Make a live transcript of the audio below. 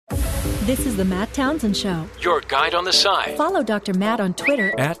This is the Matt Townsend Show. Your guide on the side. Follow Dr. Matt on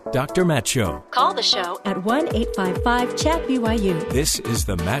Twitter at Dr. Matt Show. Call the show at 1-855-CHAT-BYU. This is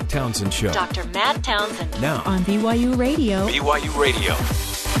the Matt Townsend Show. Dr. Matt Townsend. Now on BYU Radio. BYU Radio.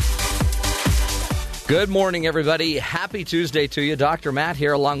 Good morning, everybody. Happy Tuesday to you. Dr. Matt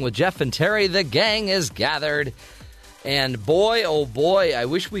here along with Jeff and Terry. The gang is gathered. And boy, oh boy, I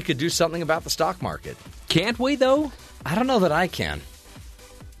wish we could do something about the stock market. Can't we, though? I don't know that I can.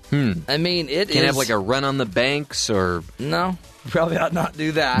 I mean, it Can have like a run on the banks or... No, probably ought not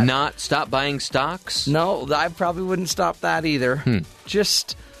do that. Not stop buying stocks? No, I probably wouldn't stop that either.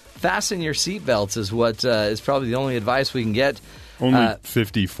 Just fasten your seatbelts is what is probably the only advice we can get. Only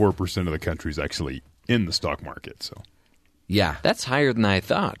 54% of the country is actually in the stock market, so... Yeah. That's higher than I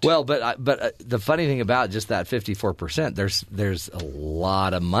thought. Well, but the funny thing about just that 54%, there's a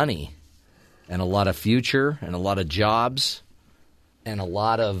lot of money and a lot of future and a lot of jobs and a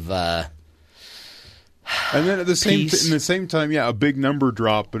lot of and then at the same time, yeah, a big number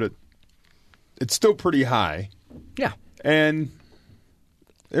drop, but it's still pretty high. Yeah. And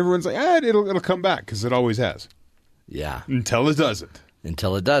everyone's like, it'll come back because it always has. Yeah. Until it doesn't.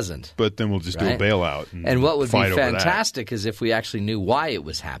 But then we'll just do a bailout. And what would be fantastic is if we actually knew why it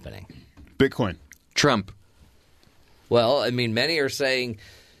was happening. Bitcoin. Trump. Well, I mean, many are saying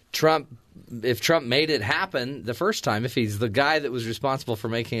if Trump made it happen the first time, if he's the guy that was responsible for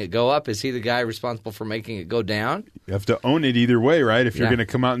making it go up, is he the guy responsible for making it go down? You have to own it either way, right? If you're going to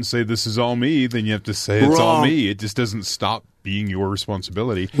come out and say this is all me, then you have to say it's all me. It just doesn't stop being your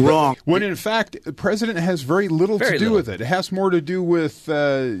responsibility. Wrong. When in fact, the president has very little to do with it. It has more to do with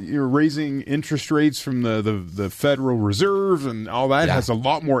raising interest rates from the Federal Reserve and all that. It has a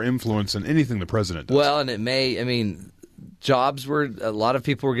lot more influence than anything the president does. Well, and it may, I mean, jobs a lot of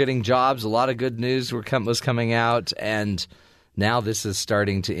people were getting jobs. A lot of good news was coming out, and now this is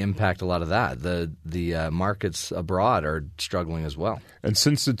starting to impact a lot of that. The markets abroad are struggling as well. And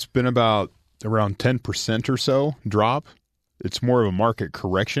since it's been around 10% or so drop, it's more of a market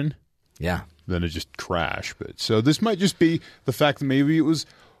correction than a just crash. So this might just be the fact that maybe it was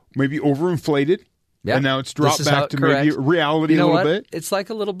overinflated, and now it's dropped back to maybe reality a little bit. It's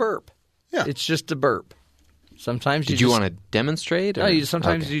like a little burp. Yeah. It's just a burp. Sometimes Did you want to demonstrate? Or? No,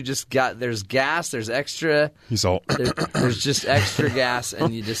 sometimes you just there's gas, there's extra. There's just extra gas,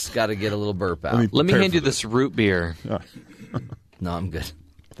 and you just got to get a little burp out. Let me hand you this root beer. No, I'm good.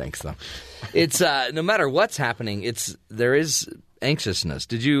 Thanks, though. It's no matter what's happening, there is anxiousness.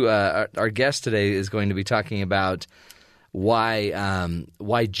 Did you? Our guest today is going to be talking about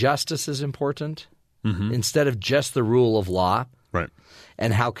why justice is important instead of just the rule of law, right?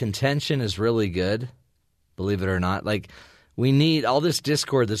 And how contention is really good. Believe it or not, like we need all this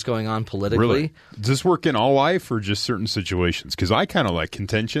discord that's going on politically. Really? Does this work in all life or just certain situations? Because I kind of like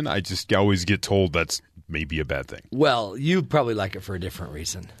contention. I just always get told that's maybe a bad thing. Well, you probably like it for a different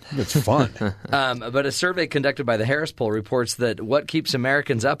reason. It's fun. But a survey conducted by the Harris Poll reports that what keeps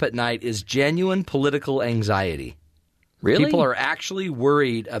Americans up at night is genuine political anxiety. Really? People are actually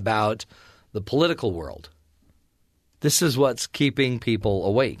worried about the political world. This is what's keeping people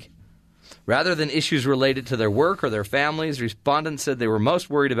awake. Rather than issues related to their work or their families, respondents said they were most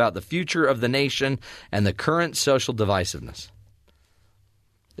worried about the future of the nation and the current social divisiveness.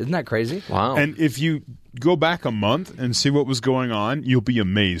 Isn't that crazy? Wow. And if you go back a month and see what was going on, you'll be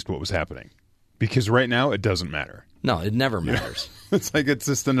amazed what was happening. Because right now, it doesn't matter. No, it never matters. It's like it's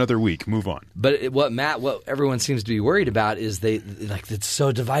just another week. Move on. But what everyone seems to be worried about is it's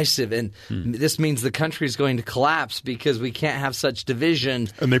so divisive, and this means the country is going to collapse because we can't have such division.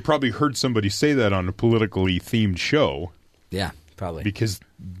 And they probably heard somebody say that on a politically themed show. Yeah, probably. Because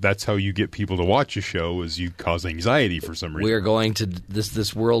that's how you get people to watch a show, is you cause anxiety for some reason. We are going to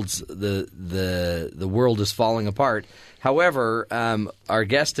this world's the world is falling apart. However, our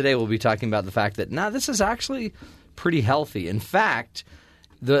guest today will be talking about the fact that this is actually pretty healthy. In fact,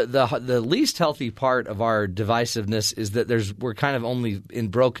 the least healthy part of our divisiveness is that we're kind of only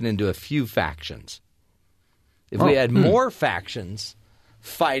broken into a few factions. If we had more factions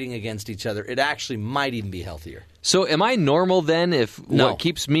fighting against each other, it actually might even be healthier. So am I normal then if what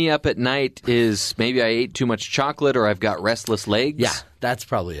keeps me up at night is maybe I ate too much chocolate or I've got restless legs? Yeah, that's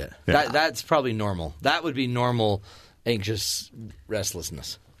probably it. Yeah. That's probably normal. That would be normal anxious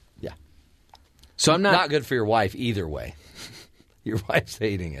restlessness. Yeah. So I'm not good for your wife either way. Your wife's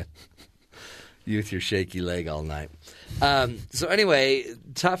hating it. You with your shaky leg all night. So anyway,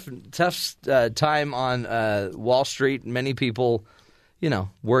 tough time on Wall Street. Many people,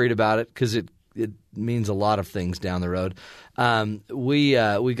 worried about it because it means a lot of things down the road. We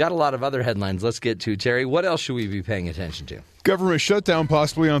got a lot of other headlines. Let's get to Terry. What else should we be paying attention to? Government shutdown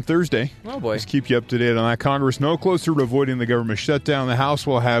possibly on Thursday. Oh, boy. Just keep you up to date on that. Congress no closer to avoiding the government shutdown. The House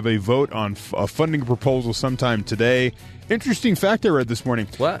will have a vote on a funding proposal sometime today. Interesting fact I read this morning.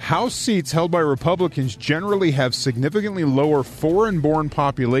 What? House seats held by Republicans generally have significantly lower foreign-born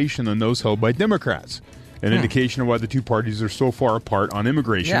population than those held by Democrats. An indication of why the two parties are so far apart on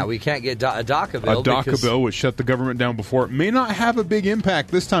immigration. Yeah, we can't get a DACA bill. A DACA bill, which shut the government down before, may not have a big impact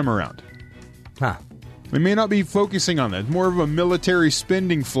this time around. Huh. We may not be focusing on that. More of a military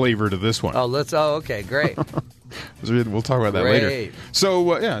spending flavor to this one. Okay, great. We'll talk about that later.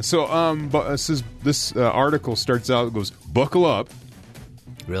 So, this article starts out, it goes, buckle up.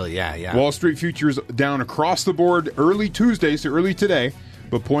 Really, yeah. Wall Street futures down across the board early Tuesday, so early today,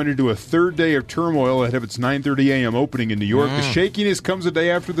 but pointed to a third day of turmoil ahead of its 9:30 a.m. opening in New York. The shakiness comes a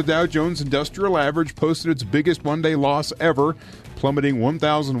day after the Dow Jones Industrial Average posted its biggest one-day loss ever, plummeting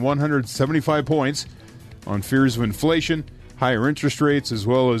 1,175 points on fears of inflation, higher interest rates, as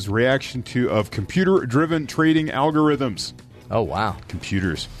well as reaction of computer-driven trading algorithms. Oh, wow.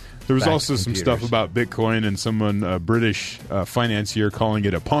 Computers. There was also some stuff about Bitcoin and someone, a British financier, calling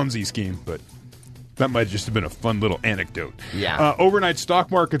it a Ponzi scheme, but that might just have been a fun little anecdote. Yeah. Overnight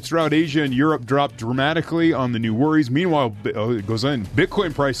stock markets throughout Asia and Europe dropped dramatically on the new worries. Meanwhile, it goes on.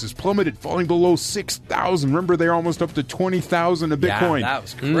 Bitcoin prices plummeted, falling below 6,000. Remember, they're almost up to 20,000 a Bitcoin. Yeah, that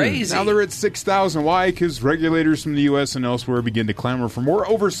was crazy. Now they're at 6,000. Why? Because regulators from the U.S. and elsewhere begin to clamor for more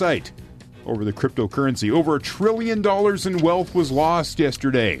oversight over the cryptocurrency. Over $1 trillion in wealth was lost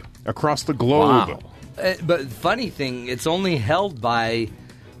yesterday across the globe. Wow. But funny thing, it's only held by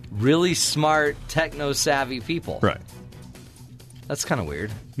really smart, techno-savvy people. Right. That's kind of weird.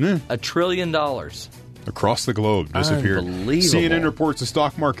 Yeah. $1 trillion. Across the globe disappeared. Unbelievable. CNN reports the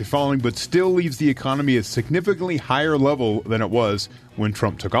stock market falling, but still leaves the economy at a significantly higher level than it was when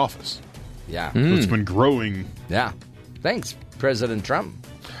Trump took office. Yeah. So it's been growing. Yeah. Thanks, President Trump.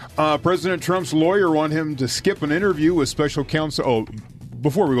 President Trump's lawyer wanted him to skip an interview with special counsel. Oh,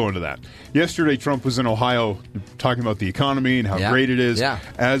 before we go into that, yesterday Trump was in Ohio talking about the economy and how great it is. Yeah.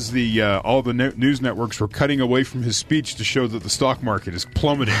 As all the news networks were cutting away from his speech to show that the stock market is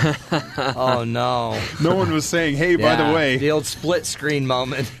plummeting. Oh no! No one was saying, "Hey, by the way," the old split screen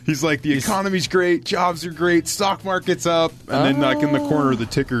moment. He's like, "The economy's great, jobs are great, stock market's up," and then like in the corner, the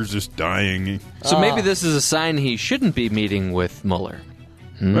ticker's just dying. So maybe this is a sign he shouldn't be meeting with Mueller.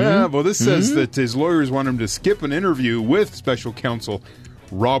 Yeah, well, this says that his lawyers want him to skip an interview with special counsel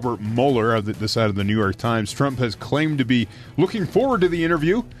Robert Mueller of this side of the New York Times. Trump has claimed to be looking forward to the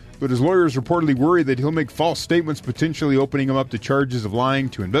interview, but his lawyers reportedly worry that he'll make false statements, potentially opening him up to charges of lying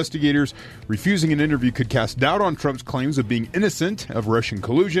to investigators. Refusing an interview could cast doubt on Trump's claims of being innocent of Russian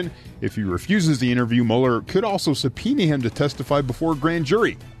collusion. If he refuses the interview, Mueller could also subpoena him to testify before a grand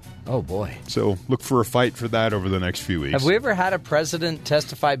jury. Oh, boy. So look for a fight for that over the next few weeks. Have we ever had a president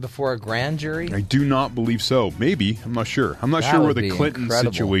testify before a grand jury? I do not believe so. Maybe. I'm not sure. I'm not sure where the Clinton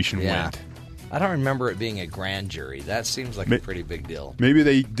situation went. I don't remember it being a grand jury. That seems like a pretty big deal. Maybe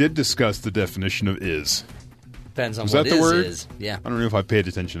they did discuss the definition of is. Depends on Was what that the word? is. Yeah. I don't know if I paid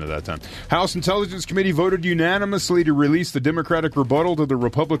attention to that time. House Intelligence Committee voted unanimously to release the Democratic rebuttal to the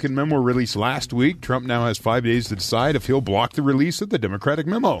Republican memo released last week. Trump now has 5 days to decide if he'll block the release of the Democratic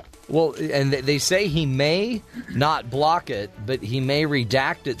memo. Well, and they say he may not block it, but he may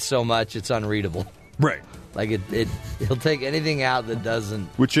redact it so much it's unreadable. Right. Like he'll take anything out that doesn't.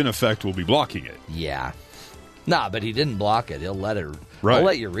 Which in effect will be blocking it. Yeah. Nah, but he didn't block it. He'll let it. Right. He'll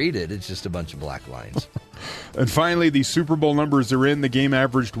let you read it. It's just a bunch of black lines. And finally, the Super Bowl numbers are in. The game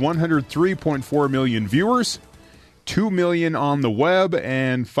averaged 103.4 million viewers, 2 million on the web,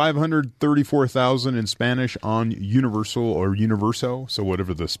 and 534,000 in Spanish on Universal or Universo. So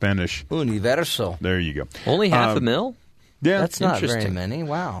whatever the Spanish. Universo. There you go. Only half a mil? Yeah. That's not very many.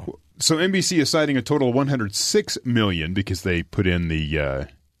 Wow. So NBC is citing a total of 106 million because they put in the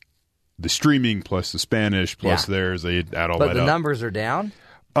streaming plus the Spanish plus theirs. They add all that up. But the numbers are down?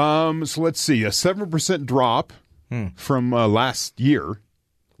 So let's see. A 7% drop from last year.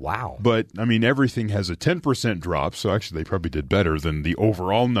 Wow. But, I mean, everything has a 10% drop, so actually they probably did better than the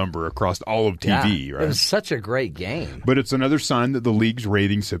overall number across all of TV, right? It was such a great game. But it's another sign that the league's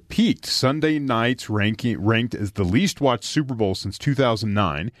ratings have peaked. Sunday nights ranked as the least-watched Super Bowl since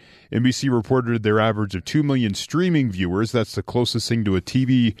 2009. NBC reported their average of 2 million streaming viewers. That's the closest thing to a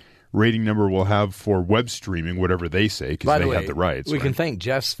TV rating number we'll have for web streaming, whatever they say, because they have the rights. We can thank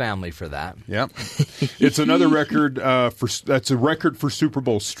Jeff's family for that. Yeah. It's another record that's a record for Super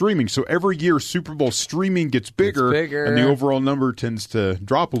Bowl streaming. So every year Super Bowl streaming gets bigger. And the overall number tends to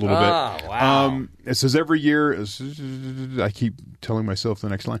drop a little bit. Wow. It says every year, I keep telling myself the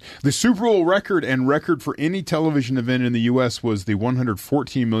next line. The Super Bowl record for any television event in the U.S. was the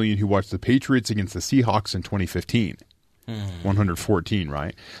 114 million who watched the Patriots against the Seahawks in 2015. 114,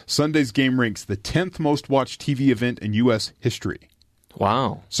 right? Sunday's game ranks the 10th most watched TV event in U.S. history.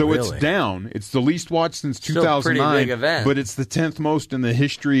 Wow. So it's down. It's the least watched since 2009, still a pretty big event. But it's the 10th most in the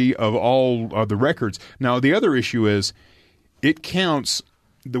history of all the records. Now, the other issue is it counts.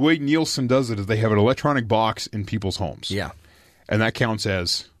 The way Nielsen does it is they have an electronic box in people's homes. Yeah. And that counts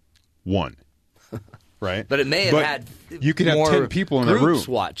as one. Right? But it may have had you could have 10 people in a room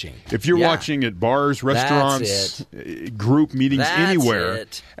watching. If you're watching at bars, restaurants, group meetings, anywhere.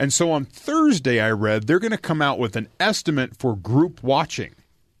 And so on Thursday, I read they're going to come out with an estimate for group watching.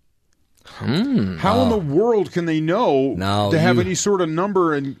 How in the world can they know to have any sort of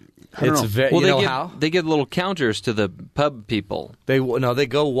number? And I don't know. They give little counters to the pub people. They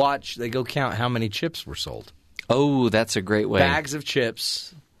go watch. They go count how many chips were sold. Oh, that's a great way. Bags of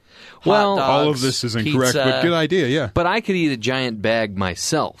chips. Well, dogs, all of this is incorrect, pizza. but good idea, yeah. But I could eat a giant bag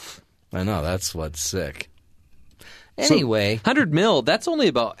myself. I know, that's what's sick. Anyway. 100 mil, that's only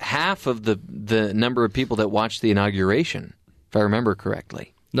about half of the number of people that watched the inauguration, if I remember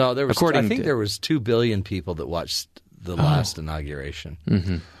correctly. No, there was. I think there was 2 billion people that watched the last inauguration.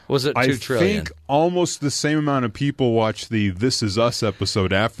 Mm-hmm. Was it 2 trillion? I think almost the same amount of people watched the This Is Us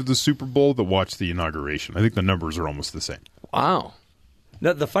episode after the Super Bowl that watched the inauguration. I think the numbers are almost the same. Wow.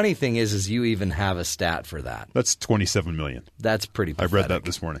 No, the funny thing is you even have a stat for that. That's 27 million. That's pretty pathetic. I read that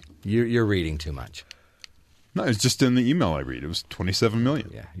this morning. You're reading too much. No, it's just in the email I read. It was 27 million.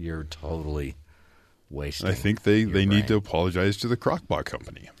 Yeah, you're totally wasting. I think they need to apologize to the Crockpot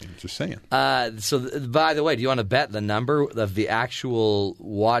Company. I mean, just saying. By the way, do you want to bet the number of the actual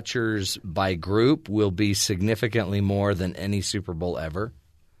watchers by group will be significantly more than any Super Bowl ever?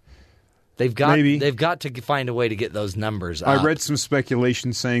 They've got to find a way to get those numbers up. I read some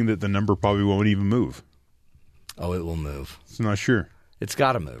speculation saying that the number probably won't even move. Oh, it will move. I'm not sure. It's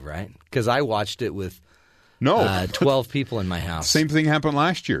got to move, right? Because I watched it with 12 people in my house. Same thing happened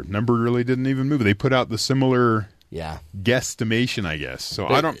last year. Number really didn't even move. They put out the similar guesstimation, I guess. So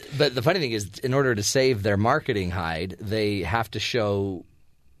I don't. But the funny thing is, in order to save their marketing hide, they have to show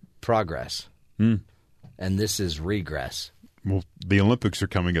progress. And this is regress. Well, the Olympics are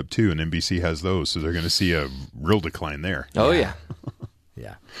coming up, too, and NBC has those, so they're going to see a real decline there. Oh, yeah.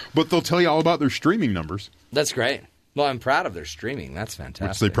 Yeah. But they'll tell you all about their streaming numbers. That's great. Well, I'm proud of their streaming. That's fantastic.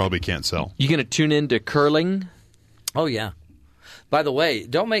 Which they probably can't sell. You going to tune in to curling? Oh, yeah. By the way,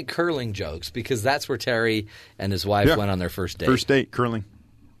 don't make curling jokes, because that's where Terry and his wife went on their first date. First date, curling.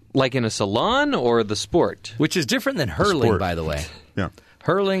 Like in a salon or the sport? Which is different than hurling, by the way. Yeah.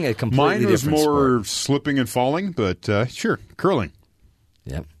 Hurling, a completely different sport. Mine was more slipping and falling, but sure, curling.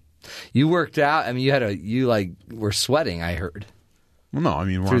 Yep. You worked out. I mean, you were sweating, I heard. Well, no, I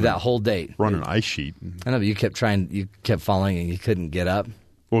mean, through that whole date. We're on an ice sheet. I know, but you kept falling and you couldn't get up.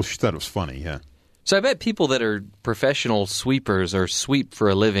 Well, she thought it was funny, yeah. So I bet people that are professional sweepers or sweep for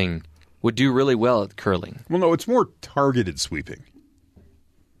a living would do really well at curling. Well, no, it's more targeted sweeping.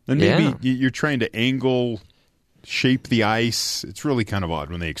 And maybe you're trying to angle, shape the ice. It's really kind of odd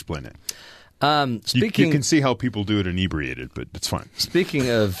when they explain it. You can see how people do it inebriated, but it's fine. Speaking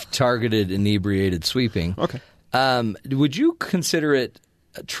of targeted inebriated sweeping, okay. Would you consider it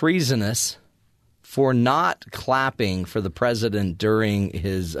treasonous for not clapping for the president during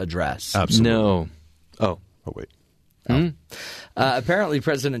his address? Absolutely. No. Oh, wait. Apparently,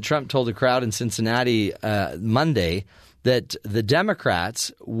 President Trump told a crowd in Cincinnati Monday that the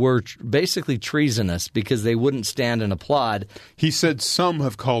Democrats were basically treasonous because they wouldn't stand and applaud. He said some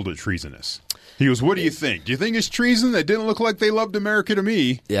have called it treasonous. He goes, what do you think? Do you think it's treason? That didn't look like they loved America to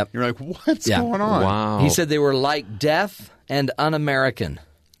me. Yep. You're like, what's going on? Wow. He said they were like death and un-American.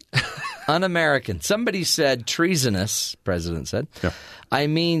 Un-American. Somebody said treasonous, President said. Yeah. I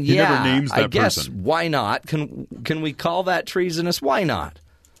mean, he never names that I guess, person. Why not? Can we call that treasonous? Why not?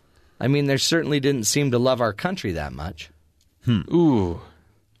 I mean, they certainly didn't seem to love our country that much. Ooh.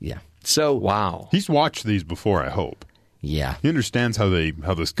 Yeah. So wow. He's watched these before, I hope. Yeah. He understands how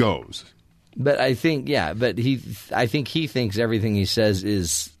this goes. But I think, I think he thinks everything he says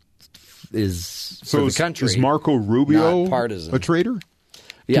is for the country. Is Marco Rubio not partisan. a traitor?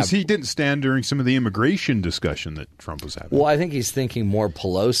 Yeah. Because he didn't stand during some of the immigration discussion that Trump was having. Well, I think he's thinking more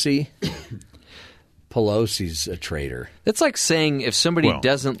Pelosi. Pelosi's a traitor. It's like saying if somebody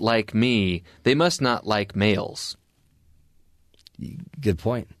doesn't like me, they must not like males. Good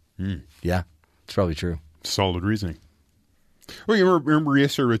point. Yeah, it's probably true. Solid reasoning. Well, you remember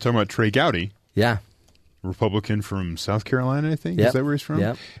yesterday we were talking about Trey Gowdy. Yeah. Republican from South Carolina, I think. Yep. Is that where he's from?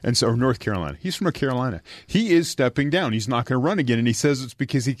 Yep. And so, or North Carolina. He's from North Carolina. He is stepping down. He's not going to run again. And he says it's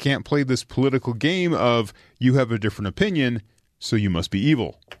because he can't play this political game of you have a different opinion, so you must be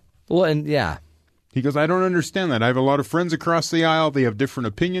evil. Well, and yeah. He goes, I don't understand that. I have a lot of friends across the aisle. They have different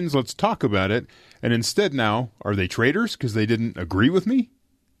opinions. Let's talk about it. And instead now, are they traitors because they didn't agree with me?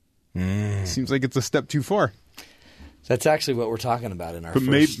 Seems like it's a step too far. That's actually what we're talking about in our But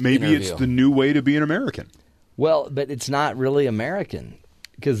first maybe interview. it's the new way to be an American. Well, but it's not really American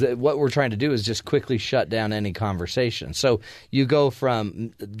because what we're trying to do is just quickly shut down any conversation. So you go from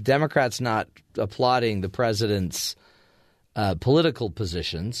Democrats not applauding the president's political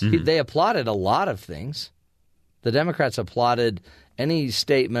positions. They applauded a lot of things. The Democrats applauded any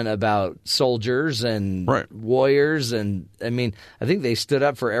statement about soldiers and warriors. And I mean, I think they stood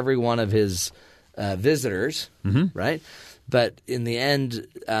up for every one of his visitors, right? But in the end,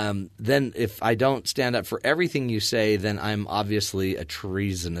 then if I don't stand up for everything you say, then I'm obviously a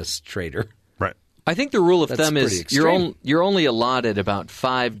treasonous traitor. Right. I think the rule of thumb is extreme. you're only allotted about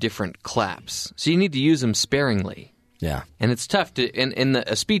 5 different claps, so you need to use them sparingly. Yeah, and it's tough to in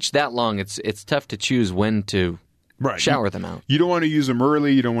a speech that long. It's tough to choose when to shower them out. You don't want to use them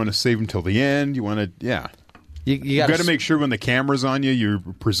early. You don't want to save them till the end. You want to, You got to make sure when the camera's on you, you're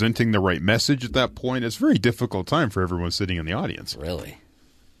presenting the right message at that point. It's a very difficult time for everyone sitting in the audience. Really?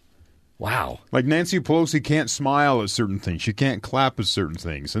 Wow. Like Nancy Pelosi can't smile at certain things. She can't clap at certain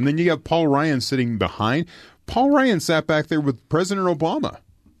things. And then you got Paul Ryan sitting behind. Paul Ryan sat back there with President Obama.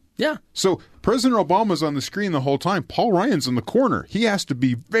 Yeah. So President Obama's on the screen the whole time. Paul Ryan's in the corner. He has to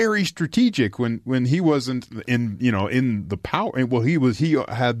be very strategic when he wasn't in the power. Well, he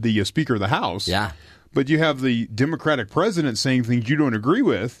had the Speaker of the House. Yeah. But you have the Democratic president saying things you don't agree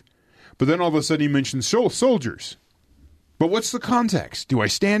with, but then all of a sudden he mentions soldiers. But what's the context? Do I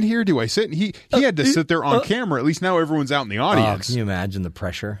stand here? Do I sit? And he had to sit there on camera. At least now everyone's out in the audience. Can you imagine the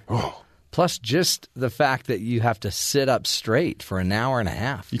pressure? Oh. Plus just the fact that you have to sit up straight for an hour and a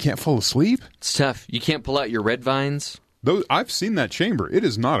half. You can't fall asleep? It's tough. You can't pull out your red vines. I've seen that chamber. It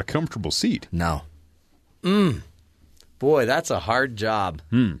is not a comfortable seat. No. Boy, that's a hard job.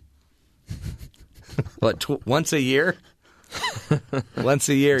 What, once a year? Once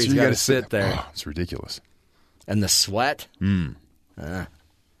a year, he's got to sit there. Oh, it's ridiculous. And the sweat?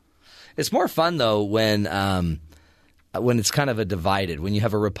 It's more fun, though, when it's kind of a divided, when you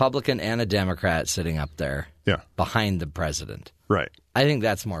have a Republican and a Democrat sitting up there behind the president. Right. I think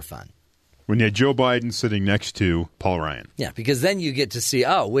that's more fun. When you had Joe Biden sitting next to Paul Ryan. Yeah, because then you get to see,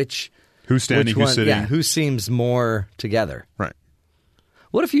 who's standing, who's sitting. Yeah, who seems more together. Right.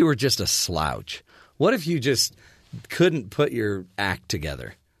 What if you were just a slouch? What if you just couldn't put your act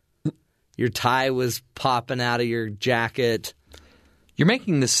together? Your tie was popping out of your jacket. You're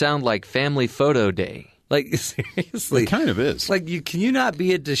making this sound like family photo day. Like, seriously. It kind of is. Like, can you not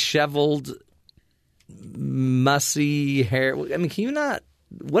be a disheveled, mussy hair? I mean, can you not?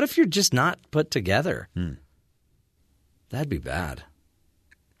 What if you're just not put together? That'd be bad.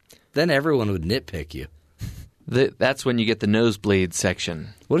 Then everyone would nitpick you. That's when you get the nosebleed section.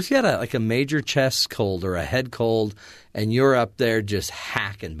 What if you had a major chest cold or a head cold and you're up there just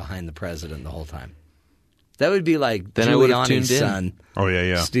hacking behind the president the whole time? That would be like then Giuliani's son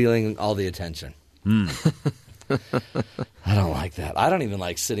stealing all the attention. I don't like that. I don't even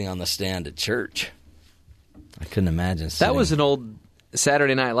like sitting on the stand at church. I couldn't imagine sitting. That was an old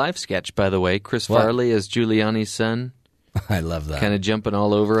Saturday Night Live sketch, by the way. Chris Farley as Giuliani's son. I love that. Kind of jumping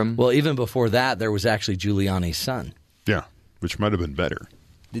all over him. Well, even before that, there was actually Giuliani's son. Yeah, which might have been better.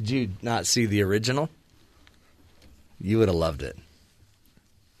 Did you not see the original? You would have loved it.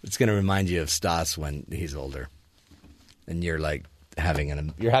 It's going to remind you of Stas when he's older, and you're like having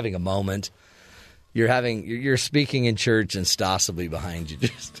a moment. You're speaking in church, and Stas will be behind you,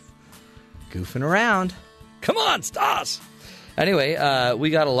 just goofing around. Come on, Stas. Anyway, we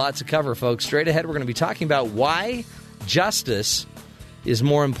got a lot to cover, folks. Straight ahead, we're going to be talking about why justice is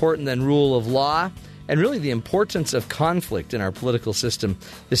more important than rule of law, and really the importance of conflict in our political system.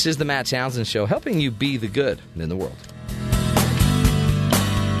 This is the Matt Townsend Show, helping you be the good in the world.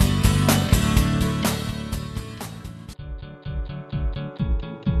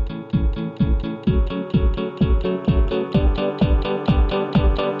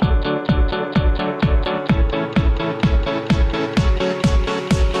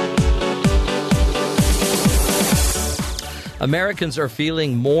 Americans are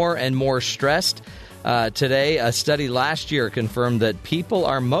feeling more and more stressed. Today, a study last year confirmed that people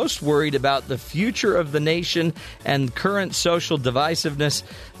are most worried about the future of the nation and current social divisiveness.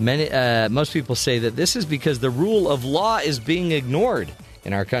 Most people say that this is because the rule of law is being ignored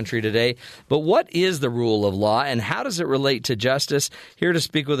in our country today. But what is the rule of law and how does it relate to justice? Here to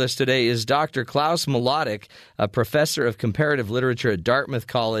speak with us today is Dr. Klaus Mladek, a professor of comparative literature at Dartmouth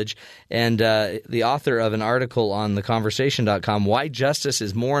College and the author of an article on theconversation.com, Why Justice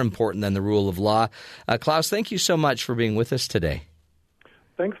is More Important Than the Rule of Law. Klaus, thank you so much for being with us today.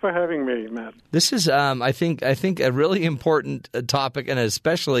 Thanks for having me, Matt. This is, I think, a really important topic, and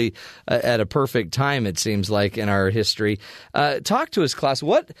especially at a perfect time, it seems like, in our history. Talk to us, Klaus.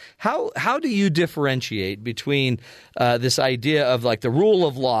 How do you differentiate between this idea of like the rule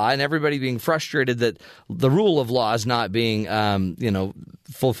of law and everybody being frustrated that the rule of law is not being,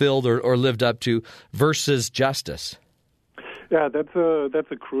 fulfilled or lived up to, versus justice? Yeah, that's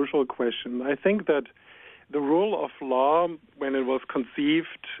a crucial question. I think that the rule of law, when it was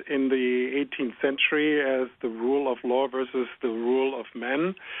conceived in the 18th century as the rule of law versus the rule of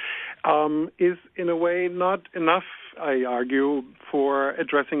men, is in a way not enough, I argue, for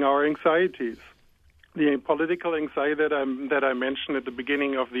addressing our anxieties. The political anxiety that I mentioned at the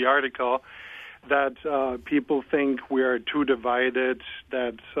beginning of the article, that people think we are too divided,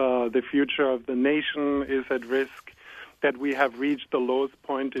 that the future of the nation is at risk, that we have reached the lowest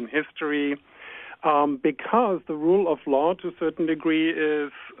point in history. Because the rule of law, to a certain degree,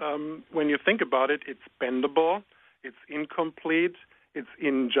 is, when you think about it, it's bendable, it's incomplete, it's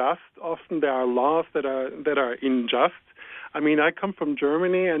unjust. Often there are laws that are unjust. I mean, I come from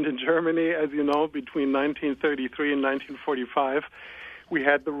Germany, and in Germany, as you know, between 1933 and 1945, we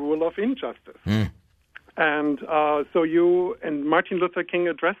had the rule of injustice. And and Martin Luther King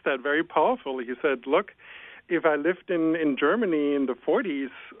addressed that very powerfully. He said, look, if I lived in Germany in the 40s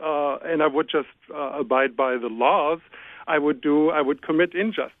and I would just abide by the laws, I would commit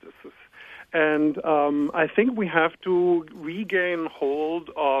injustices. And I think we have to regain hold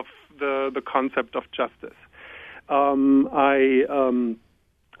of the concept of justice. I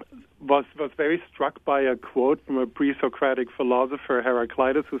was very struck by a quote from a pre-Socratic philosopher,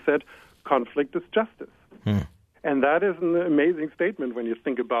 Heraclitus, who said, "Conflict is justice." And that is an amazing statement when you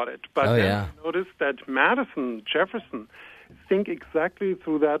think about it. But then you notice that Madison, Jefferson, think exactly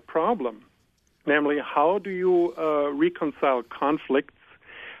through that problem. Namely, how do you reconcile conflicts?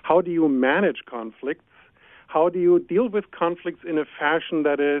 How do you manage conflicts? How do you deal with conflicts in a fashion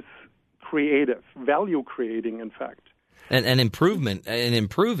that is creative, value-creating, in fact? And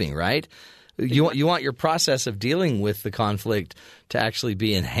improving, right? You want your process of dealing with the conflict to actually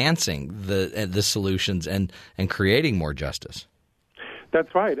be enhancing the solutions and creating more justice.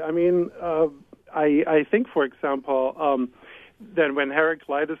 That's right. I mean, I think, for example, that when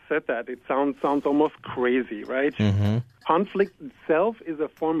Heraclitus said that, it sounds almost crazy, right? Mm-hmm. Conflict itself is a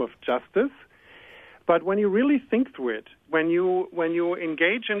form of justice, but when you really think through it, when you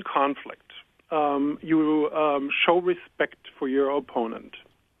engage in conflict, you show respect for your opponent.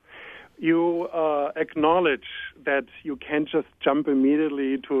 You acknowledge that you can't just jump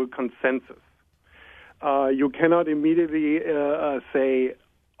immediately to a consensus. You cannot immediately say,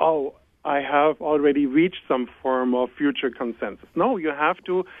 oh, I have already reached some form of future consensus. No, you have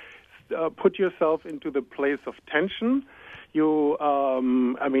to put yourself into the place of tension. You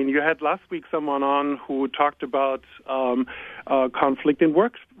had last week someone on who talked about conflict in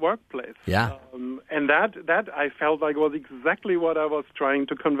workplace. Yeah. And that I felt like was exactly what I was trying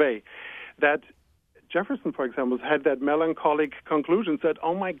to convey. That Jefferson, for example, had that melancholic conclusion, said,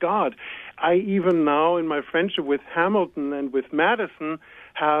 oh my God, I even now in my friendship with Hamilton and with Madison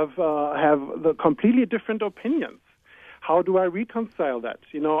have the completely different opinions. How do I reconcile that?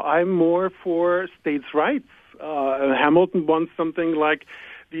 You know, I'm more for states' rights. Hamilton wants something like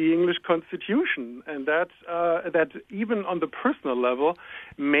the English Constitution, and that even on the personal level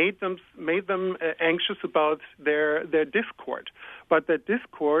made them anxious about their discord. But that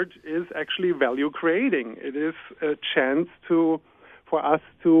discord is actually value creating. It is a chance for us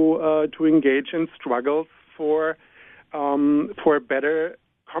to engage in struggles for better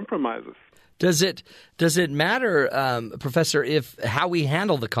compromises. Does it matter, Professor, how we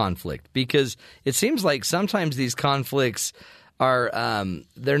handle the conflict? Because it seems like sometimes these conflicts are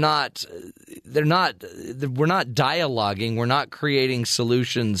we're not dialoguing, we're not creating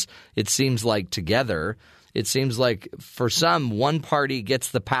solutions. It seems like together. It seems like for some, one party gets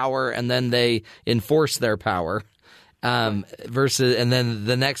the power and then they enforce their power, and then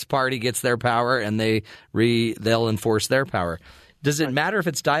the next party gets their power and they'll enforce their power. Does it matter if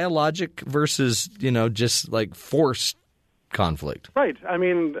it's dialogic versus, just like force conflict. Right. I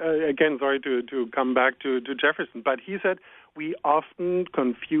mean, again, sorry to come back to Jefferson, but he said we often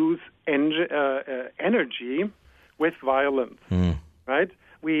confuse energy with violence, right?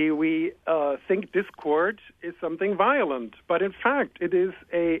 We think discord is something violent, but in fact, it is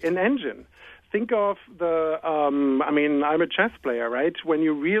an engine. Think of I'm a chess player, right? When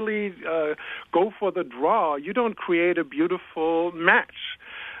you really go for the draw, you don't create a beautiful match,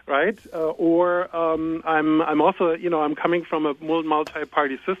 right? I'm also, I'm coming from a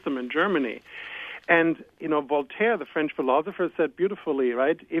multi-party system in Germany. And, Voltaire, the French philosopher, said beautifully,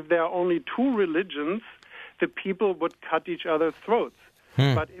 right? If there are only two religions, the people would cut each other's throats.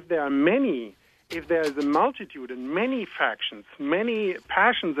 But if there are many, if there is a multitude and many factions, many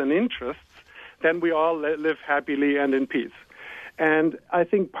passions and interests, then we all live happily and in peace. And I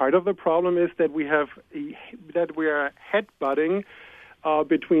think part of the problem is that we are headbutting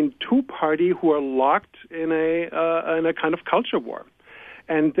between two parties who are locked in a kind of culture war,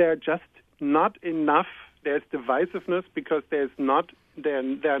 and they're just not enough. There's divisiveness because there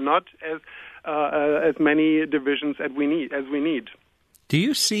are not as many divisions as we need. Do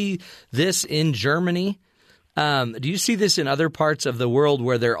you see this in Germany? Do you see this in other parts of the world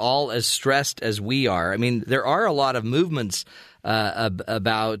where they're all as stressed as we are? I mean, there are a lot of movements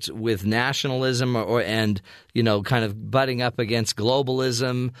about with nationalism and kind of butting up against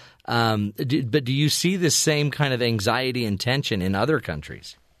globalism. But do you see the same kind of anxiety and tension in other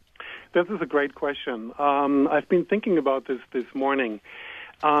countries? This is a great question. I've been thinking about this morning.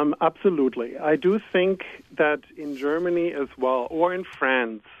 Absolutely. I do think that in Germany as well, or in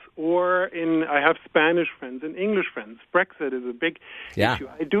France, I have Spanish friends and English friends. Brexit is a big issue.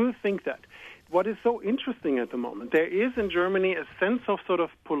 I do think that. What is so interesting at the moment, there is in Germany a sense of sort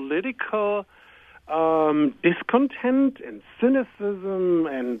of political discontent and cynicism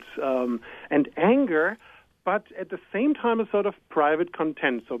and anger, but at the same time a sort of private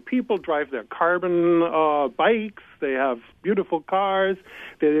content. So people drive their carbon bikes, they have beautiful cars,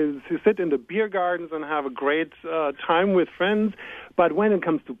 they sit in the beer gardens and have a great time with friends. But when it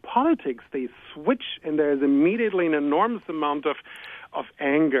comes to politics, they switch, and there is immediately an enormous amount of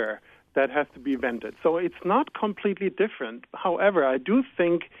anger that has to be vented. So it's not completely different. However, I do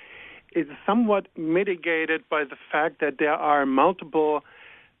think it's somewhat mitigated by the fact that there are multiple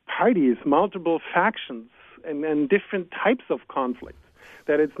parties, multiple factions, and different types of conflicts.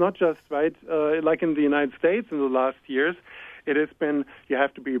 That it's not just, right, like in the United States in the last years, it has been, you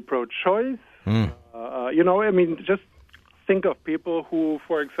have to be pro-choice. Just think of people who,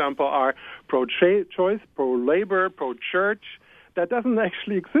 for example, are pro-choice, pro-labor, pro-church. That doesn't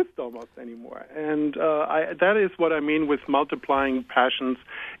actually exist almost anymore. And that is what I mean with multiplying passions,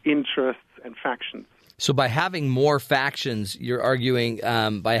 interests, and factions. So by having more factions, you're arguing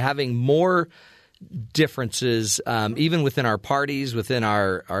by having more differences, even within our parties, within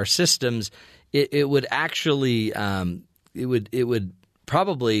our systems, it would actually it would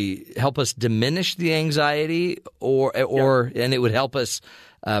probably help us diminish the anxiety, and it would help us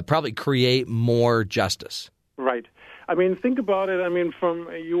probably create more justice. Right. I mean, think about it. I mean, from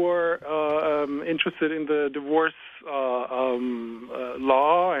you're interested in the divorce law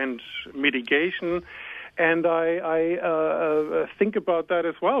and mitigation, and I think about that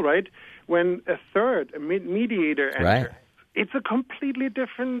as well, right? When a mediator enters, it's a completely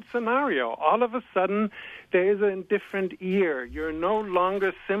different scenario. All of a sudden, there is a different ear. You're no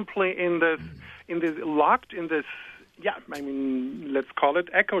longer simply locked in this. Yeah, I mean, let's call it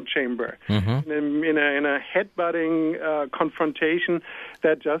echo chamber, in a headbutting confrontation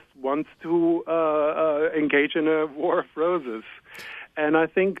that just wants to engage in a war of roses. And I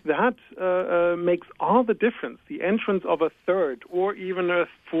think that makes all the difference, the entrance of a third or even a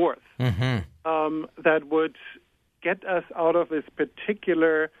fourth, that would get us out of this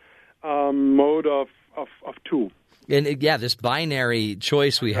particular mode of two. And this binary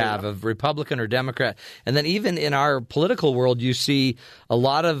choice we have of Republican or Democrat. And then even in our political world, you see a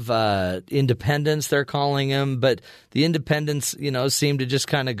lot of independents, they're calling them, but the independents, seem to just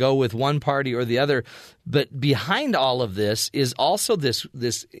kind of go with one party or the other. But behind all of this is also this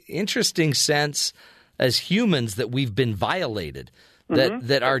interesting sense as humans that we've been violated,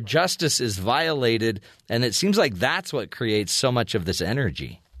 that our justice is violated. And it seems like that's what creates so much of this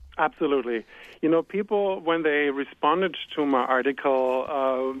energy. Absolutely. People, when they responded to my article,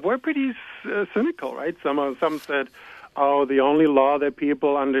 were pretty cynical, right? Some said, oh, the only law that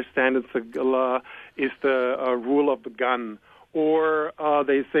people understand is the rule of the gun. Or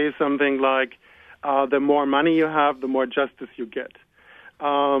they say something like, the more money you have, the more justice you get.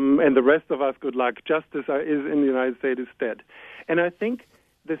 And the rest of us, good luck. Justice is in the United States is dead. And I think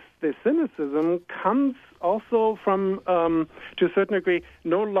this cynicism comes also from, to a certain degree,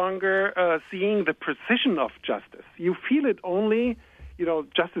 no longer seeing the precision of justice. You feel it only,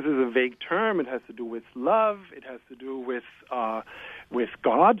 justice is a vague term. It has to do with love. It has to do with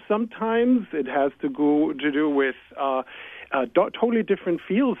God sometimes. It has to do with totally different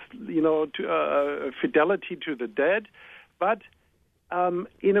fields, fidelity to the dead. But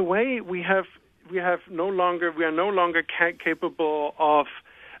in a way, we are no longer capable of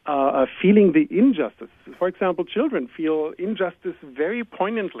feeling the injustice. For example, children feel injustice very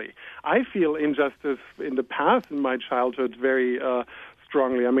poignantly. I feel injustice in the past, in my childhood, very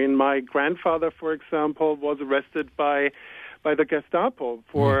strongly. I mean, my grandfather, for example, was arrested by the Gestapo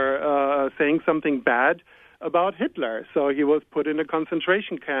for saying something bad about Hitler. So he was put in a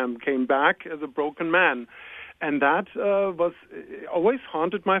concentration camp, came back as a broken man. And that was always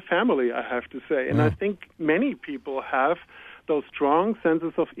haunted my family, I have to say. And I think many people have those strong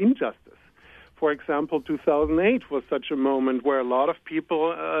senses of injustice. For example, 2008 was such a moment where a lot of people,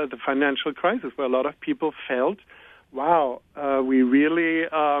 the financial crisis, where a lot of people felt, wow, we really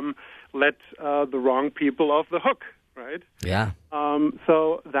let the wrong people off the hook, right? Yeah.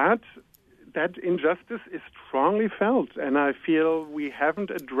 So that injustice is strongly felt, and I feel we haven't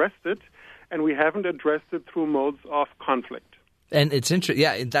addressed it, and we haven't addressed it through modes of conflict. And it's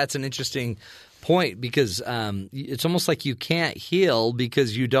that's an interesting point, because it's almost like you can't heal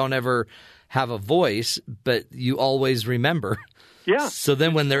because you don't ever have a voice, but you always remember. Yeah. So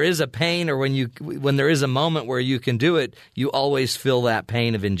then when there is a pain, or when there is a moment where you can do it, you always feel that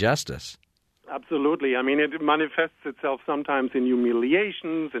pain of injustice. Absolutely. I mean, it manifests itself sometimes in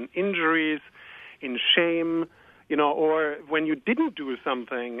humiliations and injuries, in shame, or when you didn't do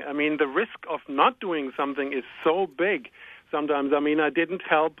something. I mean, the risk of not doing something is so big sometimes. I mean, I didn't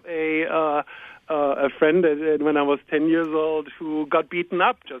help a friend when I was 10 years old who got beaten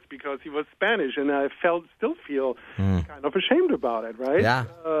up just because he was Spanish, and I still feel kind of ashamed about it, right? Yeah.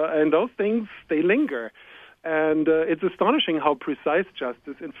 And those things, they linger. And it's astonishing how precise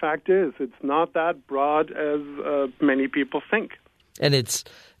justice, in fact, is. It's not that broad as many people think. And it's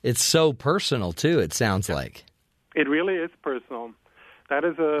so personal, too, it sounds like. It really is personal. That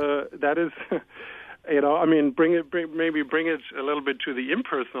is I mean, bring it a little bit to the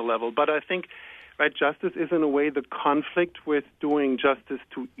impersonal level. But I think, right, justice is in a way the conflict with doing justice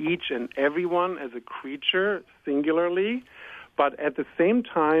to each and everyone as a creature singularly. But at the same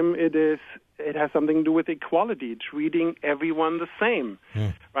time, it has something to do with equality, treating everyone the same.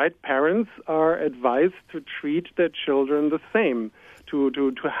 Right? Parents are advised to treat their children the same, to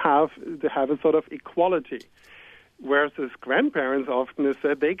have a sort of equality. Whereas grandparents often have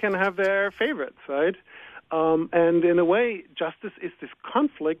said they can have their favorites, right? And in a way, justice is this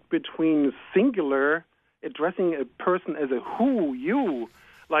conflict between singular, addressing a person as a who, you,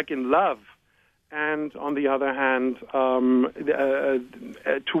 like in love, and on the other hand, to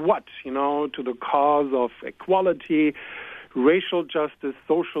what? To the cause of equality, racial justice,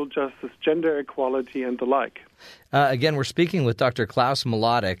 social justice, gender equality, and the like. Again, we're speaking with Dr. Klaus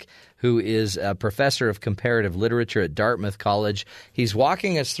Mladek, who is a professor of comparative literature at Dartmouth College. He's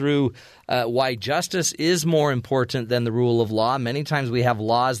walking us through why justice is more important than the rule of law. Many times we have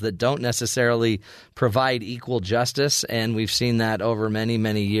laws that don't necessarily provide equal justice, and we've seen that over many,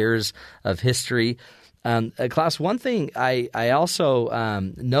 many years of history. Klaus, one thing I also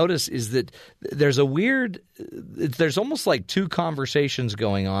notice is that there's almost like two conversations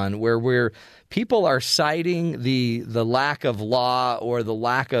going on where people are citing the lack of law or the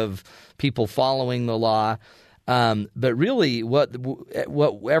lack of people following the law, but really what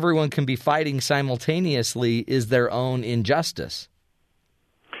everyone can be fighting simultaneously is their own injustice.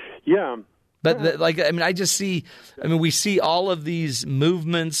 Yeah. But we see all of these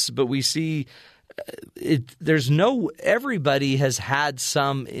movements, but we see everybody has had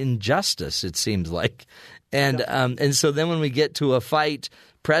some injustice, it seems like. And so then when we get to a fight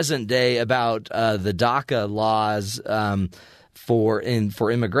present day about the DACA laws for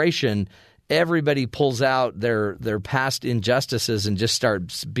immigration, everybody pulls out their past injustices and just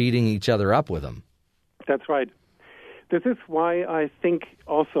starts beating each other up with them. That's right. This is why I think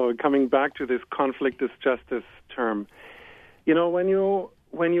also, coming back to this conflict is justice term, when you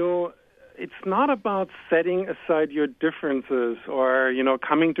it's not about setting aside your differences or,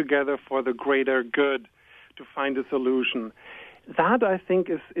 coming together for the greater good to find a solution. That, I think,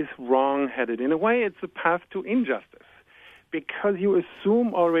 is wrong-headed. In a way, it's a path to injustice because you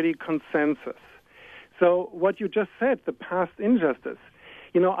assume already consensus. So what you just said, the past injustice,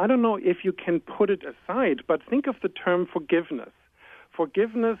 I don't know if you can put it aside, but think of the term forgiveness.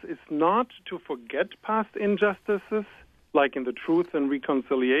 Forgiveness is not to forget past injustices. like in the Truth and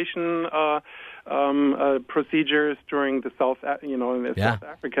Reconciliation procedures during the South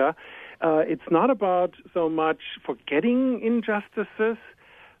Africa. It's not about so much forgetting injustices,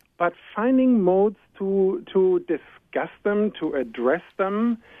 but finding modes to discuss them, to address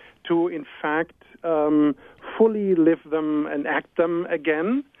them, to in fact fully live them and act them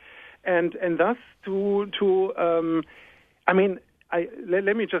again, and thus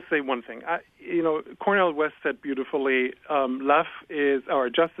let me just say one thing. Cornel West said beautifully,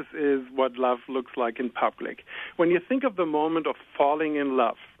 justice is what love looks like in public. When you think of the moment of falling in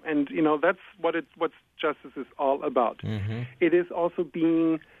love, and that's what justice is all about. Mm-hmm. It is also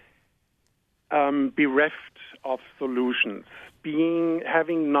being bereft of solutions,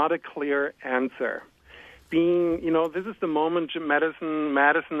 having not a clear answer. This is the moment Madison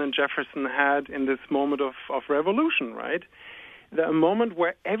and Jefferson had in this moment of revolution, right? A moment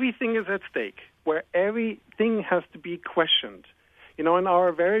where everything is at stake, where everything has to be questioned. In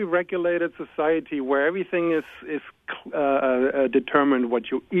our very regulated society, where everything is determined,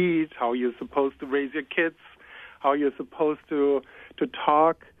 what you eat, how you're supposed to raise your kids, how you're supposed to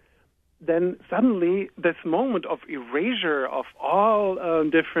talk, then suddenly this moment of erasure of all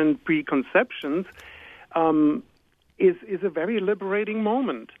different preconceptions is a very liberating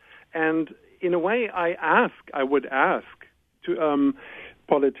moment. And in a way, I would ask to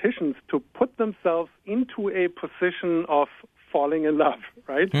politicians to put themselves into a position of falling in love,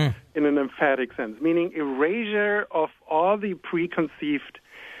 right? In an emphatic sense, meaning erasure of all the preconceived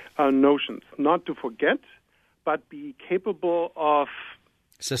notions, not to forget, but be capable of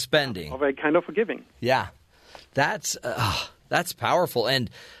suspending, of a kind of forgiving. Yeah, that's powerful.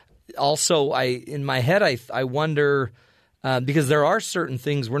 And also, in my head, I wonder. Because there are certain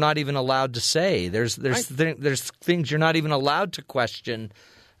things we're not even allowed to say. There's things you're not even allowed to question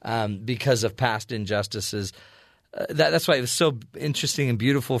because of past injustices. That's why it was so interesting and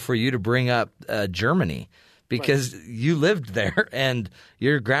beautiful for you to bring up Germany, because you lived there and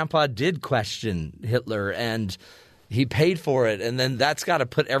your grandpa did question Hitler and he paid for it. And then that's got to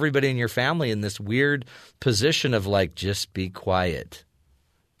put everybody in your family in this weird position of like, just be quiet,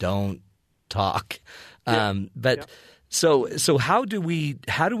 don't talk. So how do we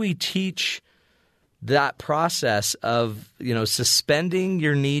teach that process of suspending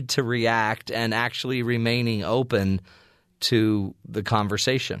your need to react and actually remaining open to the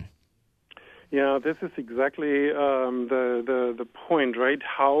conversation? Yeah, this is exactly the point, right?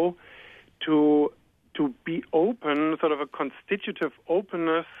 How to be open, sort of a constitutive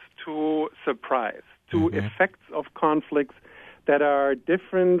openness to surprise, to effects of conflicts that are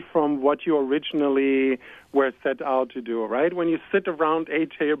different from what you originally were set out to do, right? When you sit around a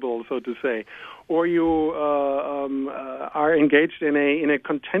table, so to say, or you are engaged in a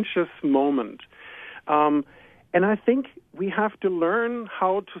contentious moment. And I think we have to learn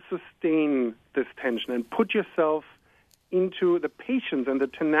how to sustain this tension and put yourself into the patience and the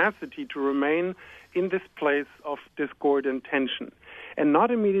tenacity to remain in this place of discord and tension, and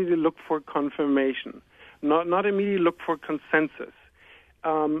not immediately look for confirmation. Not immediately look for consensus.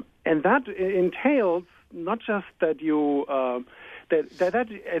 And that entails not just that you, that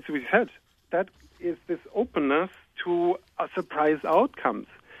as we said, that is this openness to surprise outcomes,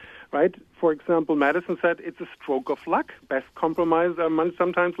 right? For example, Madison said it's a stroke of luck. Best compromise are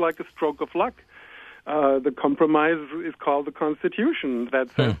sometimes like a stroke of luck. The compromise is called the Constitution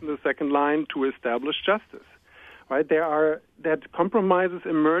that says in the second line to establish justice, right? That compromises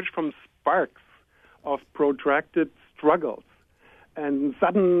emerge from sparks of protracted struggles and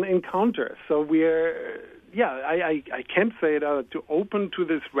sudden encounters. So I can't say it to open to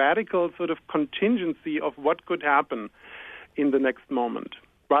this radical sort of contingency of what could happen in the next moment,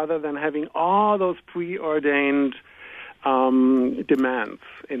 rather than having all those preordained demands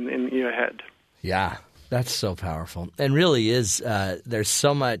in your head. Yeah, that's so powerful, and really is. There's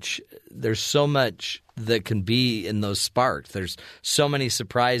so much that can be in those sparks. There's so many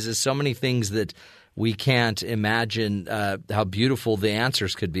surprises, so many things that we can't imagine how beautiful the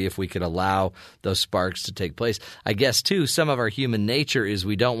answers could be if we could allow those sparks to take place. I guess too, some of our human nature is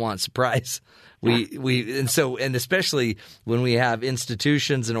we don't want surprise. And especially when we have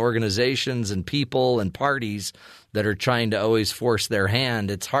institutions and organizations and people and parties that are trying to always force their hand,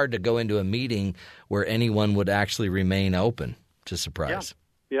 it's hard to go into a meeting where anyone would actually remain open to surprise.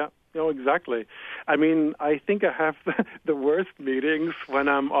 Yeah. No, exactly. I mean, I think I have the worst meetings when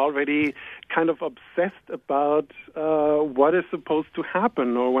I'm already kind of obsessed about what is supposed to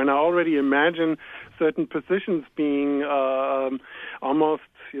happen, or when I already imagine certain positions being almost,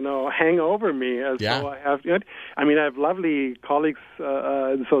 hang over me as though I have. I mean, I have lovely colleagues,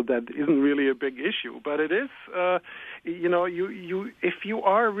 so that isn't really a big issue. But it is, you if you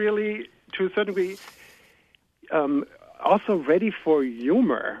are really to a certain degree also ready for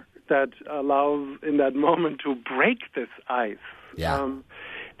humor that allows in that moment to break this ice.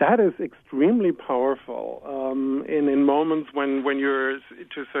 That is extremely powerful in moments when you're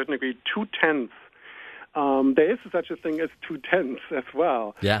to a certain degree too tense. There is such a thing as too tense as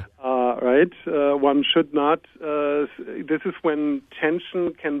well. Right? One should not. This is when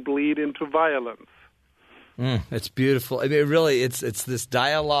tension can bleed into violence. It's beautiful. I mean, really, it's this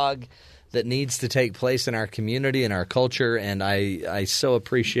dialogue that needs to take place in our community and our culture, and I so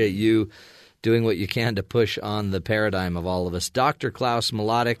appreciate you doing what you can to push on the paradigm of all of us. Dr. Klaus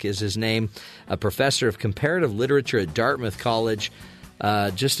Mladek is his name, a professor of comparative literature at Dartmouth College.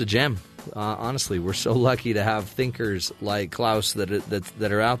 Just a gem. Honestly, we're so lucky to have thinkers like Klaus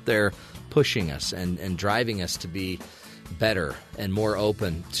that are out there pushing us and driving us to be better and more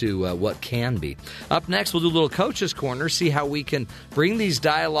open to what can be. Up next, we'll do a little Coach's Corner, see how we can bring these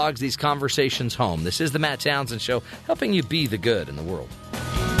dialogues, these conversations home. This is the Matt Townsend Show, helping you be the good in the world.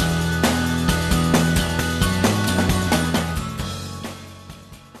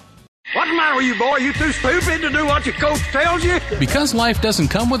 What's the matter with you, boy? You too stupid to do what your coach tells you? Because life doesn't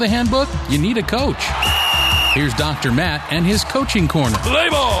come with a handbook, you need a coach. Here's Dr. Matt and his Coaching Corner. Play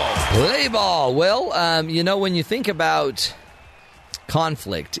ball! Play ball. Well, when you think about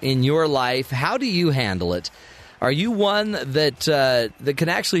conflict in your life, how do you handle it? Are you one that can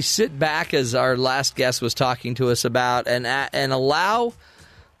actually sit back, as our last guest was talking to us about, and allow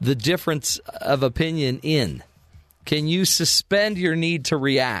the difference of opinion in? Can you suspend your need to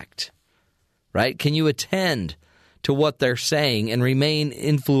react? Right? Can you attend to what they're saying and remain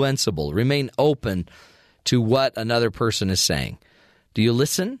influenceable, remain open to what another person is saying? Do you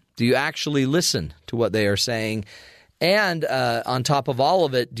listen? Do you actually listen to what they are saying? And on top of all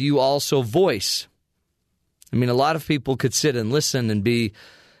of it, do you also voice? I mean, a lot of people could sit and listen and be,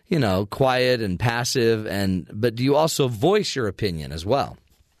 quiet and passive, but do you also voice your opinion as well?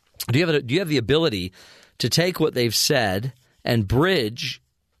 Do you have the ability to take what they've said and bridge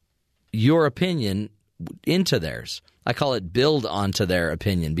your opinion into theirs? I call it build onto their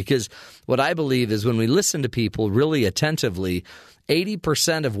opinion, because what I believe is when we listen to people really attentively,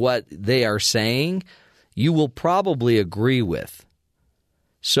 80% of what they are saying you will probably agree with.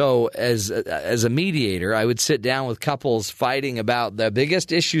 So as a mediator, I would sit down with couples fighting about the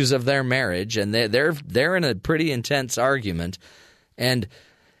biggest issues of their marriage, and they're in a pretty intense argument. And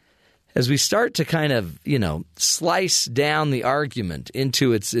as we start to kind of, slice down the argument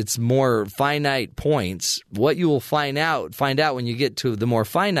into its more finite points, what you will find out when you get to the more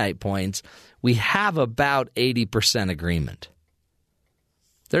finite points, we have about 80% agreement.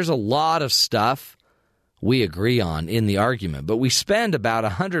 There's a lot of stuff we agree on in the argument, but we spend about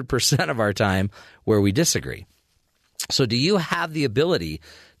 100% of our time where we disagree. So do you have the ability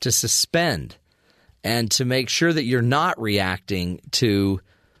to suspend and to make sure that you're not reacting to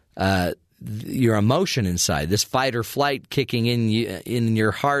your emotion inside, this fight or flight kicking in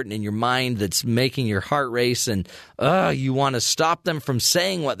your heart and in your mind that's making your heart race, and you want to stop them from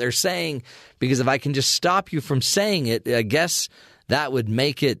saying what they're saying, because if I can just stop you from saying it, I guess that would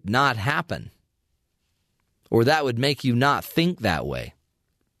make it not happen, or that would make you not think that way.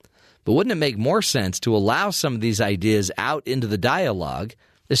 But wouldn't it make more sense to allow some of these ideas out into the dialogue,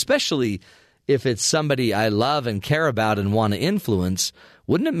 especially if it's somebody I love and care about and want to influence?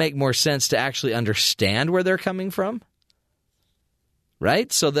 Wouldn't it make more sense to actually understand where they're coming from? Right?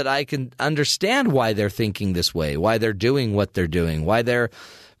 So that I can understand why they're thinking this way, why they're doing what they're doing, why they're,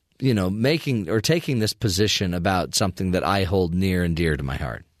 making or taking this position about something that I hold near and dear to my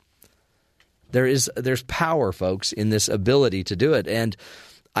heart. There's power, folks, in this ability to do it. And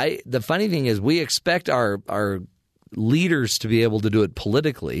the funny thing is, we expect our leaders to be able to do it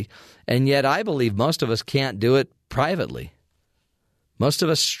politically, and yet I believe most of us can't do it privately. Most of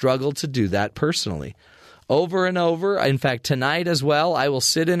us struggle to do that personally. Over and over, in fact, tonight as well, I will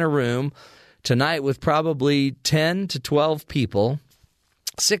sit in a room tonight with probably 10 to 12 people,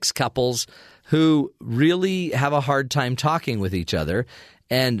 6 couples who really have a hard time talking with each other.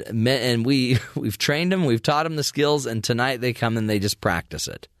 And we've trained them, we've taught them the skills, and tonight they come and they just practice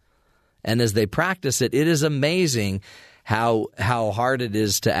it. And as they practice it, it is amazing how hard it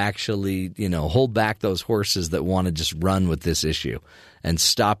is to actually, hold back those horses that want to just run with this issue and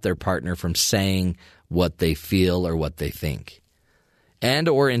stop their partner from saying what they feel or what they think, and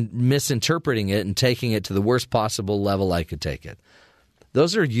or in misinterpreting it and taking it to the worst possible level I could take it.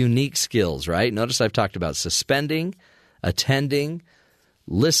 Those are unique skills, right? Notice I've talked about suspending, attending,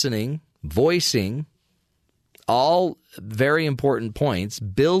 listening, voicing, all very important points,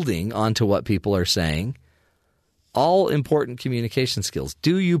 building onto what people are saying, all important communication skills.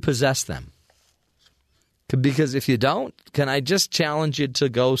 Do you possess them? Because if you don't, can I just challenge you to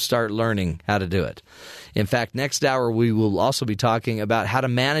go start learning how to do it? In fact, next hour we will also be talking about how to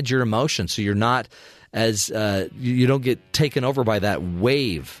manage your emotions so you're not as you don't get taken over by that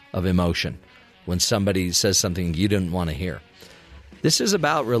wave of emotion when somebody says something you didn't want to hear. This is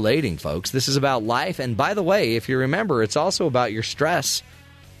about relating, folks. This is about life. And by the way, if you remember, it's also about your stress.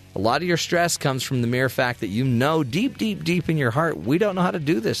 A lot of your stress comes from the mere fact that you know deep, deep, deep in your heart, we don't know how to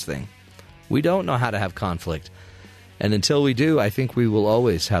do this thing. We don't know how to have conflict. And until we do, I think we will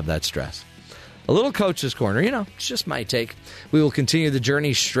always have that stress. A little Coach's Corner, it's just my take. We will continue the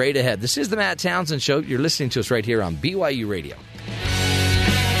journey straight ahead. This is the Matt Townsend Show. You're listening to us right here on BYU Radio.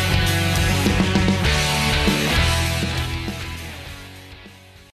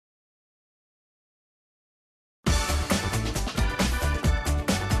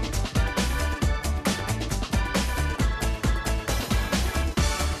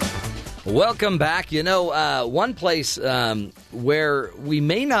 Welcome back. One place where we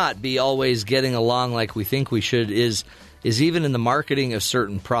may not be always getting along like we think we should is even in the marketing of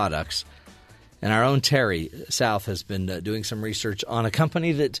certain products. And our own Terry South has been doing some research on a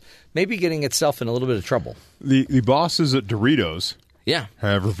company that may be getting itself in a little bit of trouble. The bosses at Doritos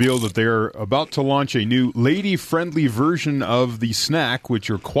have revealed that they're about to launch a new lady-friendly version of the snack, which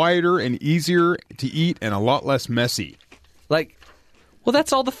are quieter and easier to eat and a lot less messy. Well,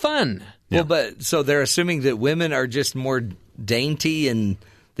 that's all the fun. Yeah. Well, but so they're assuming that women are just more dainty and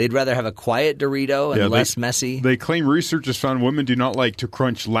they'd rather have a quiet Dorito and less messy. They claim research has found women do not like to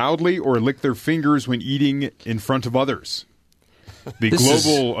crunch loudly or lick their fingers when eating in front of others.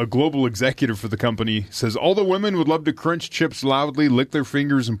 A global executive for the company says, although women would love to crunch chips loudly, lick their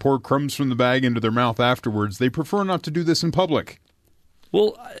fingers, and pour crumbs from the bag into their mouth afterwards, they prefer not to do this in public.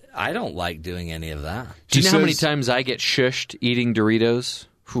 Well, I don't like doing any of that. Do you know how many times I get shushed eating Doritos?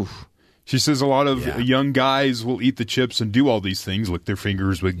 Whew. She says a lot of young guys will eat the chips and do all these things, lick their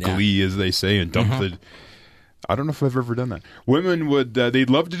fingers with glee, as they say, and dump the... I don't know if I've ever done that. Women would, they'd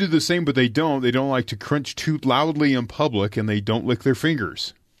love to do the same, but they don't. They don't like to crunch too loudly in public, and they don't lick their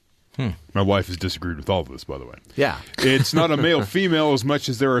fingers. My wife has disagreed with all of this, by the way. Yeah. It's not a male-female as much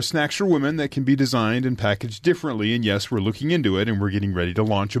as there are snacks for women that can be designed and packaged differently. And yes, we're looking into it, and we're getting ready to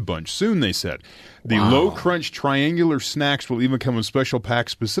launch a bunch soon, they said. The low-crunch triangular snacks will even come in special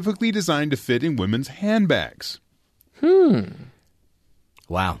packs specifically designed to fit in women's handbags.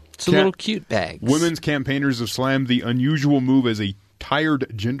 Wow. It's a little cute bags. Women's campaigners have slammed the unusual move as a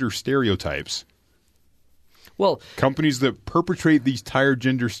tired gender stereotypes. Well, companies that perpetrate these tired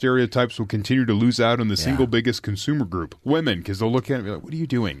gender stereotypes will continue to lose out on the single biggest consumer group, women, because they'll look at it and be like, what are you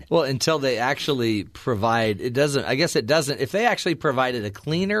doing? Well, until they actually provide, it doesn't, if they actually provided a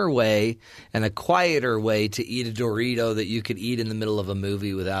cleaner way and a quieter way to eat a Dorito that you could eat in the middle of a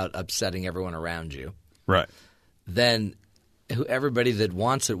movie without upsetting everyone around you. Right. Then everybody that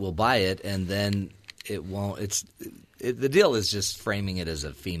wants it will buy it, and then it won't. The deal is just framing it as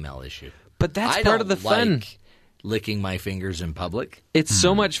a female issue. But that's part of the fun. Licking my fingers in public. It's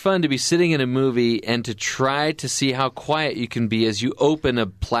so much fun to be sitting in a movie and to try to see how quiet you can be as you open a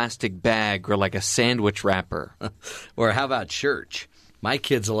plastic bag or like a sandwich wrapper. Or how about church? My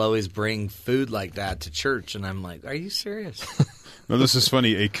kids will always bring food like that to church, and I'm like, are you serious? Now, this is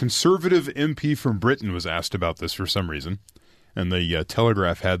funny. A conservative MP from Britain was asked about this for some reason, and the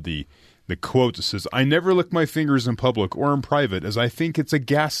Telegraph had the quote that says, I never lick my fingers in public or in private as I think it's a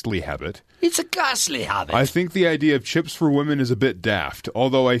ghastly habit. It's a ghastly habit. I think the idea of chips for women is a bit daft,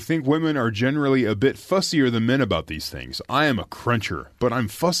 although I think women are generally a bit fussier than men about these things. I am a cruncher, but I'm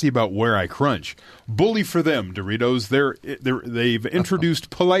fussy about where I crunch. Bully for them, Doritos. They've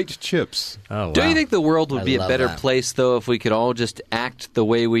introduced polite chips. Oh, wow. Do you think the world would be a better place, though, if we could all just act the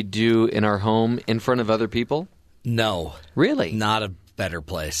way we do in our home in front of other people? No. Really? Not a better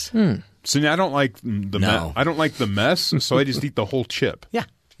place. So I don't like I don't like the mess, so I just eat the whole chip. Yeah.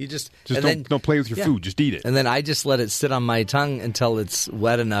 You just don't play with your food. Just eat it. And then I just let it sit on my tongue until it's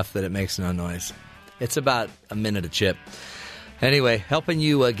wet enough that it makes no noise. It's about a minute a chip. Anyway, helping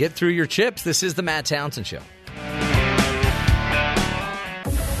you get through your chips, this is the Matt Townsend Show.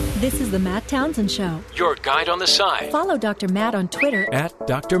 This is the Matt Townsend Show. Your guide on the side. Follow Dr. Matt on Twitter At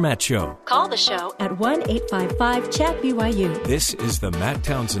Dr. Matt Show. Call the show at 1-855-CHAT-BYU. This is the Matt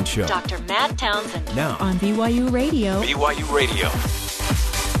Townsend Show. Dr. Matt Townsend. Now On BYU Radio. BYU Radio.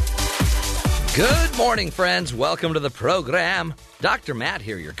 Good morning, friends. Welcome to the program. Dr. Matt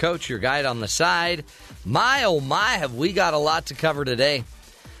here, your coach, your guide on the side. My, oh my, have we got a lot to cover today,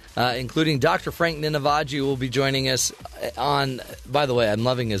 including Dr. Frank Ninivaggi will be joining us on, by the way, I'm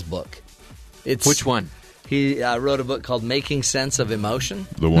loving his book. Which one? He wrote a book called Making Sense of Emotion.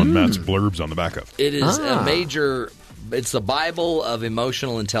 The one Matt's blurb's on the back of. It is a major, it's the Bible of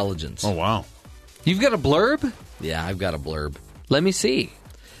emotional intelligence. Oh, wow. You've got a blurb? Yeah, I've got a blurb. Let me see.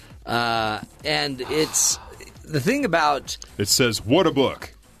 And it's the thing about It says, what a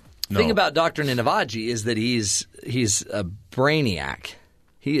book. the thing about Dr. Ninivaggi is that he's a brainiac.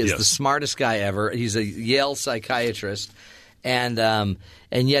 He is the smartest guy ever. He's a Yale psychiatrist, and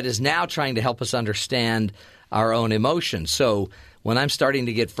yet is now trying to help us understand our own emotions. So when I'm starting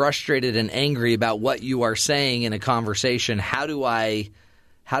to get frustrated and angry about what you are saying in a conversation, how do I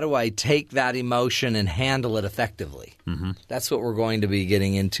take that emotion and handle it effectively? Mm-hmm. That's what we're going to be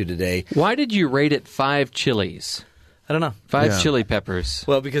getting into today. Why did you rate it 5 chilies? I don't know. 5 chili peppers.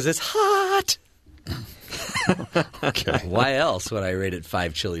 Well, because it's hot. Okay. Why else would I rate it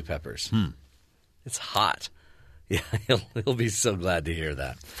 5 chili peppers? It's hot. Yeah, he'll be so glad to hear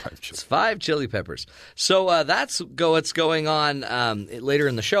that. It's 5 chili peppers. So that's what's going on later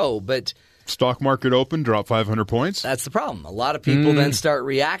in the show, but Stock market open, drop 500 points. that's the problem. A lot of people then start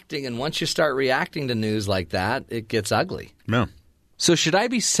reacting, and once you start reacting to news like that, it gets ugly. No. So should I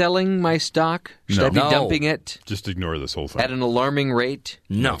be selling my stock? Should No. I be No. dumping it Just ignore this whole thing. at an alarming rate?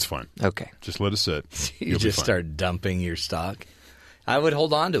 No. It's fine. Okay. Just let it sit. You You'll be just fine. start dumping your stock. I would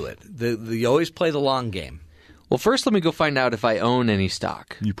hold on to it. You always play the long game. Well, first let me go find out if I own any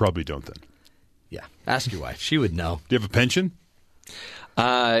stock. You probably don't then. Yeah. Ask your wife. She would know. Do you have a pension?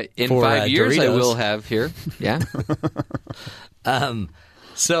 In For, 5 years, I Doritos. will have here. Yeah.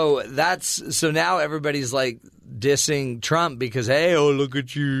 So now everybody's like dissing Trump because look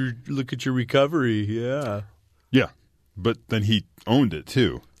at your recovery. Yeah. Yeah. But then he owned it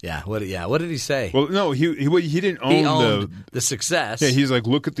too. Yeah. What did he say? Well, no, he didn't own he owned the success. Yeah, he's like,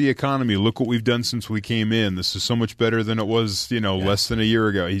 look at the economy. Look what we've done since we came in. This is so much better than it was, less than a year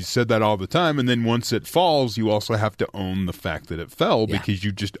ago. He said that all the time. And then once it falls, you also have to own the fact that it fell because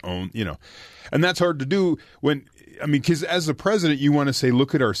you just own, And that's hard to do because as the president, you want to say,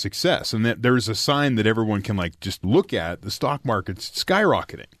 look at our success. And that there's a sign that everyone can just look at. The stock market's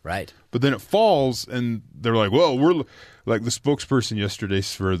skyrocketing. Right. But then it falls, and they're like, well, we're like the spokesperson yesterday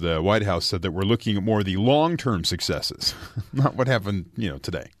for the White House said that we're looking at more of the long-term successes, not what happened,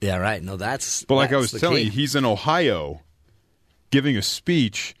 today. Yeah, right. No, that's But like I that's was the telling key. you, he's in Ohio giving a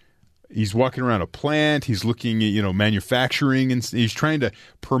speech. He's walking around a plant. He's looking at, manufacturing, and he's trying to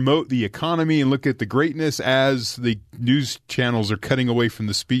promote the economy and look at the greatness as the news channels are cutting away from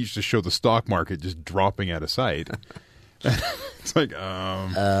the speech to show the stock market just dropping out of sight. It's like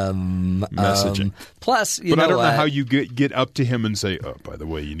messaging. Plus, but I don't know how you get up to him and say, "Oh, by the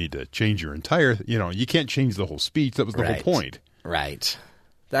way, you need to change your entire." You can't change the whole speech. That was the whole point. Right.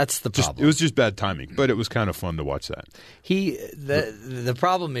 That's the problem. It was just bad timing, but it was kind of fun to watch that. The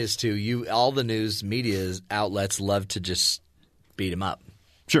problem is too. All the news media outlets love to just beat him up.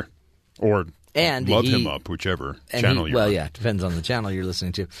 Sure, or and love him up, whichever channel you're on. Yeah, depends on the channel you're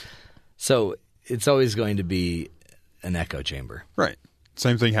listening to. So it's always going to be an echo chamber. Right.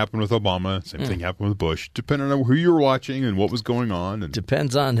 Same thing happened with Obama. Same thing happened with Bush. Depending on who you were watching and what was going on. And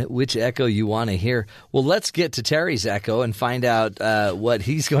depends on which echo you want to hear. Well, let's get to Terry's echo and find out what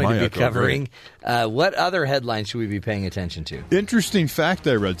he's going to be covering. What other headlines should we be paying attention to? Interesting fact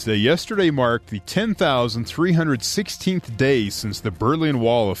I read today. Yesterday marked the 10,316th day since the Berlin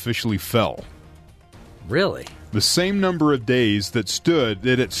Wall officially fell. Really? The same number of days that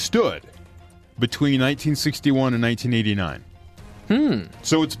it stood between 1961 and 1989.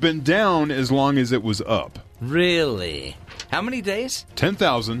 So it's been down as long as it was up. Really? How many days?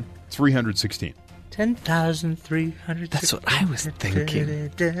 10,316. 10,300. That's what I was thinking.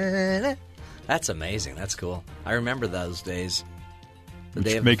 That's amazing. That's cool. I remember those days.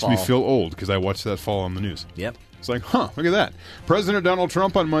 Which makes me feel old because I watched that fall on the news. Yep. It's like, look at that. President Donald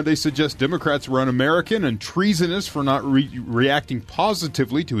Trump on Monday suggests Democrats were un-American and treasonous for not reacting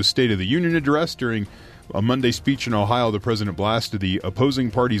positively to his State of the Union address during a Monday speech in Ohio. The president blasted the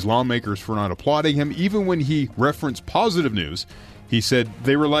opposing party's lawmakers for not applauding him. Even when he referenced positive news, he said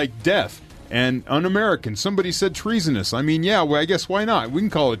they were like death and un-American. Somebody said treasonous. I mean, I guess why not? We can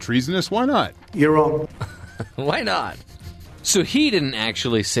call it treasonous. Why not? You're wrong. Why not? So he didn't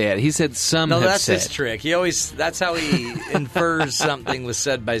actually say it. He said some have that's said. his trick. That's how he infers something was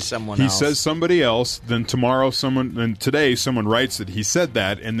said by someone else. He says somebody else, then today someone writes that he said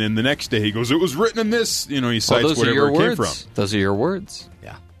that, and then the next day he goes, it was written in this, he cites whatever it came from. Those are your words.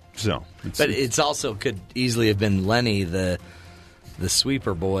 Yeah. So, it's also could easily have been Lenny, the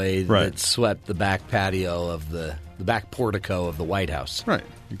sweeper boy that swept the back patio of the back portico of the White House. Right.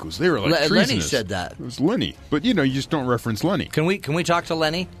 He goes, they were like treasonous. Lenny said that. It was Lenny. But, you just don't reference Lenny. Can we talk to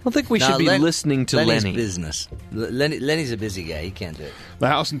Lenny? I don't think we should be listening to Lenny's Lenny. Business. Lenny's a busy guy. He can't do it. The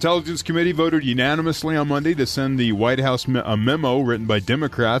House Intelligence Committee voted unanimously on Monday to send the White House a memo written by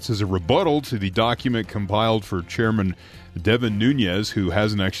Democrats as a rebuttal to the document compiled for Chairman Devin Nunes, who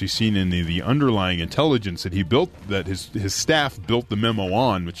hasn't actually seen any of the underlying intelligence that he built, that his staff built the memo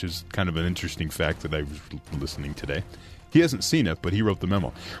on, which is kind of an interesting fact that I was listening today. He hasn't seen it, but he wrote the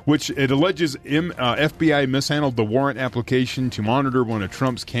memo, which it alleges FBI mishandled the warrant application to monitor one of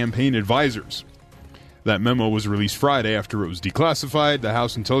Trump's campaign advisors. That memo was released Friday after it was declassified. The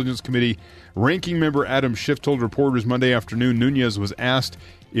House Intelligence Committee ranking member Adam Schiff told reporters Monday afternoon Nunes was asked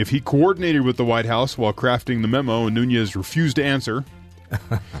if he coordinated with the White House while crafting the memo, and Nunes refused to answer.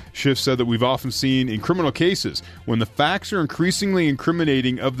 Schiff said that we've often seen in criminal cases, when the facts are increasingly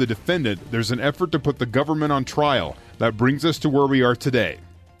incriminating of the defendant, there's an effort to put the government on trial. That brings us to where we are today.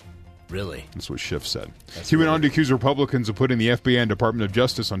 Really? That's what Schiff said. He went on to accuse Republicans of putting the FBI and Department of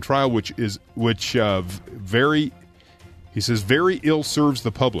Justice on trial, which very ill serves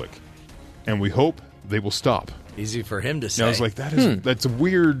the public, and we hope they will stop. Easy for him to say. And I was like, that's a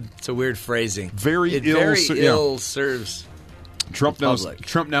weird. It's a weird phrasing. Very ill serves. Trump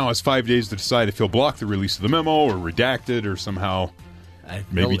now has 5 days to decide if he'll block the release of the memo or redact it or somehow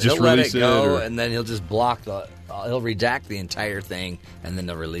maybe just he'll release let it go, and then he'll just he'll redact the entire thing, and then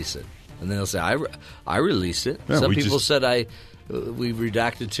they'll release it. And then he'll say, I released it. Yeah, Some people said we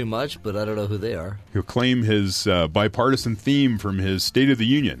redacted too much, but I don't know who they are. He'll claim his bipartisan theme from his State of the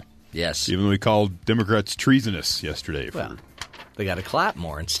Union. Yes. Even though he called Democrats treasonous yesterday. They got to clap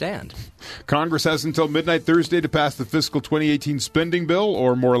more and stand. Congress has until midnight Thursday to pass the fiscal 2018 spending bill,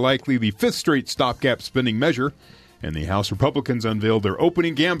 or more likely the fifth straight stopgap spending measure. And the House Republicans unveiled their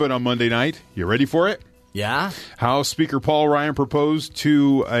opening gambit on Monday night. You ready for it? Yeah. House Speaker Paul Ryan proposed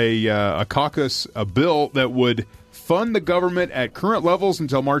to a caucus a bill that would fund the government at current levels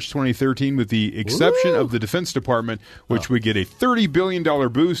until March 2013, with the exception of the Defense Department, which would get a $30 billion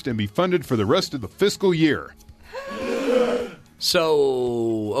boost and be funded for the rest of the fiscal year.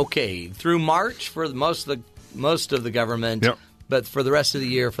 So, okay, through March for most of the government, but for the rest of the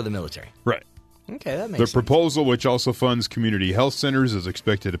year for the military. Right. Okay, that makes sense. The sense. proposal, which also funds community health centers, is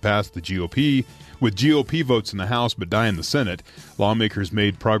expected to pass the GOP with GOP votes in the House but die in the Senate. Lawmakers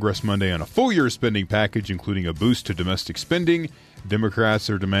made progress Monday on a full-year spending package, including a boost to domestic spending. Democrats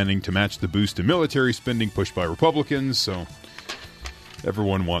are demanding to match the boost in military spending pushed by Republicans, so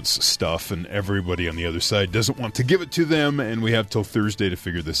everyone wants stuff, and everybody on the other side doesn't want to give it to them, and we have till Thursday to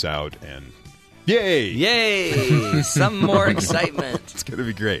figure this out, and yay! Yay! Some more excitement. It's going to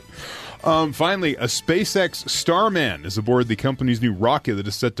be great. Finally, a SpaceX Starman is aboard the company's new rocket that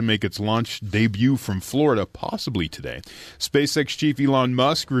is set to make its launch debut from Florida, possibly today. SpaceX chief Elon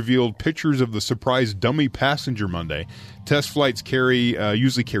Musk revealed pictures of the surprise dummy passenger Monday. Test flights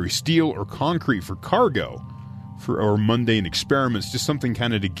usually carry steel or concrete for cargo, or mundane experiments, just something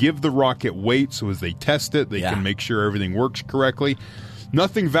kind of to give the rocket weight so as they test it, they can make sure everything works correctly.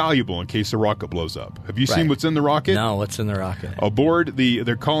 Nothing valuable in case the rocket blows up. Have you seen what's in the rocket? No, what's in the rocket? Aboard,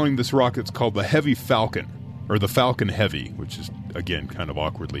 they're calling this rocket, it's called the Heavy Falcon, or the Falcon Heavy, which is, again, kind of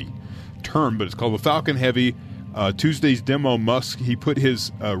awkwardly termed, but it's called the Falcon Heavy. Tuesday's demo, Musk, he put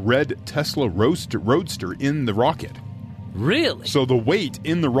his red Tesla Roadster in the rocket. Really? So the weight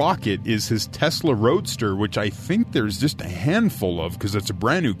in the rocket is his Tesla Roadster, which I think there's just a handful of because it's a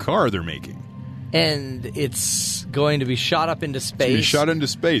brand new car they're making. And it's going to be shot up into space? It's going to be shot into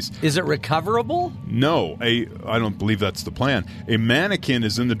space. Is it recoverable? No. I don't believe that's the plan. A mannequin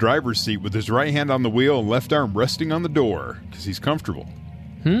is in the driver's seat with his right hand on the wheel and left arm resting on the door because he's comfortable.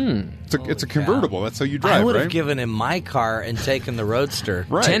 It's a convertible. Cow. That's how you drive, I would right? have given him my car and taken the Roadster.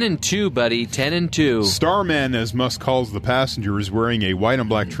 Right. 10 and 2, buddy. 10 and 2. Starman, as Musk calls the passenger, is wearing a white and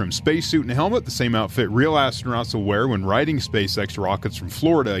black trim spacesuit and helmet, the same outfit real astronauts will wear when riding SpaceX rockets from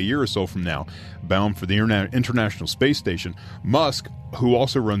Florida a year or so from now, bound for the International Space Station. Musk, who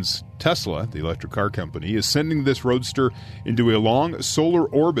also runs Tesla, the electric car company, is sending this Roadster into a long solar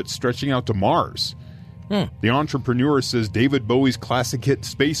orbit stretching out to Mars. The entrepreneur says David Bowie's classic hit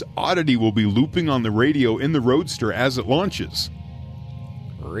Space Oddity will be looping on the radio in the Roadster as it launches.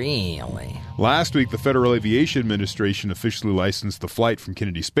 Really? Last week, the Federal Aviation Administration officially licensed the flight from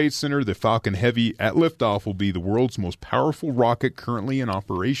Kennedy Space Center. The Falcon Heavy at liftoff will be the world's most powerful rocket currently in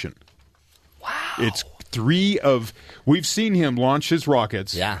operation. Wow. It's we've seen him launch his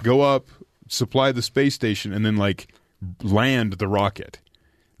rockets, go up, supply the space station, and then land the rocket.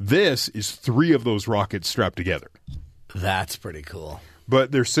 This is 3 of those rockets strapped together. That's pretty cool.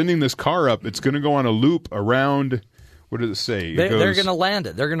 But they're sending this car up. It's going to go on a loop around... What does it say? They're going to land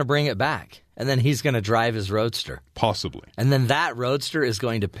it. They're going to bring it back. And then he's going to drive his Roadster. Possibly. And then that Roadster is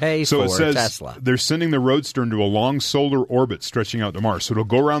going to pay so for it says Tesla. They're sending the Roadster into a long solar orbit stretching out to Mars. So it'll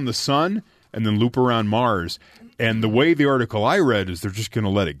go around the sun and then loop around Mars. And the way the article I read is they're just going to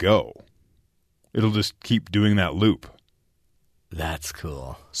let it go. It'll just keep doing that loop. That's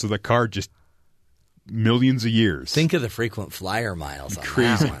cool. So the car just... millions of years. Think of the frequent flyer miles on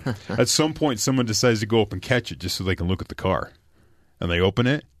Crazy. that one. At some point, someone decides to go up and catch it just so they can look at the car. And they open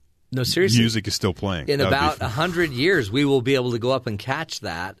it. No, seriously. Music is still playing. In about 100 years, we will be able to go up and catch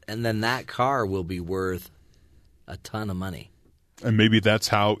that, and then that car will be worth a ton of money. And maybe that's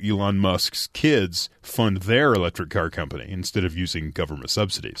how Elon Musk's kids fund their electric car company instead of using government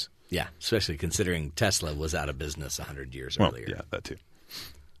subsidies. Yeah, especially considering Tesla was out of business 100 years earlier. Yeah, that too.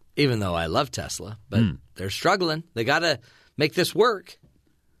 Even though I love Tesla, but they're struggling. They got to make this work.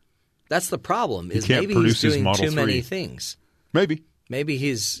 That's the problem. Is maybe he's doing too many things. Maybe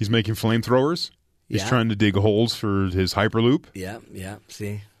he's making flamethrowers. He's trying to dig holes for his Hyperloop. Yeah.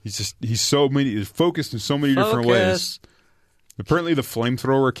 See, he's focused in so many different ways. Apparently, the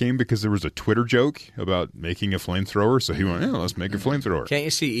flamethrower came because there was a Twitter joke about making a flamethrower. So he went, let's make a flamethrower. Can't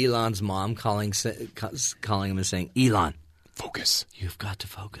you see Elon's mom calling him and saying, Elon, focus. You've got to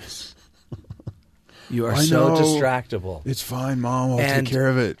focus. You are so distractible. It's fine, Mom. I'll take care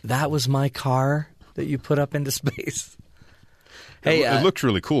of it. That was my car that you put up into space. Hey, it looked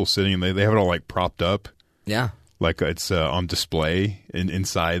really cool sitting. They have it all propped up. Yeah, like it's on display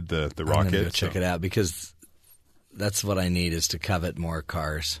inside the rocket. I'm gonna go check it out because that's what I need is to covet more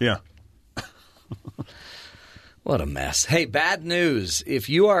cars. Yeah. What a mess. Hey, bad news. If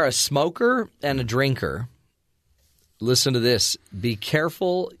you are a smoker and a drinker, listen to this. Be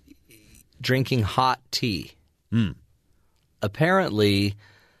careful drinking hot tea. Apparently,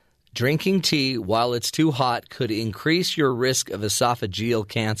 drinking tea while it's too hot could increase your risk of esophageal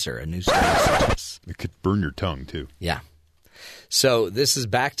cancer, a new study suggests. It could burn your tongue, too. Yeah. So this is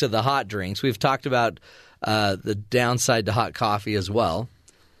back to the hot drinks. We've talked about the downside to hot coffee as well,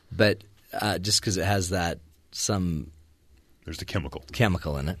 but just because it has there's a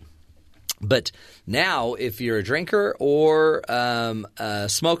chemical in it. But now, if you're a drinker or a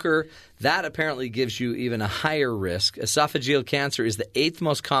smoker, that apparently gives you even a higher risk. Esophageal cancer is the 8th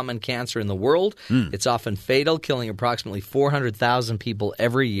most common cancer in the world. It's often fatal, killing approximately 400,000 people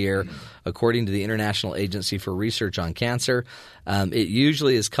every year, according to the International Agency for Research on Cancer. It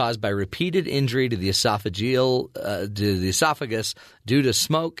usually is caused by repeated injury to the esophagus due to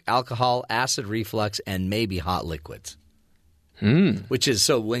smoke, alcohol, acid reflux, and maybe hot liquids. Which is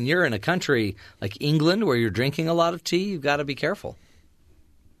so when you're in a country like England where you're drinking a lot of tea, you've got to be careful.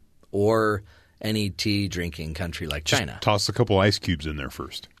 Or any tea drinking country like China. Just toss a couple ice cubes in there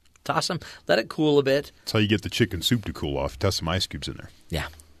first. Toss them. Let it cool a bit. That's how you get the chicken soup to cool off. Toss some ice cubes in there. Yeah.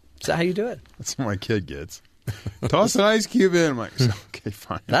 Is that how you do it? That's what my kid gets. Toss an ice cube in. I'm like, okay,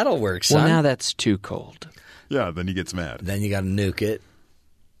 fine. That'll work, son. Well, now that's too cold. Yeah, then he gets mad. Then you got to nuke it.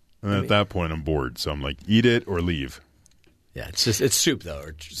 And then at that point, I'm bored. So I'm like, eat it or leave. Yeah, it's soup though,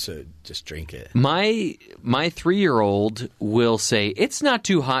 so just drink it. My 3-year-old will say it's not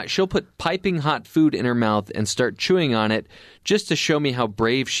too hot. She'll put piping hot food in her mouth and start chewing on it just to show me how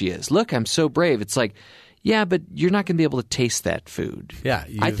brave she is. Look, I'm so brave. It's like, yeah, but you're not going to be able to taste that food. Yeah,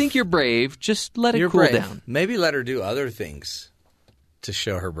 I think you're brave. Just let it cool down. Maybe let her do other things to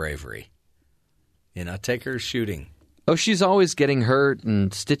show her bravery. Take her shooting. Oh, she's always getting hurt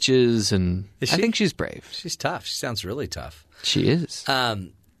and stitches, and I think she's brave. She's tough. She sounds really tough. She is.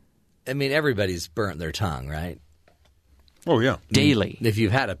 Everybody's burnt their tongue, right? Oh, yeah. Daily. If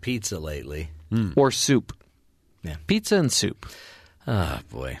you've had a pizza lately. Or soup. Yeah. Pizza and soup. Oh,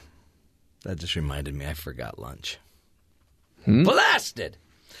 boy. That just reminded me I forgot lunch. Blasted!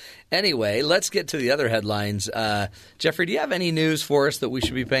 Anyway, let's get to the other headlines. Jeffrey, do you have any news for us that we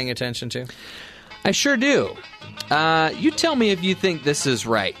should be paying attention to? I sure do. You tell me if you think this is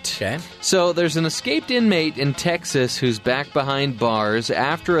right. Okay. So there's an escaped inmate in Texas who's back behind bars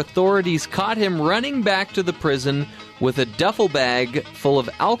after authorities caught him running back to the prison with a duffel bag full of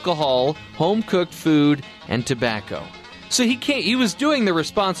alcohol, home-cooked food, and tobacco. So he was doing the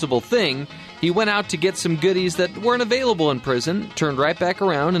responsible thing. He went out to get some goodies that weren't available in prison, turned right back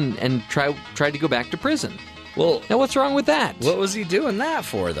around, and tried to go back to prison. Well, now what's wrong with that? What was he doing that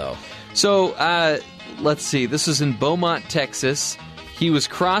for, though? So, let's see. This is in Beaumont, Texas. He was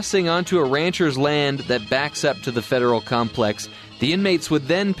crossing onto a rancher's land that backs up to the federal complex. The inmates would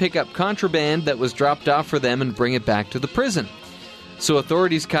then pick up contraband that was dropped off for them and bring it back to the prison. So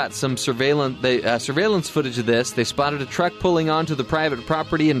authorities caught some surveillance footage of this. They spotted a truck pulling onto the private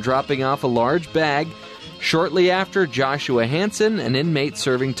property and dropping off a large bag. Shortly after, Joshua Hansen, an inmate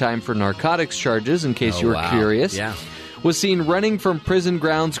serving time for narcotics charges, in case you were curious, was seen running from prison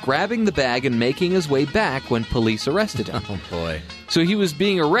grounds, grabbing the bag and making his way back when police arrested him. Oh, boy. So he was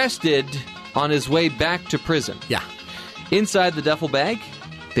being arrested on his way back to prison. Yeah. Inside the duffel bag,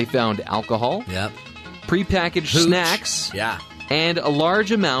 they found alcohol, prepackaged snacks, and a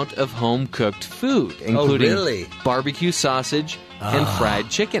large amount of home-cooked food, including barbecue sausage and fried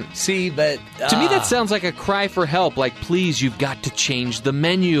chicken. See, but... to me, that sounds like a cry for help, like, please, you've got to change the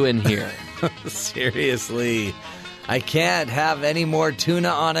menu in here. Seriously. I can't have any more tuna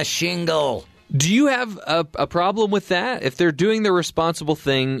on a shingle. Do you have a problem with that? If they're doing the responsible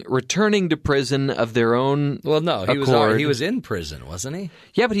thing, returning to prison of their own he was in prison, wasn't he?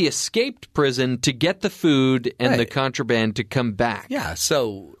 Yeah, but he escaped prison to get the food and the contraband to come back. Yeah,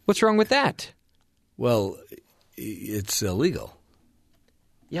 so... what's wrong with that? Well, it's illegal.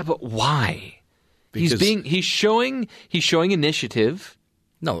 Yeah, but why? Because he's showing initiative.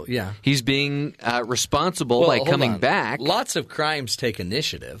 No, yeah. He's being responsible by coming back. Lots of crimes take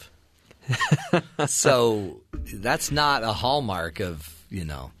initiative. So that's not a hallmark of,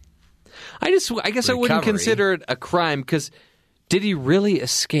 I guess recovery. I wouldn't consider it a crime, because did he really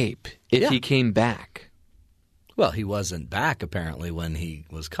escape if he came back? Well, he wasn't back apparently when he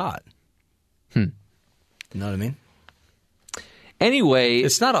was caught. You know what I mean? Anyway,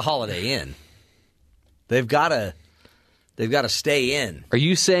 it's not a Holiday Inn. They've got to stay in. Are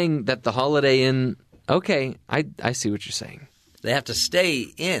you saying that the Holiday Inn? Okay, I see what you're saying. They have to stay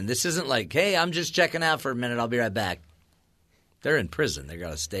in. This isn't like, hey, I'm just checking out for a minute. I'll be right back. They're in prison. They've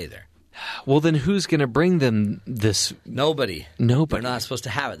got to stay there. Well, then who's going to bring them this? Nobody. They're not supposed to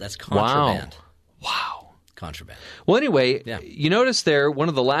have it. That's contraband. Wow. Contraband. Well, anyway, you notice there, one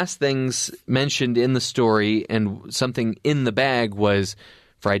of the last things mentioned in the story and something in the bag was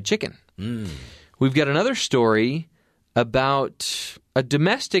fried chicken. We've got another story about a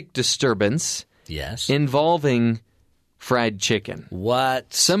domestic disturbance involving fried chicken.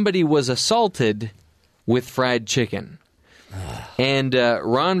 What? Somebody was assaulted with fried chicken. And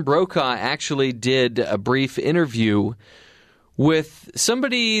Ron Brokaw actually did a brief interview with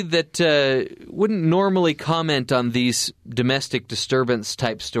somebody that wouldn't normally comment on these domestic disturbance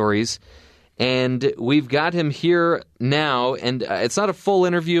type stories. And we've got him here now, and it's not a full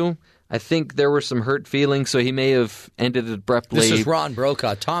interview. I think there were some hurt feelings, so he may have ended abruptly. This is Ron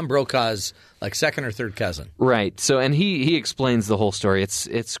Brokaw. Tom Brokaw's like second or third cousin. Right. So, and he explains the whole story.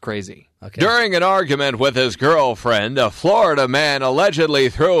 It's crazy. Okay. During an argument with his girlfriend, a Florida man allegedly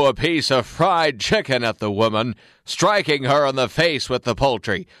threw a piece of fried chicken at the woman, striking her in the face with the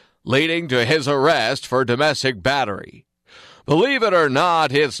poultry, leading to his arrest for domestic battery. Believe it or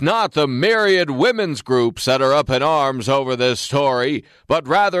not, it's not the myriad women's groups that are up in arms over this story, but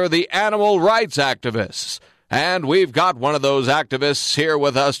rather the animal rights activists. And we've got one of those activists here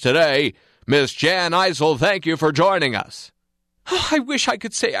with us today. Miss Jan Eisel, thank you for joining us. Oh, I wish I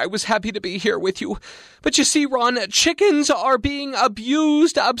could say I was happy to be here with you. But you see, Ron, chickens are being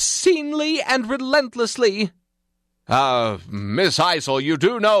abused obscenely and relentlessly. Miss Eisel, you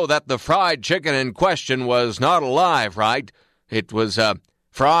do know that the fried chicken in question was not alive, right? It was,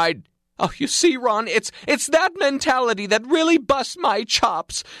 fried. Oh, you see, Ron, it's that mentality that really busts my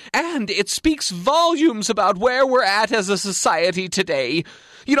chops. And it speaks volumes about where we're at as a society today.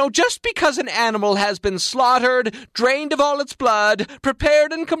 You know, just because an animal has been slaughtered, drained of all its blood,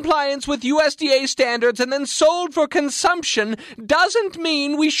 prepared in compliance with USDA standards, and then sold for consumption doesn't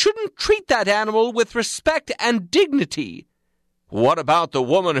mean we shouldn't treat that animal with respect and dignity. What about the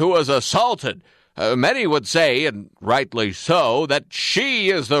woman who was assaulted? Many would say, and rightly so, that she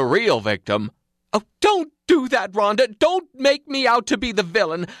is the real victim. Oh, don't do that, Rhonda. Don't make me out to be the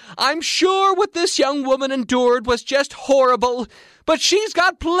villain. I'm sure what this young woman endured was just horrible, but she's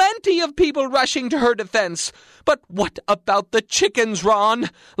got plenty of people rushing to her defense. But what about the chickens, Ron?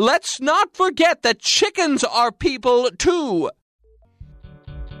 Let's not forget that chickens are people, too.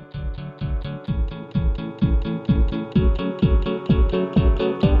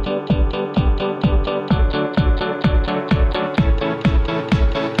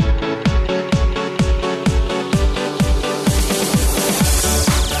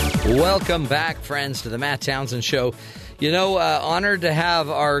 Welcome back, friends, to the Matt Townsend Show. You know, honored to have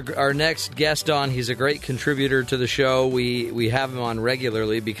our next guest on. He's a great contributor to the show. We have him on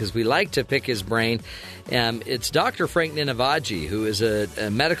regularly because we like to pick his brain. It's Dr. Frank Ninivaggi, who is a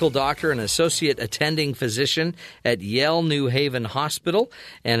medical doctor, an associate attending physician at Yale-New Haven Hospital,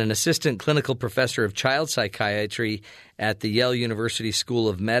 and an assistant clinical professor of child psychiatry at the Yale University School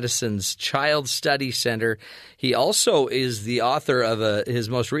of Medicine's Child Study Center. He also is the author of his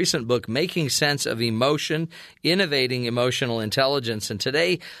most recent book, Making Sense of Emotion, Innovating Emotional Intelligence. And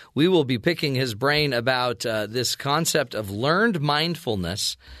today we will be picking his brain about this concept of learned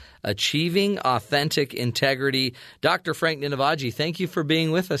mindfulness, achieving authentic integrity. Dr. Frank Ninivaggi, thank you for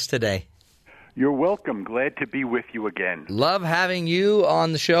being with us today. You're welcome. Glad to be with you again. Love having you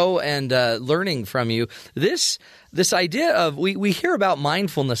on the show and learning from you. This idea of we hear about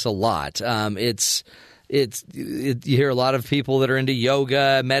mindfulness a lot. You hear a lot of people that are into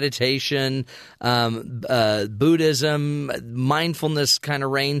yoga, meditation, Buddhism, mindfulness kind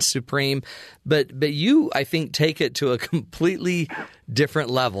of reigns supreme. But you, I think, take it to a completely different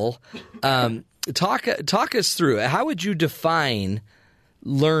level. Talk us through it. How would you define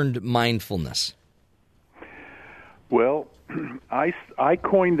learned mindfulness? Well, I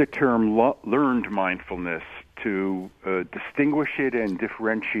coined the term learned mindfulness to distinguish it and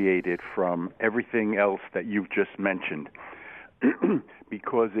differentiate it from everything else that you've just mentioned,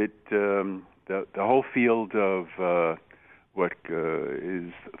 because the whole field of what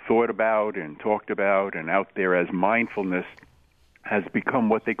is thought about and talked about and out there as mindfulness has become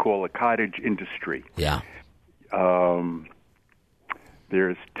what they call a cottage industry. Yeah.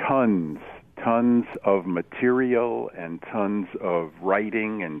 There's tons of material and tons of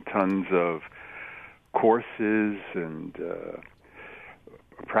writing and tons of courses and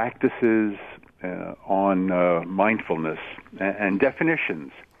practices on mindfulness and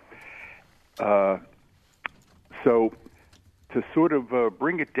definitions. So to sort of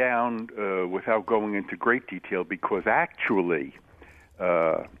bring it down without going into great detail, because actually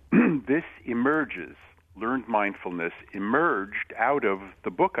this emerges, learned mindfulness emerged out of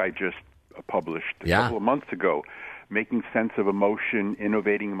the book I just published a couple of months ago, Making Sense of Emotion,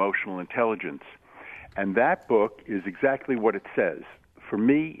 Innovating Emotional Intelligence. And that book is exactly what it says. For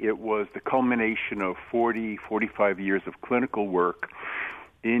me, it was the culmination of 45 years of clinical work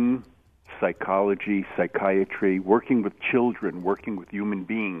in psychology, psychiatry, working with children, working with human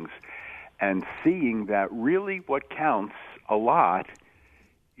beings, and seeing that really what counts a lot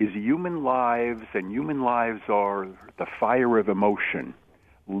is human lives, and human lives are the fire of emotion,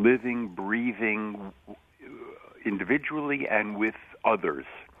 living, breathing individually and with others.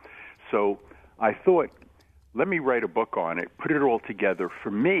 So I thought, let me write a book on it, put it all together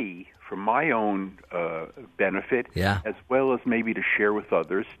for me, for my own benefit, as well as maybe to share with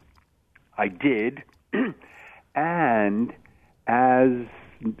others. I did, and as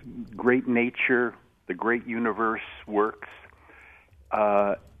great nature, the great universe works,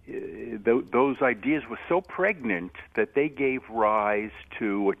 those ideas were so pregnant that they gave rise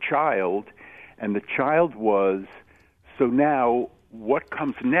to a child, and the child was, so now what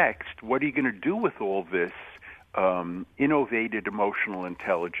comes next? What are you going to do with all this innovated emotional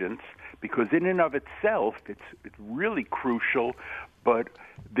intelligence? Because in and of itself, it's really crucial, but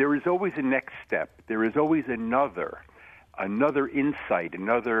there is always a next step. There is always another insight,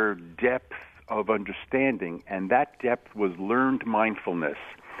 another depth of understanding, and that depth was learned mindfulness.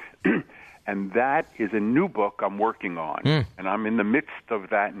 And that is a new book I'm working on, and I'm in the midst of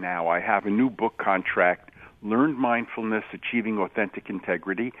that now. I have a new book contract, Learned Mindfulness, Achieving Authentic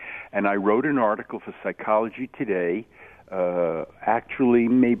Integrity, and I wrote an article for Psychology Today, actually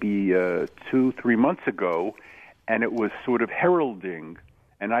maybe 2-3 months ago, and it was sort of heralding,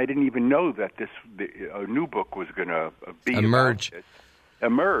 and I didn't even know that a new book was going to be emerge,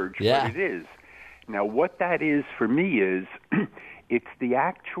 but it is. Now, what that is for me is it's the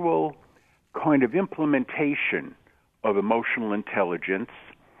actual kind of implementation of emotional intelligence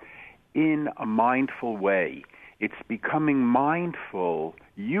in a mindful way. It's becoming mindful,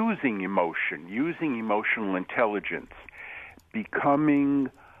 using emotion, using emotional intelligence,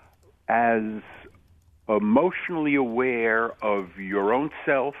 becoming as emotionally aware of your own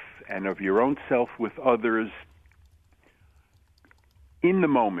self and of your own self with others in the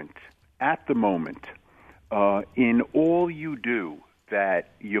moment, at the moment, in all you do that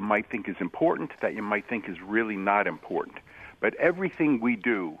you might think is important, that you might think is really not important. But everything we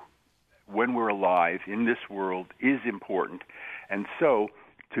do when we're alive in this world is important. And so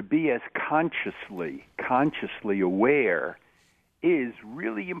to be as consciously aware is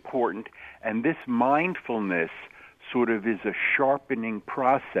really important. And this mindfulness sort of is a sharpening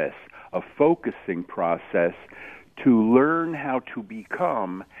process, a focusing process to learn how to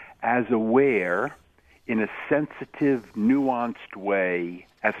become as aware in a sensitive, nuanced way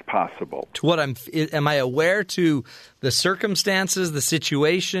as possible. To what am I aware to the circumstances, the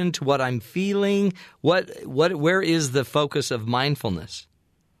situation, to what I'm feeling? Where is the focus of mindfulness?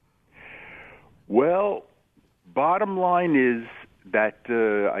 Well, bottom line is that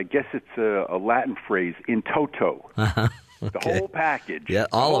I guess it's a Latin phrase, in toto. Okay. The whole package. Yeah,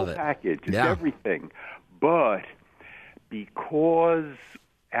 all of it. The whole package. It's everything. But because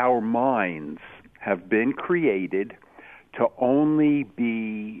our minds have been created to only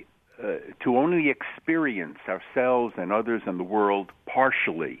experience ourselves and others and the world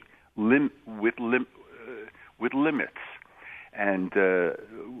partially, with limits. And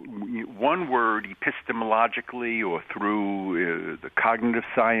one word, epistemologically or through the cognitive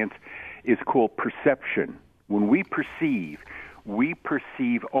science, is called perception. When we perceive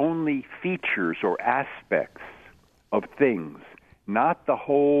only features or aspects of things, not the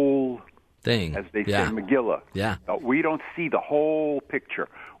whole thing, as they say in Megillah. Yeah. We don't see the whole picture.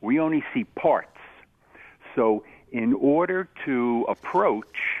 We only see parts. So in order to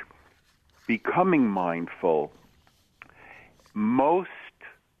approach becoming mindful, most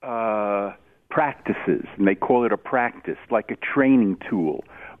practices, and they call it a practice, like a training tool,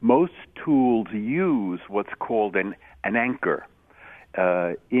 most tools use what's called an anchor.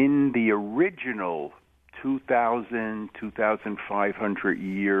 In the original 2,500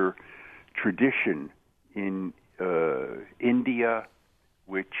 year tradition in India,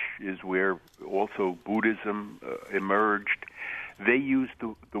 which is where also Buddhism emerged, they used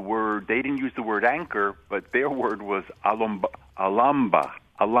the word, they didn't use the word anchor, but their word was alamba.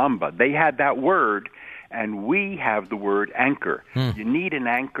 They had that word, and we have the word anchor. You need an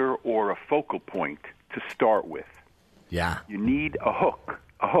anchor or a focal point to start with. Yeah. You need a hook.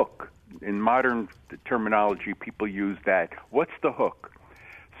 In modern terminology, people use that. What's the hook?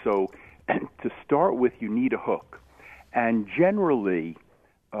 So to start with, you need a hook. And generally,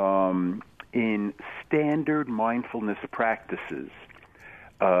 in standard mindfulness practices,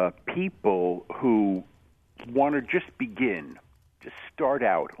 people who want to just begin, just start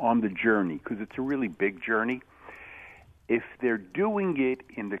out on the journey, because it's a really big journey, if they're doing it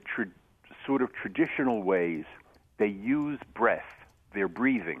in the sort of traditional ways, they use breath, they're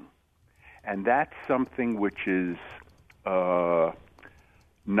breathing. And that's something which is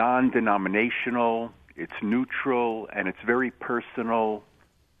non-denominational, it's neutral, and it's very personal,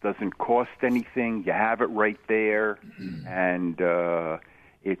 doesn't cost anything, you have it right there, and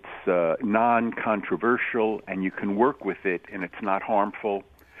it's non-controversial, and you can work with it, and it's not harmful.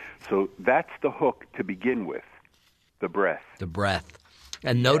 So that's the hook to begin with, the breath. The breath.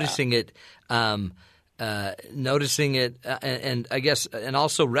 And noticing it, and I guess, and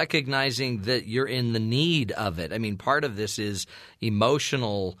also recognizing that you're in the need of it. I mean, part of this is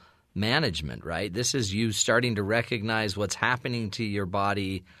emotional management, right? This is you starting to recognize what's happening to your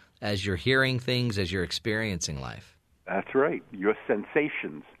body as you're hearing things, as you're experiencing life. That's right, your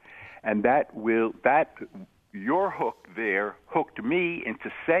sensations. And your hook there hooked me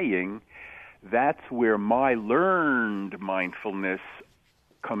into saying that's where my learned mindfulness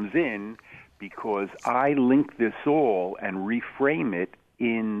comes in, because I link this all and reframe it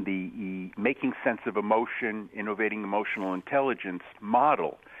in the Making Sense of Emotion, Innovating Emotional Intelligence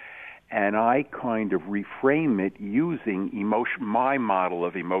model. And I kind of reframe it using my model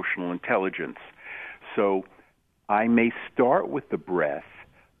of emotional intelligence. So I may start with the breath,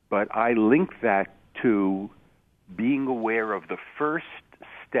 but I link that to being aware of the first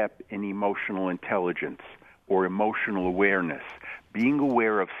step in emotional intelligence or emotional awareness, being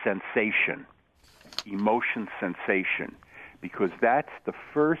aware of sensation, emotion sensation, because that's the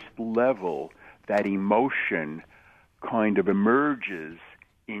first level that emotion kind of emerges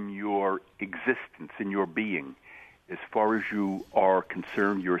in your existence, in your being. As far as you are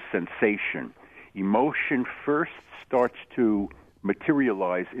concerned, your sensation. Emotion first starts to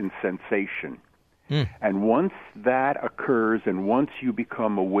materialize in sensation. And once that occurs, and once you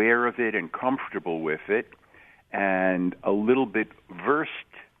become aware of it and comfortable with it, and a little bit versed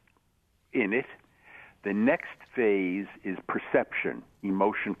in it, the next phase is perception,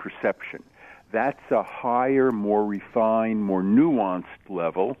 emotion perception. That's a higher, more refined, more nuanced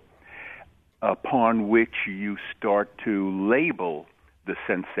level upon which you start to label the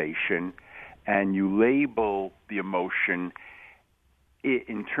sensation, and you label the emotion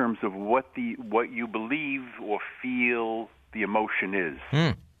in terms of what you believe or feel the emotion is.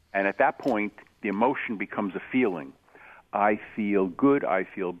 And at that point, the emotion becomes a feeling. I feel good, I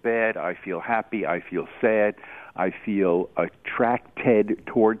feel bad, I feel happy, I feel sad, I feel attracted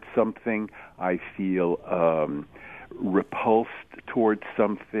towards something. I feel repulsed towards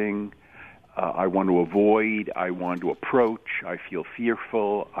something. I want to avoid. I want to approach. I feel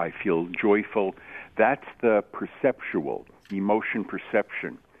fearful. I feel joyful. That's the perceptual, emotion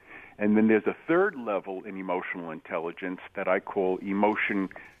perception. And then there's a third level in emotional intelligence that I call emotion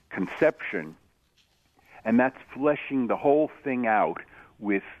conception, and that's fleshing the whole thing out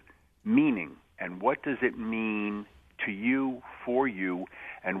with meaning. And what does it mean to you, for you,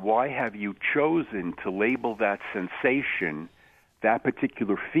 and why have you chosen to label that sensation, that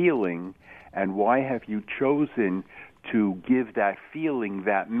particular feeling, and why have you chosen to give that feeling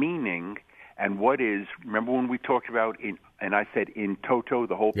that meaning, and what is, remember when we talked about, and I said in toto,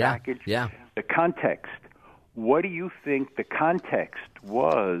 the whole package? Yeah. The context. What do you think the context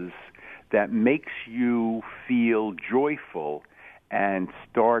was that makes you feel joyful and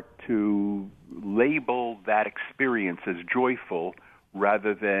start to label that experience as joyful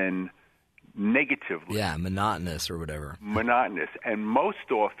rather than negatively? Yeah, monotonous or whatever. Monotonous. And most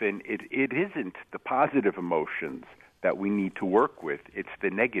often, it isn't the positive emotions that we need to work with. It's the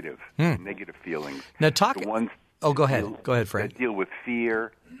negative feelings. Now the ones go ahead. Go ahead, Frank. That deal with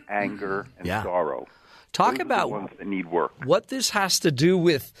fear, anger, and sorrow. Talk Those about are the ones that need work. What this has to do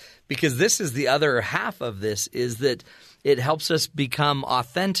with, because this is the other half of this, is that it helps us become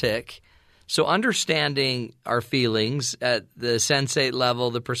authentic. So understanding our feelings at the sensate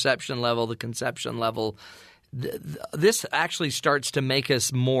level, the perception level, the conception level, this actually starts to make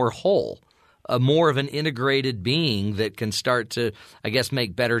us more whole, more of an integrated being that can start to, I guess,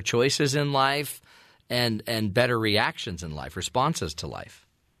 make better choices in life and better reactions in life, responses to life.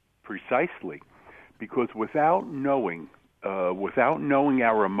 Precisely. Because without knowing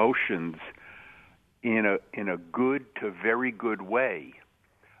our emotions in a good to very good way,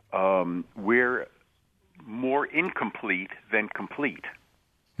 we're more incomplete than complete.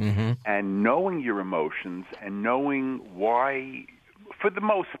 Mm-hmm. And knowing your emotions and knowing why, for the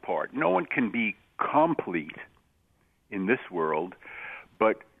most part, no one can be complete in this world,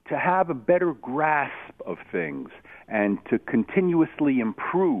 but to have a better grasp of things and to continuously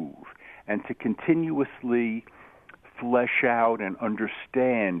improve and to continuously flesh out and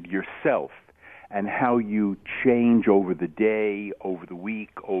understand yourself and how you change over the day, over the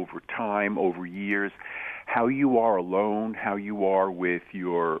week, over time, over years, how you are alone, how you are with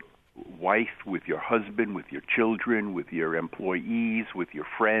your wife, with your husband, with your children, with your employees, with your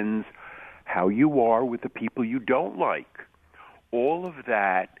friends, how you are with the people you don't like. All of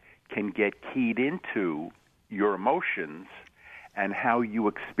that can get keyed into your emotions and how you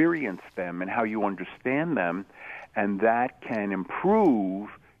experience them and how you understand them, and that can improve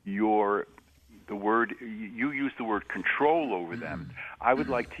you use the word control over them. I would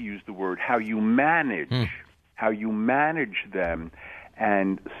like to use the word how you manage them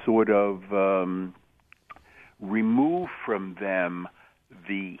and sort of remove from them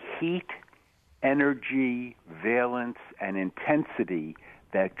the heat, energy, valence, and intensity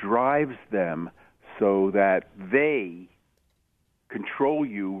that drives them so that they control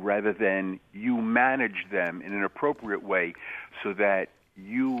you rather than you manage them in an appropriate way so that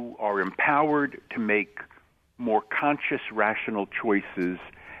you are empowered to make more conscious, rational choices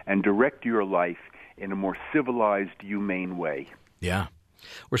and direct your life in a more civilized, humane way. Yeah.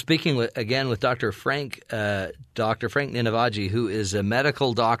 We're speaking again with Dr. Frank Ninivaggi, who is a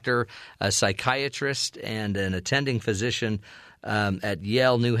medical doctor, a psychiatrist, and an attending physician at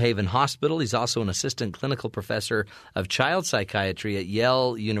Yale-New Haven Hospital. He's also an assistant clinical professor of child psychiatry at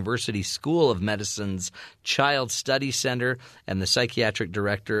Yale University School of Medicine's Child Study Center and the psychiatric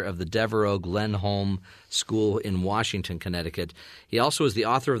director of the Devereux-Glenholme School in Washington, Connecticut. He also is the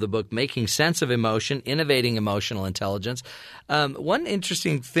author of the book Making Sense of Emotion, Innovating Emotional Intelligence. One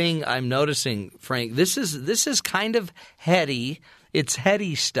interesting thing I'm noticing, Frank, this is kind of heady. It's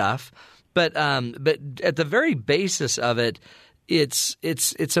heady stuff, but at the very basis of it,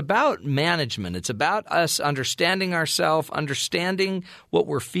 it's about management. It's about us understanding ourselves, understanding what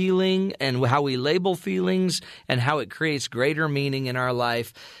we're feeling and how we label feelings and how it creates greater meaning in our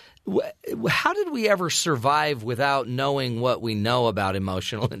life. How did we ever survive without knowing what we know about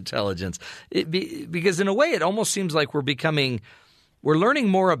emotional intelligence? Because in a way, it almost seems like we're learning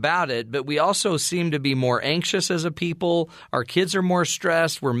more about it, but we also seem to be more anxious as a people. Our kids are more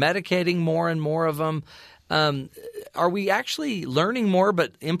stressed. We're medicating more and more of them. Are we actually learning more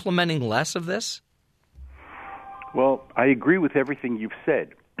but implementing less of this? Well, I agree with everything you've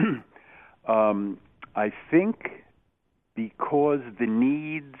said. I think because the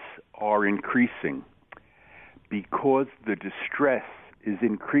needs are increasing, because the distress is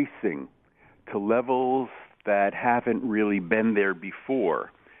increasing to levels that haven't really been there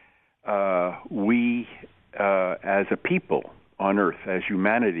before. We, as a people on Earth, as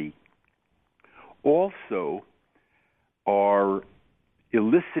humanity, also are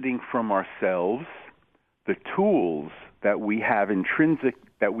eliciting from ourselves the tools that we have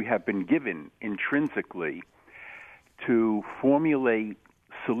been given intrinsically to formulate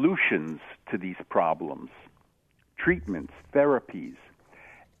solutions to these problems, treatments, therapies.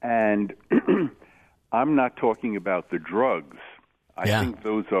 And I'm not talking about the drugs. I think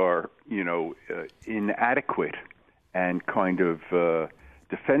those are, inadequate and kind of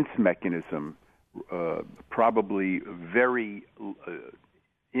defense mechanism, probably very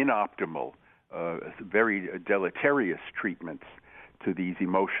inoptimal, very deleterious treatments to these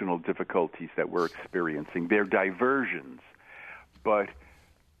emotional difficulties that we're experiencing. They're diversions, but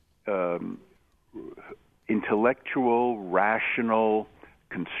intellectual, rational,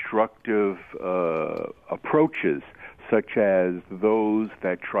 constructive approaches, such as those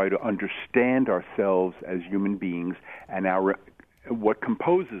that try to understand ourselves as human beings and what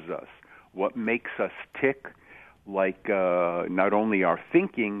composes us, what makes us tick, like not only our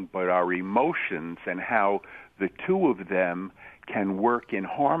thinking but our emotions, and how the two of them can work in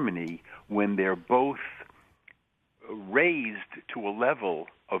harmony when they're both raised to a level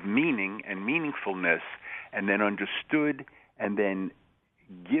of meaning and meaningfulness, and then understood, and then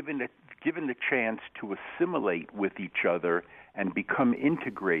given the chance to assimilate with each other and become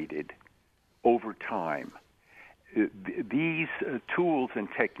integrated over time. These tools and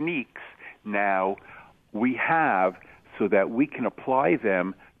techniques now we have so that we can apply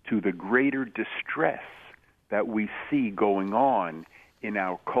them to the greater distress that we see going on in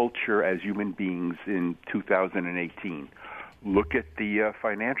our culture as human beings in 2018. Look at the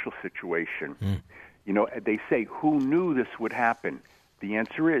financial situation. They say, who knew this would happen? The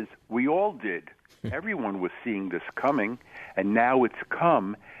answer is, we all did. Everyone was seeing this coming, and now it's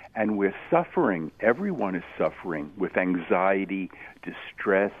come, and we're suffering. Everyone is suffering with anxiety,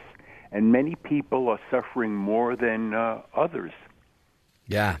 distress, and many people are suffering more than others.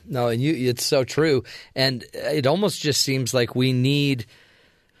 Yeah, no, and it's so true. And it almost just seems like we need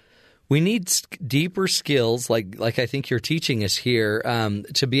deeper skills, like I think you're teaching us here,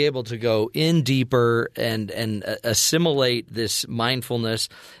 to be able to go in deeper and assimilate this mindfulness.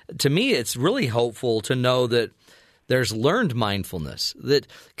 To me, it's really hopeful to know that there's learned mindfulness. That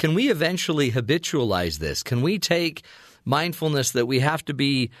can we eventually habitualize this? Can we take mindfulness that we have to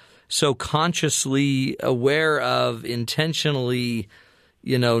be so consciously aware of, intentionally,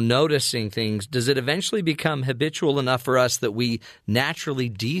 noticing things? Does it eventually become habitual enough for us that we naturally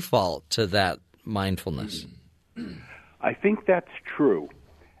default to that mindfulness? I think that's true.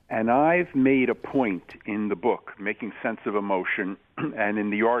 And I've made a point in the book, Making Sense of Emotion, and in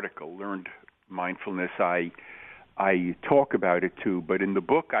the article, Learned Mindfulness, I talk about it too. But in the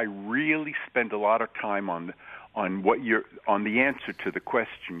book, I really spend a lot of time on the answer to the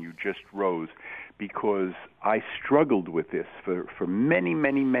question you just rose, because I struggled with this for many,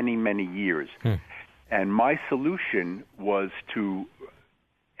 many, many, many years. And my solution was to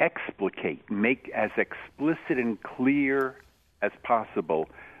explicate, make as explicit and clear as possible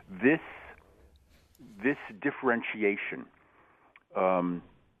this differentiation.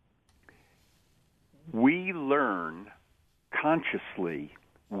 We learn consciously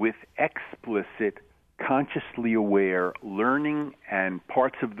with explicit, consciously aware learning and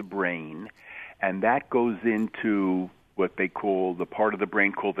parts of the brain, and that goes into what they call the part of the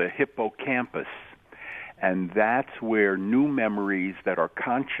brain called the hippocampus. And that's where new memories that are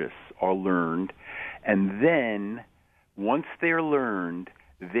conscious are learned. And then once they're learned,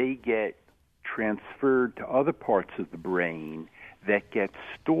 they get transferred to other parts of the brain that get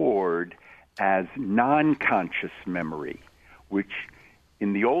stored as non-conscious memory, which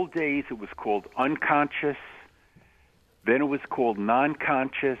in the old days it was called unconscious, then it was called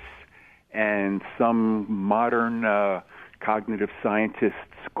non-conscious, and some modern cognitive scientists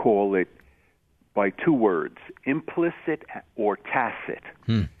call it by two words, implicit or tacit.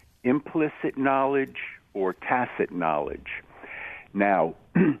 Implicit knowledge or tacit knowledge. Now,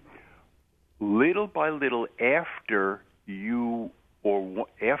 little by little, after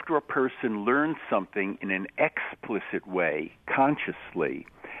a person learns something in an explicit way, consciously,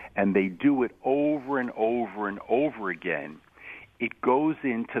 and they do it over and over and over again, it goes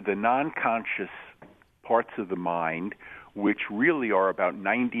into the non-conscious parts of the mind, which really are about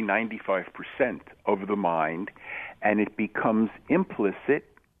 90-95% of the mind, and it becomes implicit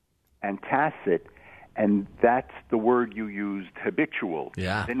and tacit, and that's the word you used, habitual.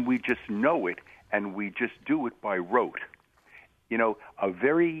 Yeah. Then we just know it, and we just do it by rote. A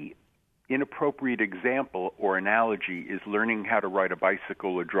very inappropriate example or analogy is learning how to ride a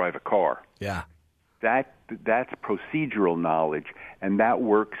bicycle or drive a car. Yeah. That's procedural knowledge, and that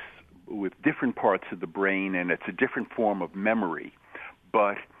works with different parts of the brain, and it's a different form of memory.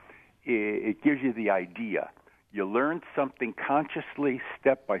 But it gives you the idea. You learn something consciously,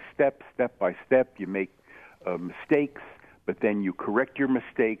 step by step, step by step. You make mistakes, but then you correct your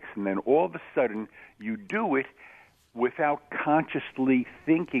mistakes, and then all of a sudden you do it without consciously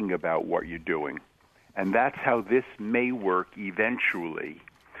thinking about what you're doing. And that's how this may work eventually.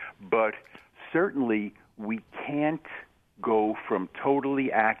 But certainly we can't go from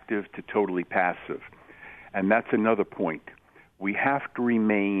totally active to totally passive. And that's another point. We have to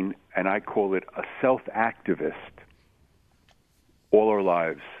remain, and I call it a self-activist, all our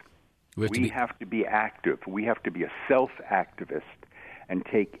lives. We have to be active. We have to be a self-activist and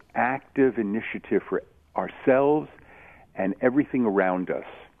take active initiative for ourselves and everything around us.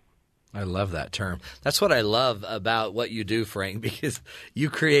 I love that term. That's what I love about what you do, Frank, because you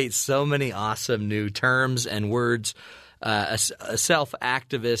create so many awesome new terms and words. A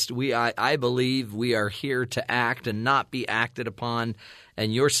self-activist, I believe we are here to act and not be acted upon.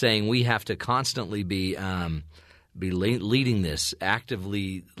 And you're saying we have to constantly be leading this,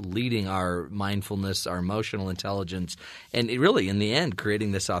 actively leading our mindfulness, our emotional intelligence, and really, in the end,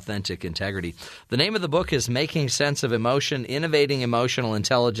 creating this authentic integrity. The name of the book is Making Sense of Emotion, Innovating Emotional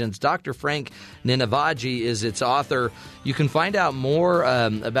Intelligence. Dr. Frank Ninivaggi is its author. You can find out more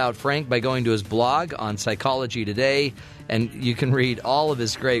about Frank by going to his blog on Psychology Today, and you can read all of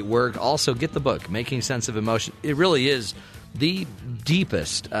his great work. Also, get the book, Making Sense of Emotion. It really is the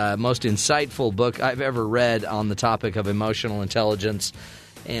deepest, most insightful book I've ever read on the topic of emotional intelligence.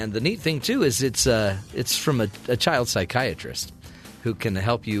 And the neat thing, too, is it's from a child psychiatrist who can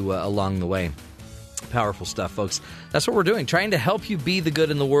help you along the way. Powerful stuff, folks. That's what we're doing, trying to help you be the good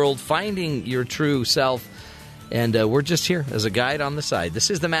in the world, finding your true self. And we're just here as a guide on the side. This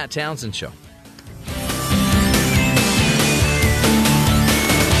is the Matt Townsend Show.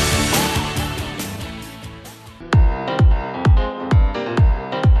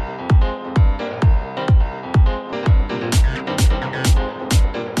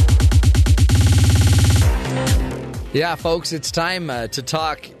 Yeah, folks, it's time to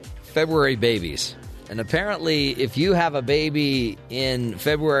talk February babies. And apparently, if you have a baby in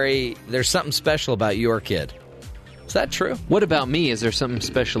February, there's something special about your kid. Is that true? What about me? Is there something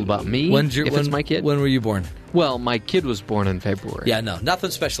special about me it's my kid? When were you born? Well, my kid was born in February. Yeah, no,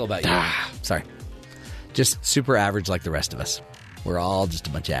 nothing special about you. Sorry. Just super average like the rest of us. We're all just a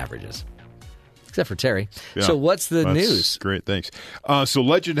bunch of averages. Except for Terry. Yeah, so what's the news? Great, thanks. So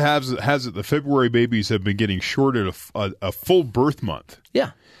legend has it the February babies have been getting shorted a full birth month.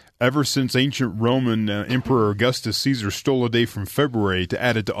 Yeah. Ever since ancient Roman Emperor Augustus Caesar stole a day from February to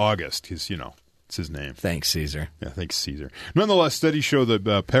add it to August, because, it's his name. Thanks, Caesar. Yeah, thanks, Caesar. Nonetheless, studies show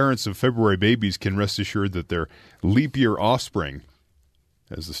that parents of February babies can rest assured that their leap year offspring,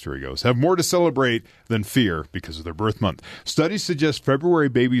 as the story goes, have more to celebrate than fear because of their birth month. Studies suggest February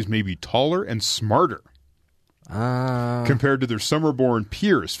babies may be taller and smarter compared to their summer-born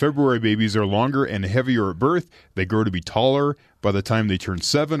peers. February babies are longer and heavier at birth. They grow to be taller by the time they turn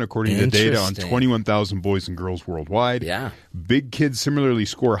 7, according to data on 21,000 boys and girls worldwide. Yeah. Big kids similarly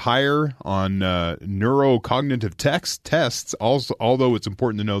score higher on neurocognitive tests, also, although it's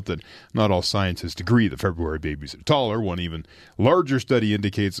important to note that not all scientists agree that February babies are taller. One even larger study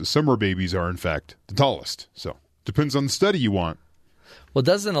indicates that summer babies are, in fact, the tallest. So, depends on the study you want. Well,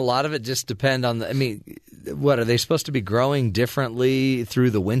 doesn't a lot of it just depend on what, are they supposed to be growing differently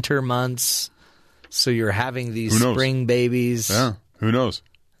through the winter months? So you're having these spring babies? Yeah, who knows?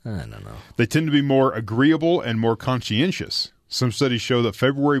 I don't know. They tend to be more agreeable and more conscientious. Some studies show that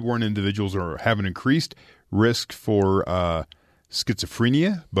February-born individuals have an increased risk for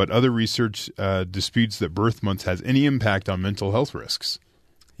schizophrenia, but other research disputes that birth month has any impact on mental health risks.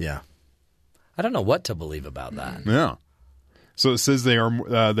 Yeah. I don't know what to believe about that. Yeah. So it says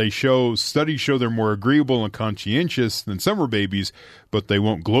studies show they're more agreeable and conscientious than summer babies, but they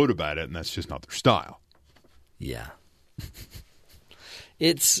won't gloat about it, and that's just not their style. Yeah.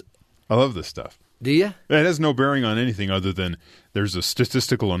 I love this stuff. Do you? It has no bearing on anything other than there's a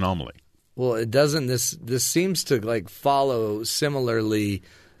statistical anomaly. Well, it doesn't. This seems to follow similarly,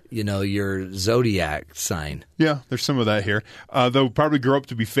 your zodiac sign. Yeah, there's some of that here. They'll probably grow up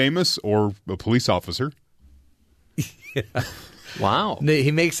to be famous or a police officer. Yeah. Wow.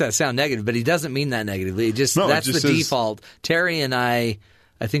 He makes that sound negative, but he doesn't mean that negatively. That's the default. Terry and I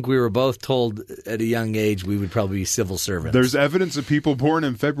I think we were both told at a young age we would probably be civil servants. There's evidence that people born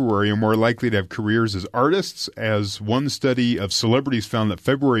in February are more likely to have careers as artists, as one study of celebrities found that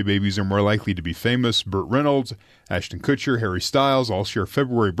February babies are more likely to be famous. Burt Reynolds, Ashton Kutcher, Harry Styles all share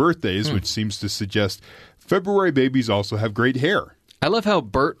February birthdays, which seems to suggest February babies also have great hair. I love how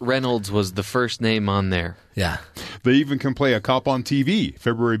Burt Reynolds was the first name on there. Yeah. They even can play a cop on TV.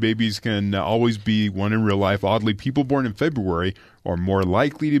 February babies can always be one in real life. Oddly, people born in February are more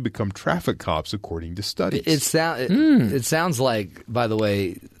likely to become traffic cops, according to studies. It sounds like, by the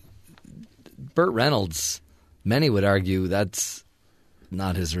way, Burt Reynolds, many would argue that's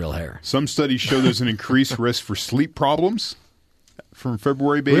not his real hair. Some studies show there's an increased risk for sleep problems from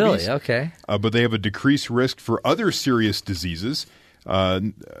February babies. Really? Okay. But they have a decreased risk for other serious diseases.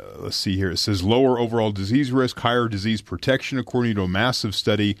 Let's see here. It says lower overall disease risk, higher disease protection, according to a massive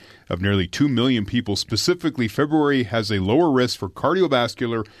study of nearly 2 million people. Specifically, February has a lower risk for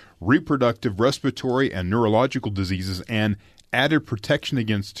cardiovascular, reproductive, respiratory, and neurological diseases, and added protection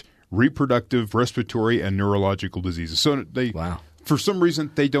against reproductive, respiratory, and neurological diseases. So for some reason,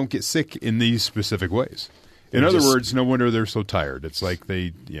 they don't get sick in these specific ways. In other words, no wonder they're so tired. It's like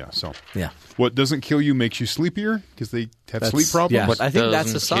what doesn't kill you makes you sleepier because they have sleep problems? Yeah, but I think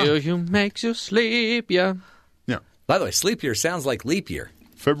that's the song. Kill you makes you sleep, yeah. Yeah. By the way, sleep year sounds like leap year.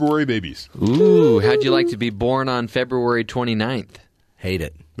 February babies. Ooh, how'd you like to be born on February 29th? Hate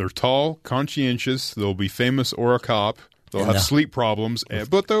it. They're tall, conscientious, they'll be famous or a cop, they'll have sleep problems,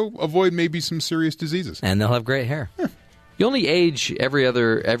 but they'll avoid maybe some serious diseases. And they'll have great hair. Yeah. You only age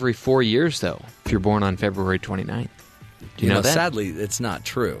every 4 years, though, if you're born on February 29th. Do you know that? Sadly, it's not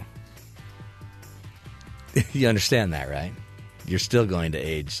true. You understand that, right? You're still going to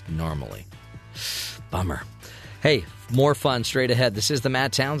age normally. Bummer. Hey, more fun straight ahead. This is the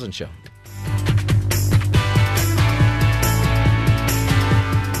Matt Townsend Show.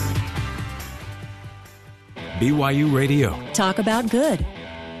 BYU Radio. Talk about good.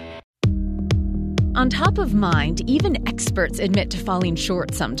 On top of mind, even experts admit to falling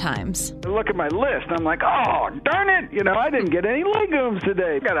short sometimes. I look at my list, I'm like, oh, darn it, I didn't get any legumes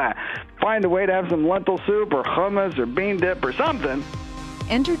today. Gotta find a way to have some lentil soup or hummus or bean dip or something.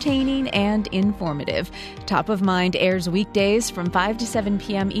 Entertaining and informative. Top of Mind airs weekdays from 5 to 7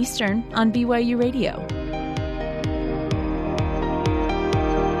 p.m. Eastern on BYU Radio.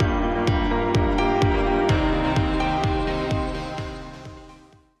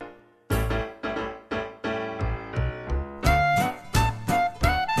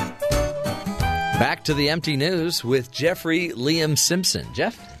 Back to the empty news with Jeffrey Liam Simpson.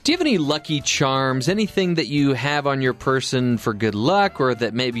 Jeff? Do you have any lucky charms, anything that you have on your person for good luck or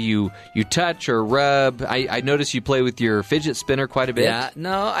that maybe you touch or rub? I notice you play with your fidget spinner quite a bit. Yeah,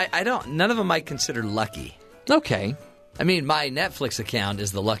 no, I don't. None of them I consider lucky. Okay. I mean, my Netflix account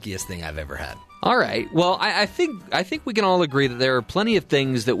is the luckiest thing I've ever had. All right. Well, I think we can all agree that there are plenty of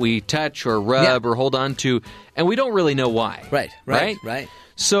things that we touch or rub or hold on to, and we don't really know why. Right.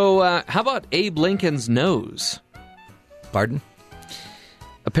 So how about Abe Lincoln's nose? Pardon?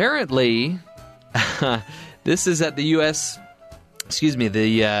 Apparently, this is at the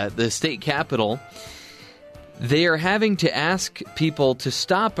the state capitol. They are having to ask people to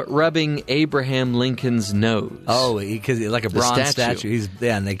stop rubbing Abraham Lincoln's nose. Oh, because like a bronze statue.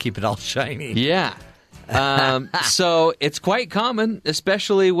 And they keep it all shiny. Yeah. So it's quite common,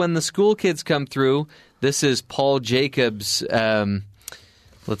 especially when the school kids come through. This is Paul Jacobs.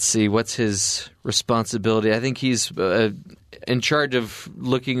 Let's see, what's his responsibility? I think he's in charge of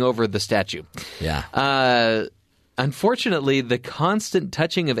looking over the statue. Yeah. Unfortunately, the constant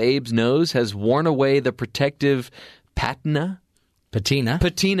touching of Abe's nose has worn away the protective patina. Patina?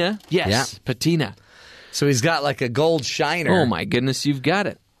 Patina, yes, yeah. Patina. So he's got like a gold shiner. Oh, my goodness, you've got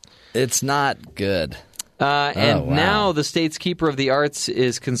it. It's not good. Now the state's keeper of the arts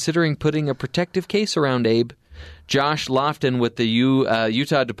is considering putting a protective case around Abe. Josh Lofton with the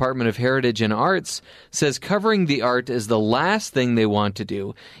Utah Department of Heritage and Arts says covering the art is the last thing they want to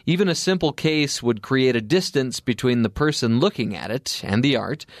do. Even a simple case would create a distance between the person looking at it and the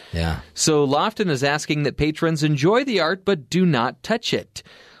art. Yeah. So Lofton is asking that patrons enjoy the art but do not touch it.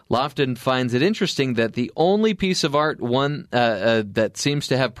 Lofton finds it interesting that the only piece of art that seems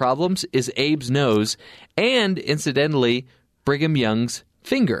to have problems is Abe's nose and, incidentally, Brigham Young's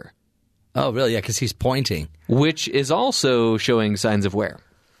finger. Oh, really? Yeah, because he's pointing. Which is also showing signs of wear.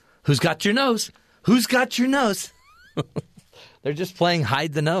 Who's got your nose? Who's got your nose? They're just playing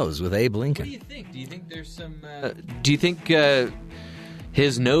hide the nose with Abe Lincoln. What do you think? Do you think there's some... do you think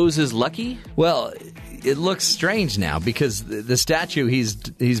his nose is lucky? Well, it looks strange now because the statue,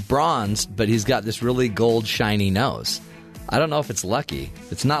 he's bronzed, but he's got this really gold, shiny nose. I don't know if it's lucky.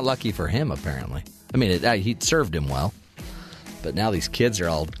 It's not lucky for him, apparently. I mean, he served him well. But now these kids are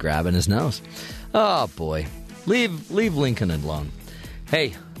all grabbing his nose. Oh, boy. Leave Lincoln alone.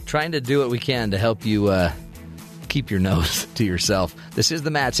 Hey, trying to do what we can to help you keep your nose to yourself. This is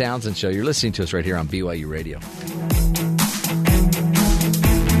the Matt Townsend Show. You're listening to us right here on BYU Radio.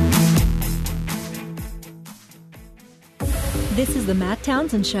 This is the Matt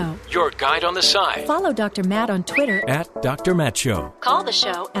Townsend Show. Your guide on the side. Follow Dr. Matt on Twitter At Dr. Matt Show. Call the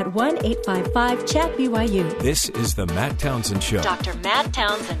show at 1-855-CHAT-BYU. This is the Matt Townsend Show. Dr. Matt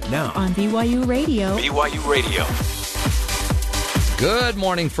Townsend. Now on BYU Radio. BYU Radio. Good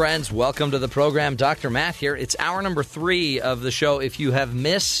morning, friends. Welcome to the program. Dr. Matt here. It's hour number 3 of the show. If you have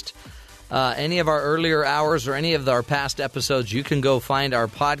missed any of our earlier hours or any of our past episodes, you can go find our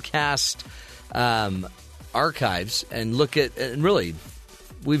podcast archives and look at, and really,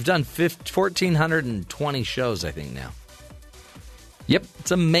 we've done 1,420 shows, I think, now. Yep.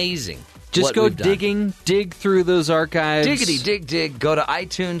 It's amazing. Just go dig through those archives. Diggity, dig. Go to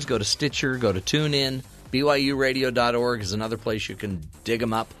iTunes, go to Stitcher, go to TuneIn. BYURadio.org is another place you can dig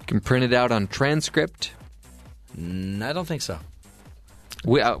them up. You can print it out on transcript. I don't think so.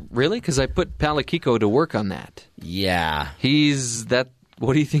 Really? Because I put Palakiko to work on that. Yeah.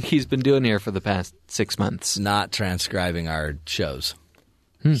 What do you think he's been doing here for the past 6 months? Not transcribing our shows.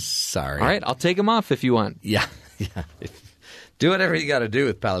 Sorry. All right, I'll take him off if you want. Yeah. Do whatever you got to do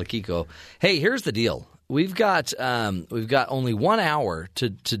with Palakiko. Hey, here's the deal. We've got only 1 hour to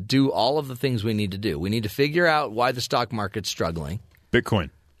do all of the things we need to do. We need to figure out why the stock market's struggling. Bitcoin.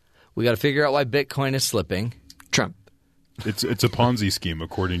 We got to figure out why Bitcoin is slipping. Trump. It's a Ponzi scheme,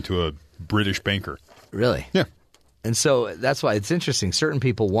 according to a British banker. Really? Yeah. And so that's why it's interesting. Certain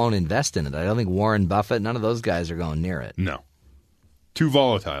people won't invest in it. I don't think Warren Buffett, none of those guys are going near it. No. Too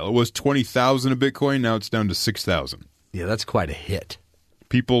volatile. It was 20,000 a Bitcoin. Now it's down to 6,000. Yeah, that's quite a hit.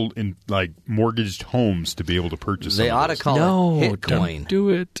 People in mortgaged homes to be able to purchase. They ought to call it Hitcoin. Don't do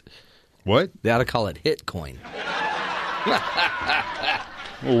it. What? They ought to call it Hitcoin.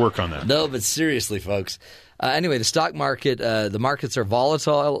 We'll work on that. No, but seriously, folks. Anyway, the stock market, the markets are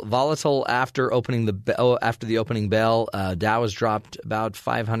volatile after opening after the opening bell. Dow has dropped about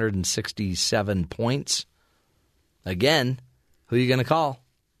 567 points. Again, who are you going to call?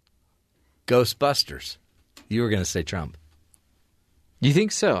 Ghostbusters. You were going to say Trump. You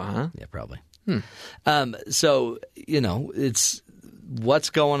think so, huh? Yeah, probably. So it's what's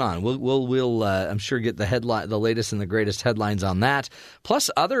going on. We'll I'm sure get the latest and the greatest headlines on that.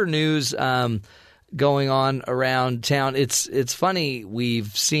 Plus other news going on around town. It's funny.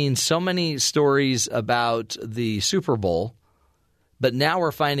 We've seen so many stories about the Super Bowl, but now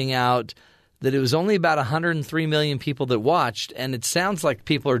we're finding out that it was only about 103 million people that watched, and it sounds like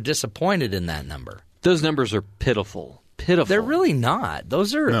people are disappointed in that number. Those numbers are pitiful. They're really not.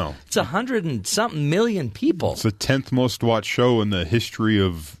 It's 100 and something million people. It's the 10th most watched show in the history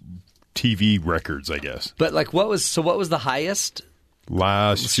of TV records, I guess. But what was the highest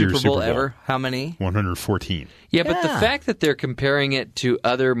last Super year's Bowl Super Bowl ever? How many? 114. Yeah, but the fact that they're comparing it to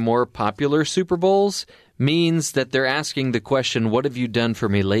other more popular Super Bowls means that they're asking the question, what have you done for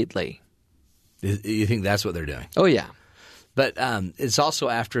me lately? You think that's what they're doing? Oh, yeah. But it's also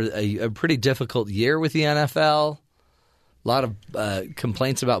after a pretty difficult year with the NFL. A lot of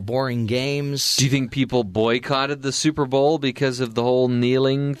complaints about boring games. Do you think people boycotted the Super Bowl because of the whole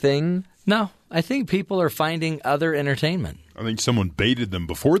kneeling thing? No. I think people are finding other entertainment. I think someone baited them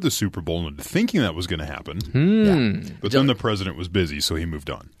before the Super Bowl into thinking that was going to happen. Yeah. But then the president was busy, so he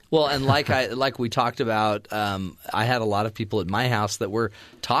moved on. Well, and like we talked about, I had a lot of people at my house that were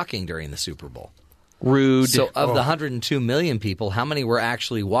talking during the Super Bowl. Rude. So of the 102 million people, how many were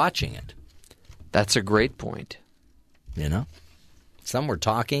actually watching it? That's a great point. Some were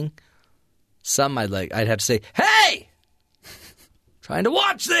talking. Some I'd have to say, "Hey, trying to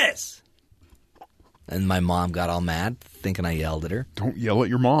watch this," and my mom got all mad, thinking I yelled at her. Don't yell at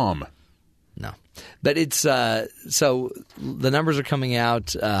your mom. No, but it's so the numbers are coming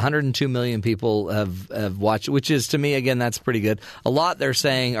out. 102 million people have watched, which is to me again that's pretty good. A lot they're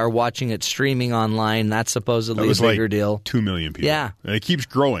saying are watching it streaming online. That's supposedly a bigger deal. 2 million people. Yeah, and it keeps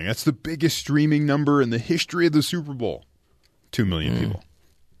growing. That's the biggest streaming number in the history of the Super Bowl. 2 million people.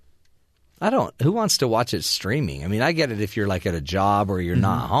 Who wants to watch it streaming? I mean, I get it if you're at a job or you're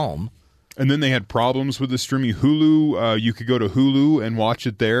not home. And then they had problems with the streaming. Hulu, you could go to Hulu and watch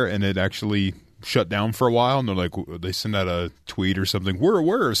it there, and it actually shut down for a while. And they send out a tweet or something. We're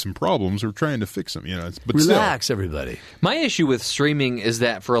aware of some problems. We're trying to fix them. But relax, still. everybody. My issue with streaming is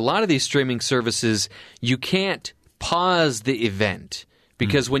that for a lot of these streaming services, you can't pause the event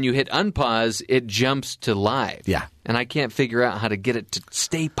because when you hit unpause, it jumps to live. Yeah. And I can't figure out how to get it to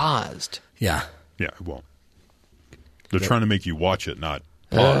stay paused. Yeah. Yeah, it won't. They're trying to make you watch it, not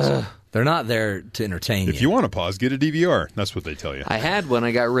pause. They're not there to entertain you. If you want to pause, get a DVR. That's what they tell you. I had one.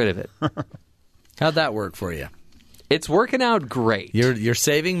 I got rid of it. How'd that work for you? It's working out great. You're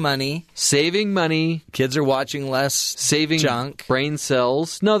saving money. Saving money. Kids are watching less saving junk. Brain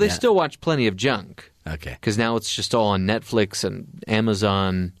cells. No, they still watch plenty of junk. Okay. Because now it's just all on Netflix and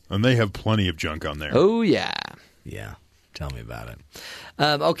Amazon. And they have plenty of junk on there. Oh, yeah. Yeah. Tell me about it.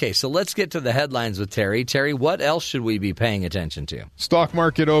 Okay, so let's get to the headlines with Terry. Terry, what else should we be paying attention to? Stock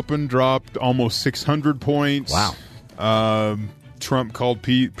market open, dropped almost 600 points. Wow. Trump called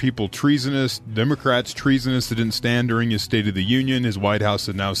people treasonous, Democrats treasonous that didn't stand during his State of the Union. His White House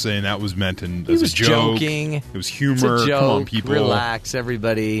is now saying that was meant as a joke. Joking. It was humor. It's a joke. Come on, people. Relax,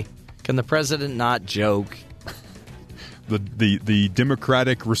 everybody. Can the president not joke? The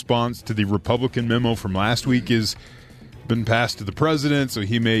Democratic response to the Republican memo from last week has been passed to the president, so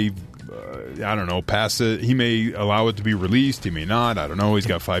he may, pass it. He may allow it to be released. He may not. I don't know. He's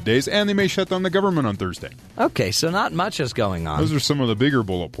got 5 days, and they may shut down the government on Thursday. Okay, so not much is going on. Those are some of the bigger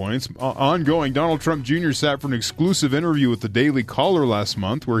bullet points. Ongoing, Donald Trump Jr. sat for an exclusive interview with the Daily Caller last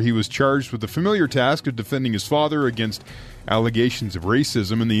month, where he was charged with the familiar task of defending his father against allegations of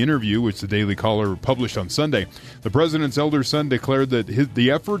racism. In the interview, which the Daily Caller published on Sunday, the president's elder son declared that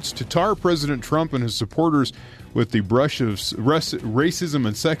the efforts to tar President Trump and his supporters with the brush of racism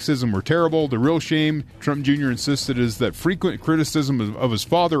and sexism were terrible. The real shame, Trump Jr. insisted, is that frequent criticism of his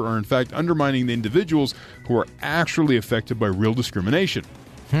father are in fact undermining the individuals who are actually affected by real discrimination.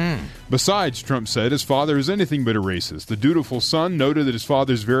 Besides, Trump said, his father is anything but a racist. The dutiful son noted that his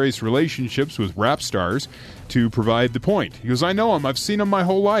father's various relationships with rap stars to provide the point. He goes, I know him. I've seen him my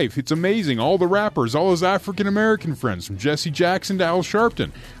whole life. It's amazing. All the rappers, all his African-American friends, from Jesse Jackson to Al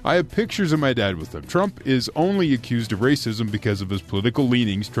Sharpton. I have pictures of my dad with them. Trump is only accused of racism because of his political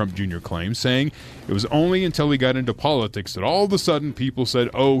leanings, Trump Jr. claims, saying it was only until he got into politics that all of a sudden people said,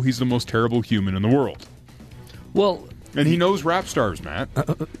 oh, he's the most terrible human in the world. Well... And he knows rap stars, Matt.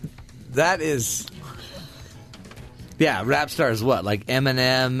 That is... Yeah, rap stars what? Like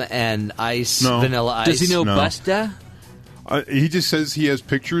Eminem and Ice, No. Vanilla Ice? Does he know No. Busta? He just says he has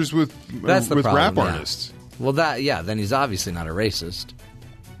pictures with problem, rap yeah. artists. Well, then he's obviously not a racist.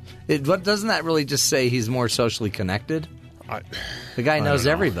 What doesn't that really just say he's more socially connected? The guy knows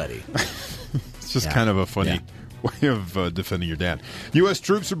everybody. It's just kind of a funny way of defending your dad. U.S.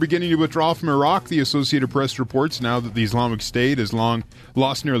 troops are beginning to withdraw from Iraq. The Associated Press reports now that the Islamic State has long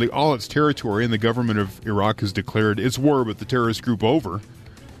lost nearly all its territory, and the government of Iraq has declared its war with the terrorist group over.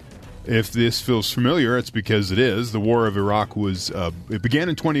 If this feels familiar, it's because it is. The War of Iraq it began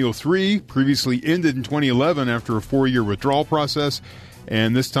in 2003, previously ended in 2011 after a 4-year withdrawal process.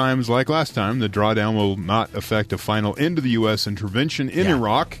 And this time, like last time, the drawdown will not affect a final end to the U.S. intervention in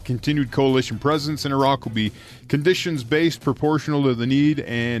Iraq. Continued coalition presence in Iraq will be conditions-based, proportional to the need,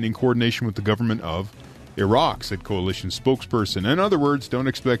 and in coordination with the government of Iraq, said coalition spokesperson. In other words, don't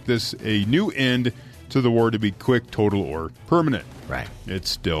expect a new end to the war to be quick, total, or permanent. Right.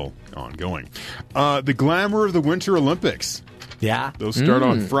 It's still ongoing. The glamour of the Winter Olympics. Yeah. Those start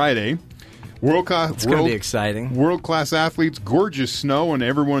on Friday. It's going to be exciting. World-class athletes, gorgeous snow, and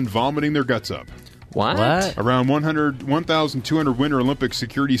everyone vomiting their guts up. What? Around 1,200 Winter Olympic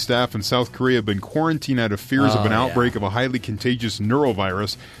security staff in South Korea have been quarantined out of fears of an outbreak of a highly contagious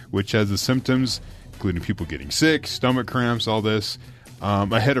neurovirus, which has the symptoms, including people getting sick, stomach cramps, all this.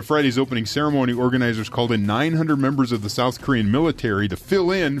 Ahead of Friday's opening ceremony, organizers called in 900 members of the South Korean military to fill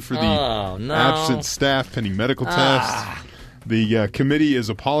in for the absent staff pending medical tests. The committee is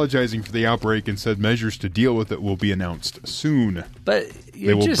apologizing for the outbreak and said measures to deal with it will be announced soon. But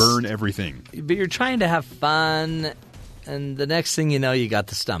they will burn everything. But you're trying to have fun, and the next thing you know, you got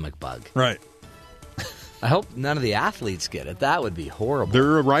the stomach bug. Right. I hope none of the athletes get it. That would be horrible.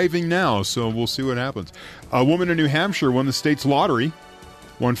 They're arriving now, so we'll see what happens. A woman in New Hampshire won the state's lottery,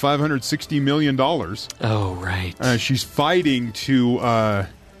 won $560 million. Oh, right. She's fighting to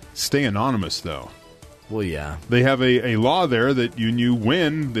stay anonymous, though. Well, yeah. They have a law there that you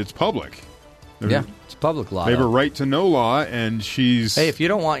win that's public. Yeah, it's public law. They have a right to know law, and she's... Hey, if you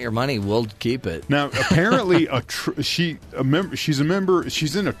don't want your money, we'll keep it. Now, apparently, she's a member.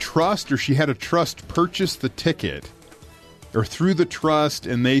 She's in a trust, or she had a trust purchase the ticket, or through the trust,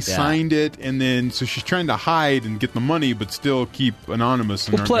 and they signed it, and then so she's trying to hide and get the money, but still keep anonymous.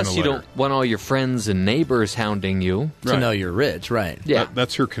 And plus, you don't want all your friends and neighbors hounding you to know you're rich, right? Yeah,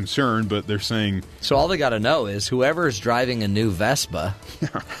 that's her concern. But they're saying so. All they got to know is whoever's driving a new Vespa,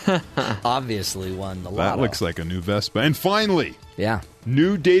 obviously won the lotto. That looks like a new Vespa. And finally, Yeah.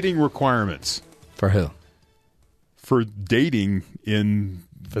 New dating requirements. For who? For dating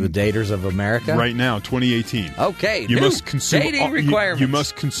for the daters of America? Right now, 2018. Okay. You must consume dating requirements. You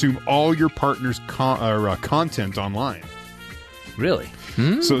must consume all your partner's content online. Really?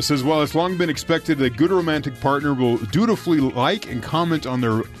 So it says, while it's long been expected that a good romantic partner will dutifully like and comment on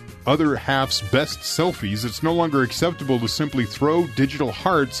their other half's best selfies, it's no longer acceptable to simply throw digital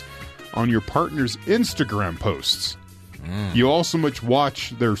hearts on your partner's Instagram posts. You also must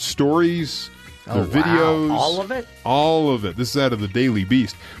watch their stories, their videos. Wow. All of it? All of it. This is out of the Daily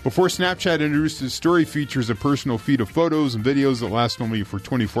Beast. Before Snapchat introduced its story features a personal feed of photos and videos that last only for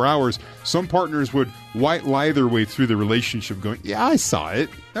 24 hours, some partners would white lie their way through the relationship going, yeah, I saw it.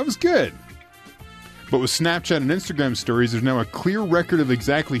 That was good. But with Snapchat and Instagram stories, there's now a clear record of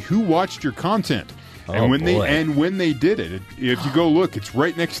exactly who watched your content. And when they did it. If you go look, it's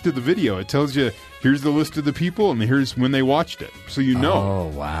right next to the video. It tells you, here's the list of the people, and here's when they watched it. So you know.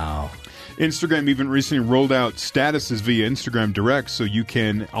 Oh, wow. Instagram even recently rolled out statuses via Instagram Direct, so you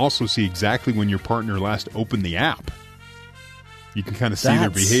can also see exactly when your partner last opened the app. You can kind of see their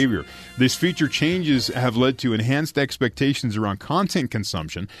behavior. This feature changes have led to enhanced expectations around content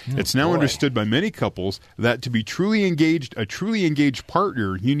consumption. It's now understood by many couples that to be a truly engaged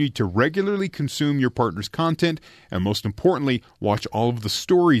partner, you need to regularly consume your partner's content and, most importantly, watch all of the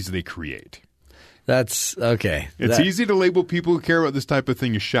stories they create. That's okay. It's easy to label people who care about this type of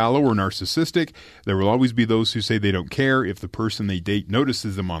thing as shallow or narcissistic. There will always be those who say they don't care if the person they date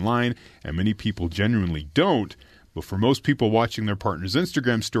notices them online, and many people genuinely don't. But for most people, watching their partner's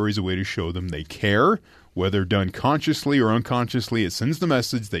Instagram story is a way to show them they care. Whether done consciously or unconsciously, it sends the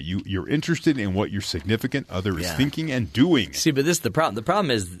message that you're interested in what your significant other is thinking and doing. See, but this is the problem. The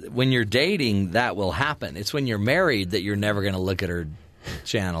problem is when you're dating, that will happen. It's when you're married that you're never going to look at her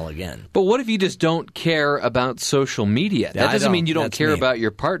channel again. But what if you just don't care about social media? That doesn't mean you don't care about your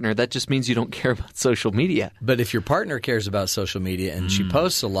partner. That just means you don't care about social media. But if your partner cares about social media and she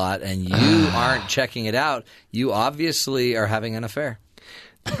posts a lot and you aren't checking it out, you obviously are having an affair.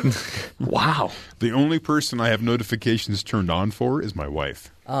 Wow. The only person I have notifications turned on for is my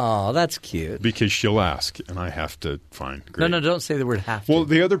wife. Oh, that's cute. Because she'll ask, and I have to find. Great. No, don't say the word have to. Well,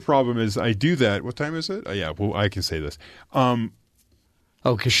 the other problem is I do that. What time is it? I can say this.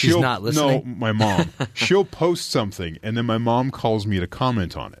 Because she's not listening? No, my mom. She'll post something, and then my mom calls me to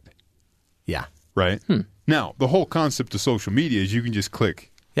comment on it. Yeah. Right? Now, the whole concept of social media is you can just click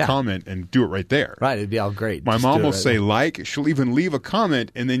comment and do it right there. Right, it'd be all great. My mom will say like, she'll even leave a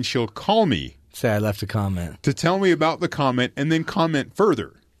comment, and then she'll call me. Say I left a comment. To tell me about the comment, and then comment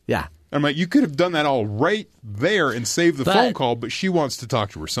further. Yeah. I'm like, you could have done that all right there and saved the phone call, but she wants to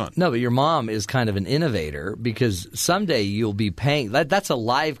talk to her son. No, but your mom is kind of an innovator because someday you'll be paying. That's a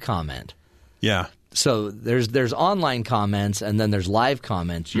live comment. Yeah. So there's online comments and then there's live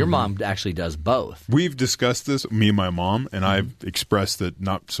comments. Your mom actually does both. We've discussed this, me and my mom, and I've expressed that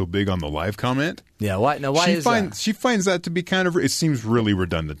not so big on the live comment. Yeah, why? Now, why is that? She finds that to be kind of – it seems really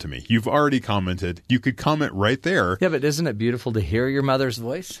redundant to me. You've already commented. You could comment right there. Yeah, but isn't it beautiful to hear your mother's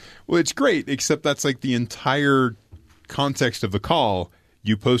voice? Well, it's great, except that's like the entire context of the call.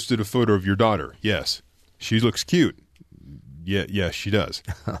 You posted a photo of your daughter. Yes. She looks cute. Yeah, yes, she does.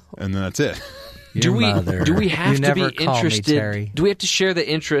 And then that's it. Do we have to be interested? Do we have to share the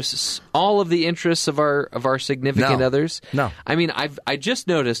interests, all of the interests of our significant others? No. I mean, I just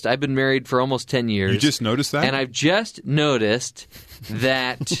noticed I've been married for almost 10 years. You just noticed that? And I've just noticed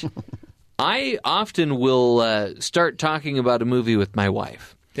that I often will start talking about a movie with my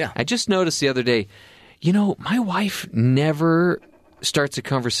wife. Yeah. I just noticed the other day, my wife never starts a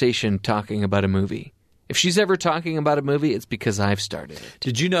conversation talking about a movie. If she's ever talking about a movie, it's because I've started it.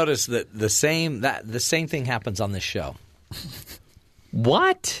 Did you notice that the same thing happens on this show?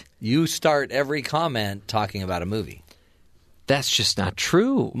 What? You start every comment talking about a movie. That's just not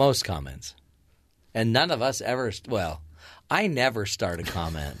true. Most comments. And none of us ever – well, I never start a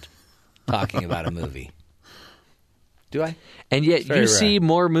comment talking about a movie. Do I? And yet you see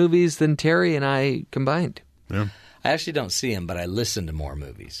more movies than Terry and I combined. Yeah. I actually don't see him, but I listen to more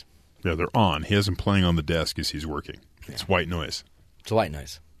movies. Yeah, they're on. He has them playing on the desk as he's working. It's white noise. It's white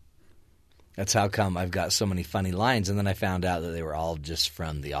noise. That's how come I've got so many funny lines, and then I found out that they were all just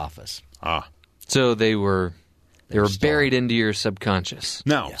from The Office. Ah. So they were buried into your subconscious.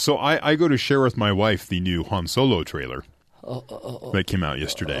 Now, so I go to share with my wife the new Han Solo trailer that came out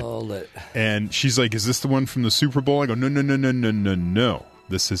yesterday. And she's like, is this the one from the Super Bowl? I go, no.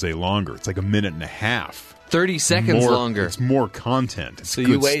 This is a longer. It's like a minute and a half. 30 seconds longer. It's more content. It's so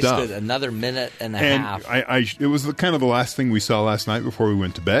you wasted stuff. Another minute and a half. It was kind of the last thing we saw last night before we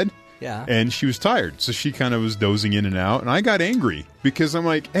went to bed. Yeah. And she was tired, so she kind of was dozing in and out. And I got angry because I'm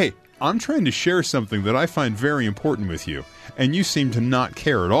like, hey, I'm trying to share something that I find very important with you, and you seem to not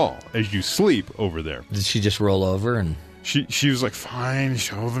care at all as you sleep over there. Did she just roll over and... She was like, fine,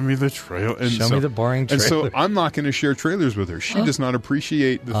 show me the trail. And show me the boring trailer. And so I'm not going to share trailers with her. She does not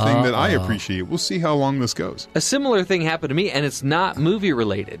appreciate the thing that I appreciate. We'll see how long this goes. A similar thing happened to me, and it's not movie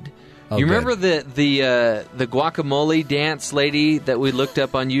related. You remember the guacamole dance lady that we looked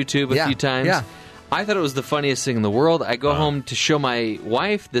up on YouTube a few times? Yeah. I thought it was the funniest thing in the world. I go home to show my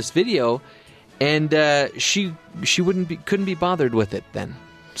wife this video, and she couldn't be bothered with it then.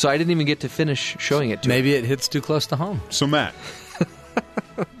 So I didn't even get to finish showing it to her. Maybe it hits too close to home. So Matt,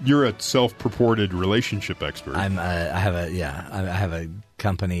 you're a self-purported relationship expert. I have a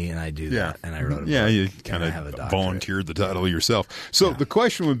company and I do that. And I wrote a book. Yeah, you kind of volunteered the title yourself. So the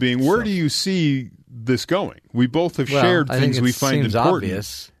question would be, where do you see this going? We both have shared things we find important,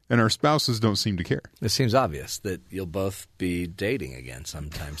 obvious. And our spouses don't seem to care. It seems obvious that you'll both be dating again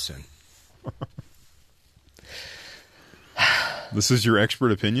sometime soon. This is your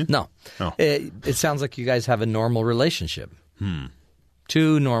expert opinion? No. Oh. It sounds like you guys have a normal relationship.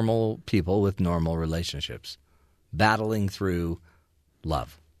 Two normal people with normal relationships battling through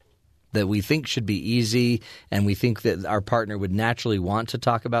love that we think should be easy, and we think that our partner would naturally want to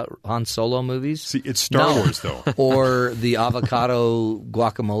talk about Han Solo movies. See, it's Star Wars, though. Or the avocado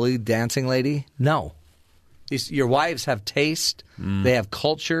guacamole dancing lady. No. Your wives have taste. They have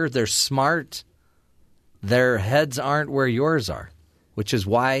culture. They're smart. Their heads aren't where yours are, which is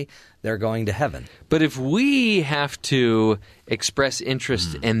why they're going to heaven. But if we have to express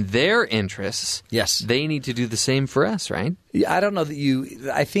interest in their interests, yes, they need to do the same for us, right? I don't know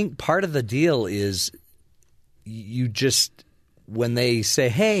that I think part of the deal is you just, when they say,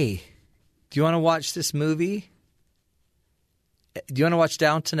 hey, do you want to watch this movie? Do you want to watch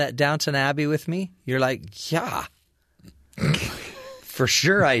Downton Abbey with me? You're like, yeah. For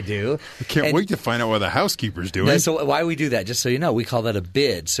sure I do. I can't wait to find out what the housekeeper's doing. So why we do that, just so you know, we call that a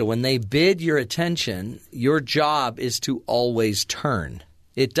bid. So when they bid your attention, your job is to always turn.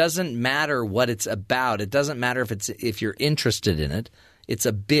 It doesn't matter what it's about. It doesn't matter if you're interested in it. It's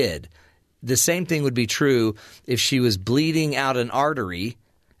a bid. The same thing would be true if she was bleeding out an artery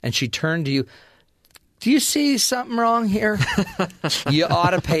and she turned to you. Do you see something wrong here? You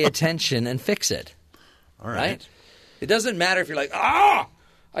ought to pay attention and fix it. All right? It doesn't matter if you're like, I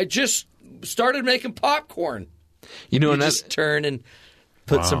just started making popcorn. You just turn and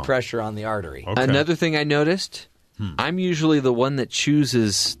put some pressure on the artery. Okay. Another thing I noticed, I'm usually the one that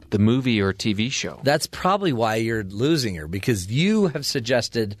chooses the movie or TV show. That's probably why you're losing her, because you have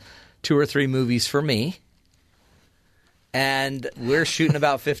suggested 2 or 3 movies for me, and we're shooting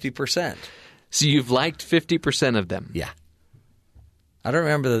about 50%. So you've liked 50% of them? Yeah. I don't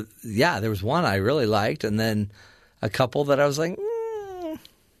remember. There was one I really liked, and then a couple that I was like,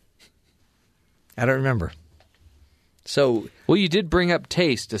 I don't remember. So, well, you did bring up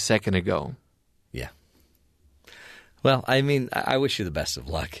taste a second ago. Yeah. Well, I mean, I wish you the best of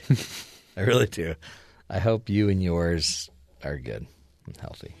luck. I really do. I hope you and yours are good and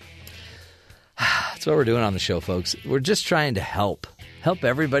healthy. That's what we're doing on the show, folks. We're just trying to help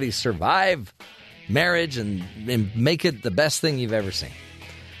everybody survive marriage and make it the best thing you've ever seen.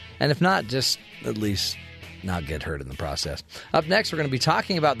 And if not, just at least not get hurt in the process. Up next, we're going to be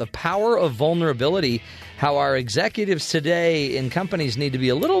talking about the power of vulnerability, how our executives today in companies need to be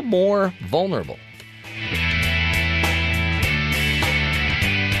a little more vulnerable.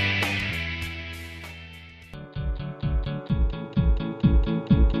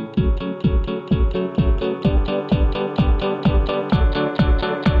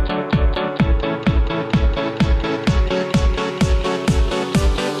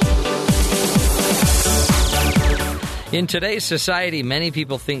 In today's society, many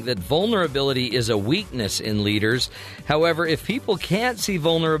people think that vulnerability is a weakness in leaders. However, if people can't see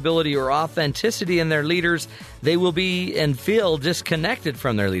vulnerability or authenticity in their leaders, they will be and feel disconnected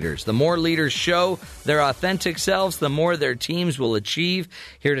from their leaders. The more leaders show their authentic selves, the more their teams will achieve.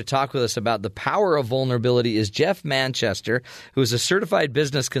 Here to talk with us about the power of vulnerability is Jeff Manchester, who is a certified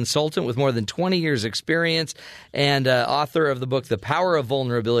business consultant with more than 20 years' experience and author of the book, The Power of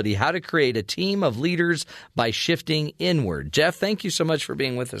Vulnerability, How to Create a Team of Leaders by Shifting Inward. Jeff, thank you so much for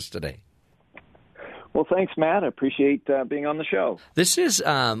being with us today. Well, thanks, Matt. I appreciate being on the show. This is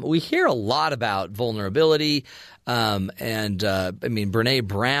we hear a lot about vulnerability, and Brene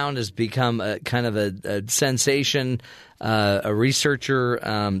Brown has become a kind of a sensation, a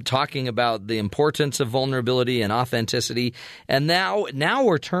researcher talking about the importance of vulnerability and authenticity. And now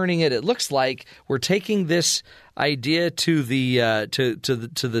we're turning it. It looks like we're taking this idea to the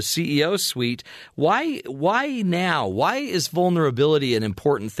CEO suite. Why now? Why is vulnerability an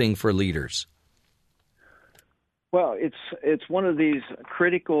important thing for leaders? Well, it's one of these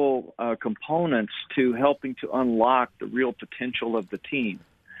critical components to helping to unlock the real potential of the team.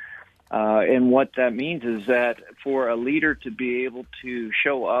 And what that means is that for a leader to be able to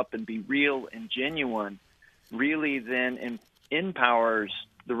show up and be real and genuine really then empowers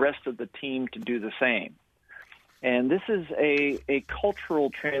the rest of the team to do the same. And this is a cultural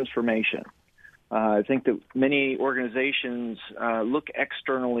transformation. I think that many organizations look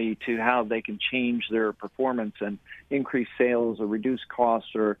externally to how they can change their performance and increase sales or reduce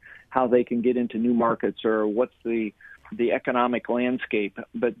costs, or how they can get into new markets, or what's the economic landscape.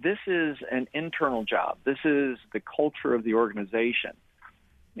 But this is an internal job. This is the culture of the organization.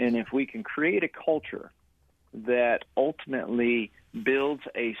 And if we can create a culture that ultimately builds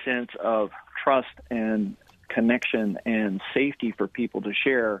a sense of trust and connection and safety for people to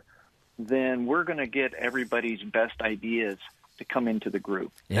share, then we're going to get everybody's best ideas to come into the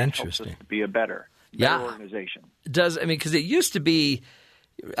group. Interesting. That helps us to be a better organization. Because it used to be,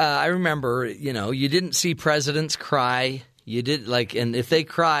 I remember, you didn't see presidents cry. You did and if they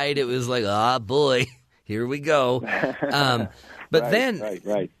cried, it was like, boy, here we go. But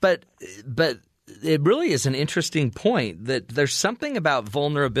it really is an interesting point that there's something about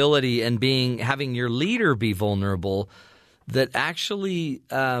vulnerability and having your leader be vulnerable that actually,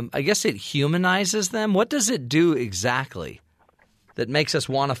 I guess it humanizes them. What does it do exactly that makes us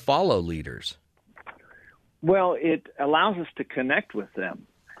want to follow leaders? Well, it allows us to connect with them.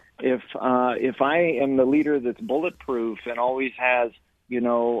 If I am the leader that's bulletproof and always has,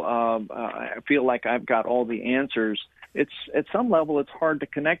 I feel like I've got all the answers, it's at some level it's hard to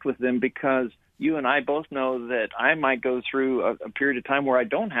connect with them, because you and I both know that I might go through a period of time where I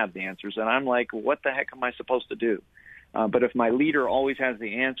don't have the answers, and I'm like, what the heck am I supposed to do? But if my leader always has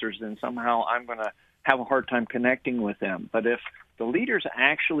the answers, then somehow I'm going to have a hard time connecting with them. But if the leaders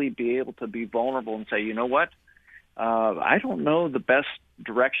actually be able to be vulnerable and say, you know what, I don't know the best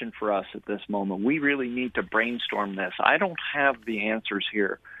direction for us at this moment. We really need to brainstorm this. I don't have the answers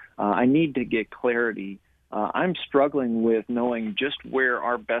here. I need to get clarity. I'm struggling with knowing just where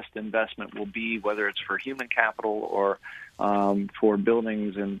our best investment will be, whether it's for human capital or for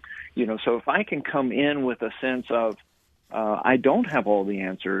buildings. And, so if I can come in with a sense of I don't have all the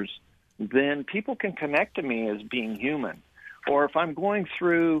answers, then people can connect to me as being human. Or if I'm going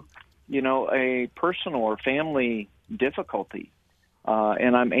through, a personal or family difficulty,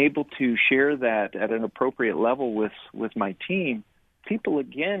 and I'm able to share that at an appropriate level with my team, people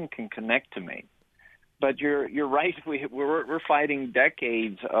again can connect to me. But you're right. We're fighting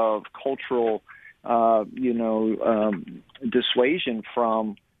decades of cultural, dissuasion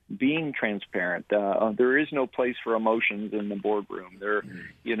from being transparent. There is no place for emotions in the boardroom.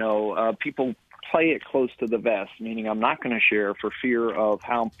 People play it close to the vest, meaning I'm not going to share for fear of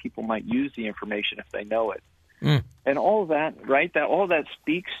how people might use the information if they know it. And all of that, right? All of that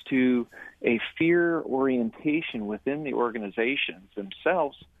speaks to a fear orientation within the organizations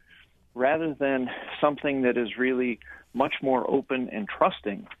themselves, rather than something that is really much more open and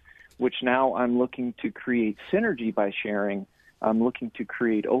trusting, which now I'm looking to create synergy by sharing. I'm looking to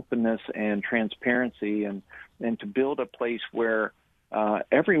create openness and transparency and to build a place where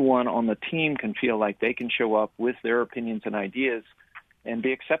everyone on the team can feel like they can show up with their opinions and ideas and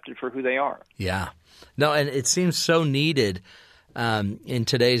be accepted for who they are. Yeah. No, and it seems so needed in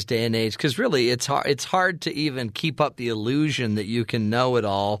today's day and age, because really it's hard to even keep up the illusion that you can know it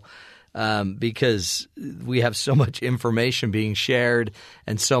all, because we have so much information being shared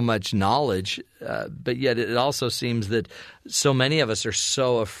and so much knowledge. But yet it also seems that so many of us are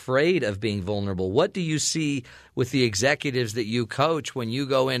so afraid of being vulnerable. What do you see with the executives that you coach when you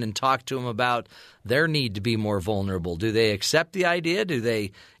go in and talk to them about their need to be more vulnerable? Do they accept the idea? Do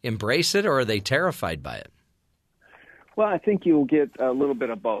they embrace it? Or are they terrified by it? Well, I think you'll get a little bit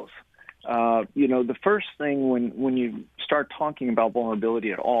of both. The first thing when you start talking about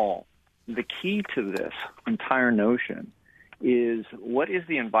vulnerability at all, the key to this entire notion is, what is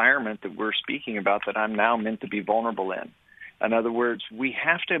the environment that we're speaking about that I'm now meant to be vulnerable in? In other words, we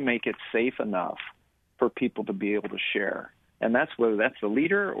have to make it safe enough for people to be able to share. And that's whether that's the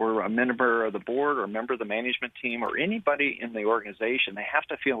leader or a member of the board or a member of the management team or anybody in the organization. They have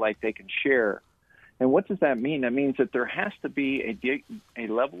to feel like they can share. And what does that mean? That means that there has to be a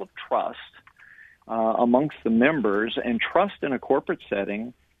level of trust amongst the members, and trust in a corporate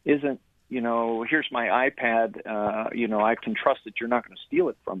setting isn't, here's my iPad, I can trust that you're not going to steal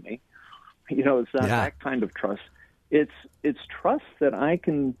it from me. It's not that kind of trust. it's trust that I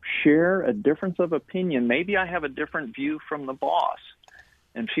can share a difference of opinion. Maybe I have a different view from the boss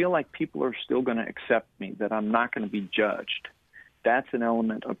and feel like people are still going to accept me, that I'm not going to be judged. That's an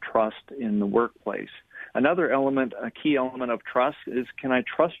element of trust in the workplace. Another element, a key element of trust is, can I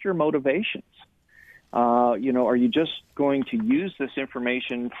trust your motivations? Are you just going to use this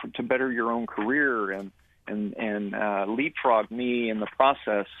information to better your own career and leapfrog me in the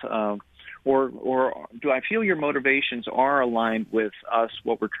process? Or do I feel your motivations are aligned with us,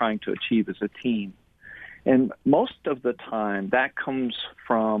 what we're trying to achieve as a team? And most of the time, that comes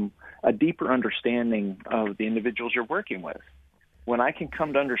from a deeper understanding of the individuals you're working with. When I can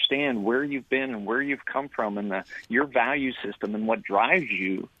come to understand where you've been and where you've come from and your value system and what drives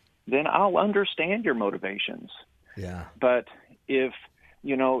you, then I'll understand your motivations. Yeah. But if,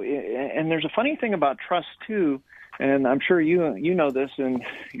 and there's a funny thing about trust too, and I'm sure you know this in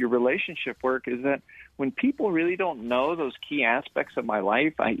your relationship work, is that when people really don't know those key aspects of my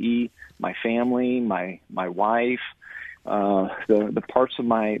life, i.e. my family, my wife, the parts of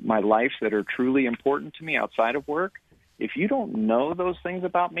my life that are truly important to me outside of work, if you don't know those things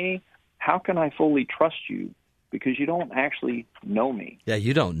about me, how can I fully trust you? Because you don't actually know me. Yeah,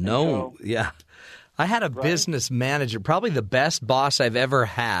 you don't know. Yeah. I had a business manager, probably the best boss I've ever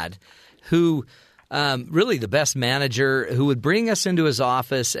had, who really the best manager, who would bring us into his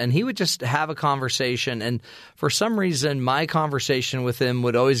office and he would just have a conversation. And for some reason, my conversation with him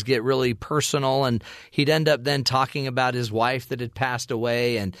would always get really personal, and he'd end up then talking about his wife that had passed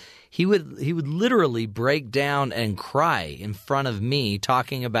away. And he would literally break down and cry in front of me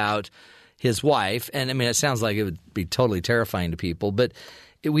talking about his wife. And I mean, it sounds like it would be totally terrifying to people, but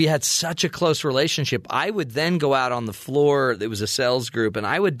we had such a close relationship. I would then go out on the floor. It was a sales group, and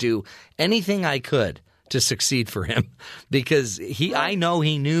I would do anything I could to succeed for him because I know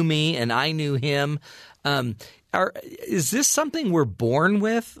he knew me and I knew him. Is this something we're born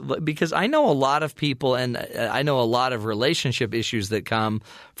with? Because I know a lot of people, and I know a lot of relationship issues that come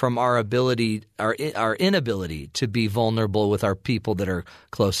from our inability to be vulnerable with our people that are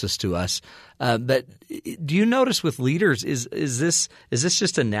closest to us. But do you notice with leaders, is this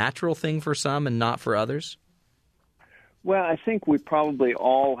just a natural thing for some and not for others? Well, I think we probably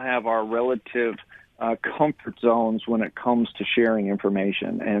all have our relative comfort zones when it comes to sharing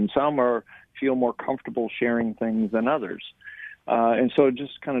information, and some feel more comfortable sharing things than others. And so it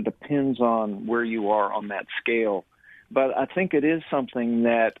just kind of depends on where you are on that scale. But I think it is something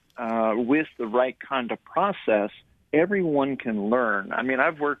that with the right kind of process, everyone can learn. I mean,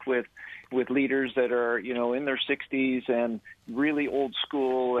 I've worked with leaders that are, in their 60s and really old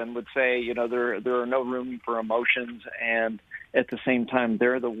school and would say, there are no room for emotions. And at the same time,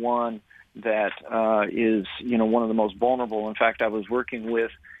 they're the one that is, one of the most vulnerable. In fact, I was working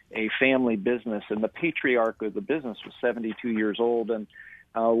with a family business, and the patriarch of the business was 72 years old, and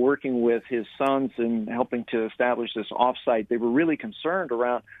working with his sons and helping to establish this offsite. They were really concerned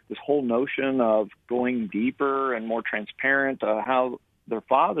around this whole notion of going deeper and more transparent, how their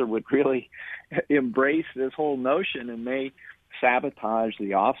father would really embrace this whole notion and may sabotage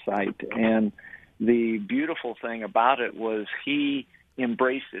the offsite. And the beautiful thing about it was he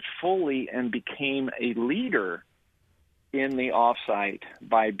embraced it fully and became a leader in the offsite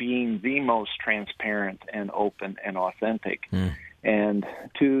by being the most transparent and open and authentic. And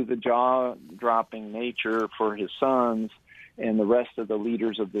to the jaw-dropping nature for his sons and the rest of the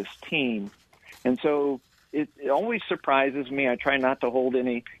leaders of this team. And so it always surprises me. I try not to hold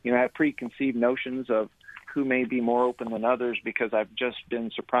any, have preconceived notions of who may be more open than others, because I've just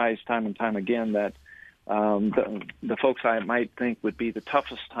been surprised time and time again that the folks I might think would be the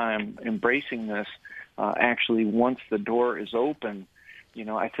toughest time embracing this actually, once the door is open,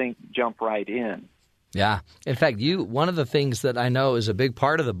 I think jump right in. Yeah. In fact, one of the things that I know is a big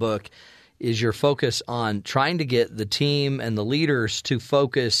part of the book is your focus on trying to get the team and the leaders to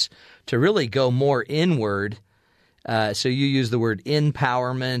focus to really go more inward. So you use the word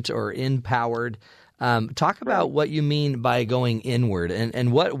empowerment or empowered. Talk about what you mean by going inward,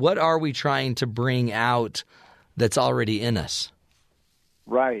 and what are we trying to bring out that's already in us?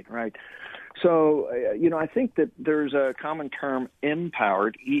 Right. So, I think that there's a common term,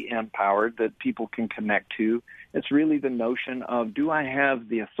 empowered, E-empowered, that people can connect to. It's really the notion of, do I have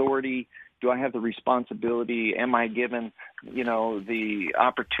the authority? Do I have the responsibility? Am I given, the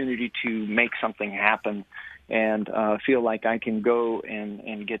opportunity to make something happen and feel like I can go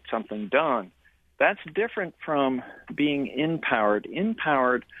and get something done? That's different from being empowered.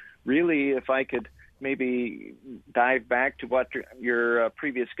 Empowered, really, if I could maybe dive back to what your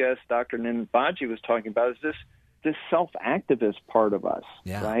previous guest, Dr. Ninivaggi, was talking about, is this self-activist part of us,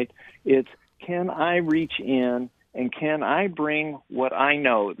 right? It's, can I reach in And can I bring what I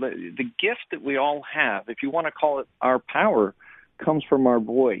know? The gift that we all have, if you want to call it our power, comes from our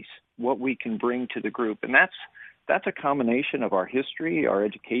voice, what we can bring to the group. And that's a combination of our history, our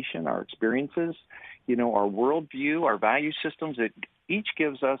education, our experiences, our worldview, our value systems. It each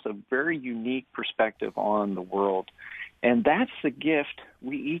gives us a very unique perspective on the world. And that's the gift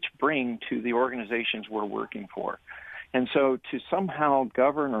we each bring to the organizations we're working for. And so to somehow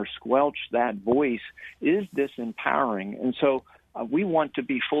govern or squelch that voice is disempowering. And so we want to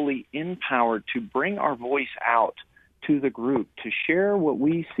be fully empowered to bring our voice out to the group, to share what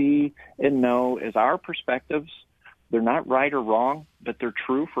we see and know as our perspectives. They're not right or wrong, but they're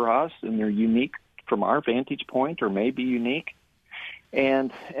true for us, and they're unique from our vantage point, or may be unique.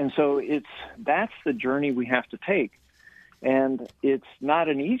 And so that's the journey we have to take. And it's not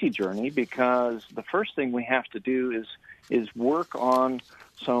an easy journey, because the first thing we have to do is work on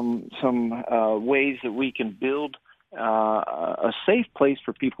some ways that we can build a safe place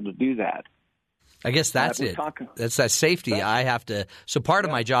for people to do that. I guess that's it. That's that safety. So part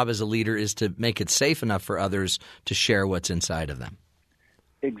of my job as a leader is to make it safe enough for others to share what's inside of them.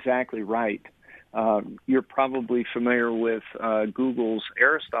 Exactly right. You're probably familiar with Google's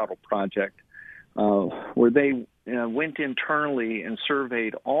Aristotle project, where they went internally and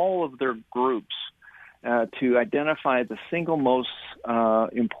surveyed all of their groups to identify the single most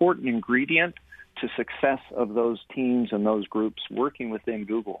important ingredient to success of those teams and those groups working within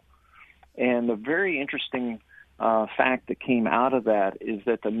Google. And the very interesting fact that came out of that is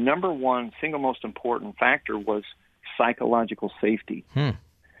that the number one single most important factor was psychological safety.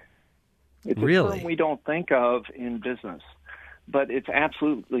 It's a term we don't think of in business, but it's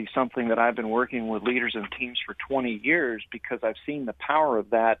absolutely something that I've been working with leaders and teams for 20 years, because I've seen the power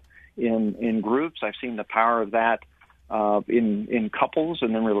of that in groups. I've seen the power of that in couples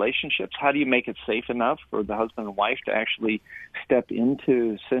and in relationships. How do you make it safe enough for the husband and wife to actually step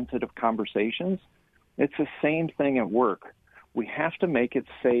into sensitive conversations? It's the same thing at work. We have to make it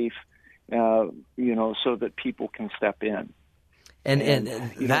safe, so that people can step in. And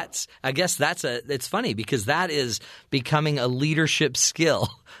that's, I guess it's funny, because that is becoming a leadership skill.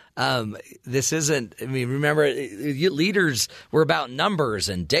 This isn't, remember, leaders were about numbers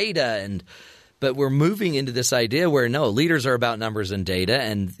and data, but we're moving into this idea where no, leaders are about numbers and data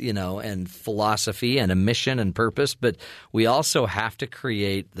and philosophy and a mission and purpose, but we also have to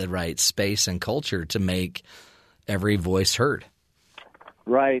create the right space and culture to make every voice heard.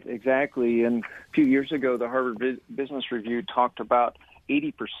 Right, exactly. And a few years ago, the Harvard Business Review talked about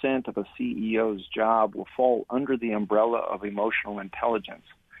 80% of a CEO's job will fall under the umbrella of emotional intelligence.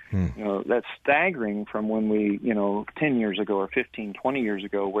 That's staggering from when we, 10 years ago or 15, 20 years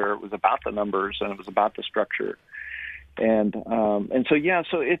ago, where it was about the numbers and it was about the structure.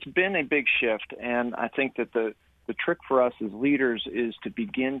 So it's been a big shift. And I think that the trick for us as leaders is to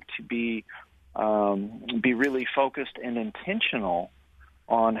begin to be really focused and intentional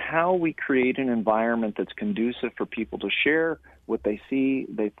on how we create an environment that's conducive for people to share what they see,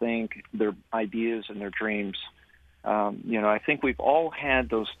 they think, their ideas and their dreams. I think we've all had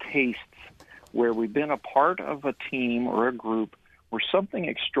those tastes where we've been a part of a team or a group where something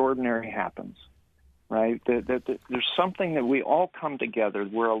extraordinary happens, right? That there's something that we all come together.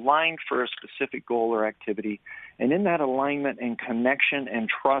 We're aligned for a specific goal or activity, and in that alignment and connection and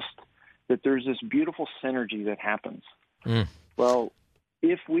trust, that there's this beautiful synergy that happens. Well,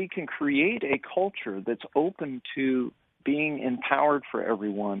 if we can create a culture that's open to being empowered for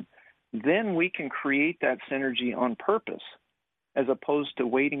everyone, then we can create that synergy on purpose, as opposed to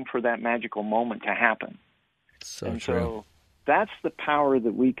waiting for that magical moment to happen. So that's the power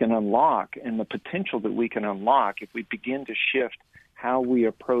that we can unlock, and the potential that we can unlock if we begin to shift how we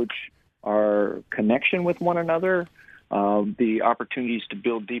approach our connection with one another, the opportunities to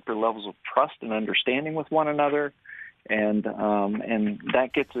build deeper levels of trust and understanding with one another, and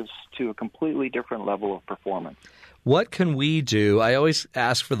that gets us to a completely different level of performance. What can we do? I always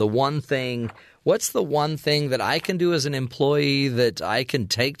ask for the one thing. What's the one thing that I can do as an employee that I can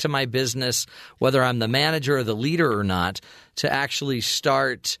take to my business, whether I'm the manager or the leader or not, to actually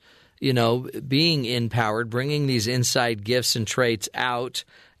start, being empowered, bringing these inside gifts and traits out,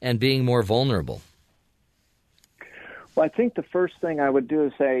 and being more vulnerable? Well, I think the first thing I would do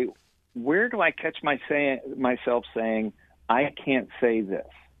is say, where do I catch myself saying, I can't say this,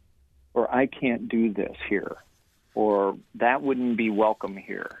 or I can't do this here, or that wouldn't be welcome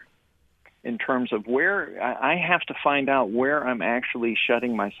here? In terms of where I have to find out where I'm actually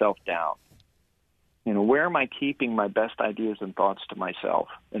shutting myself down. Where am I keeping my best ideas and thoughts to myself,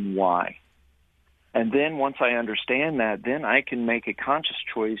 and why? And then once I understand that, then I can make a conscious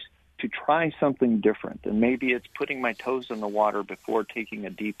choice to try something different. And maybe it's putting my toes in the water before taking a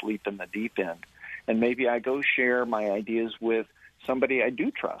deep leap in the deep end. And maybe I go share my ideas with somebody I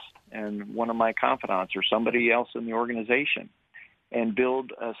do trust and one of my confidants or somebody else in the organization and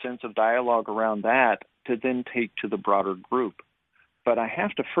build a sense of dialogue around that to then take to the broader group. But I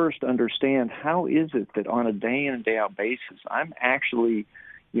have to first understand, how is it that on a day in and day out basis, I'm actually,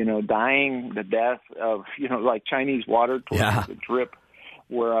 dying the death of, like Chinese water the drip,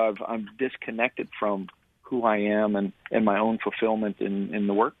 where I'm disconnected from who I am and my own fulfillment in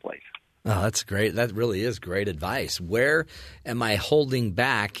the workplace. Oh, that's great. That really is great advice. Where am I holding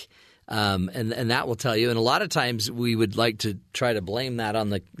back? And that will tell you. And a lot of times we would like to try to blame that on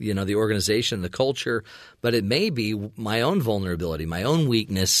the organization, the culture, but it may be my own vulnerability, my own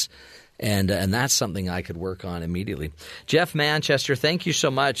weakness, and that's something I could work on immediately. Jeff Manchester, thank you so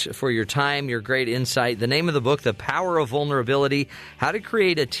much for your time, your great insight. The name of the book, The Power of Vulnerability: How to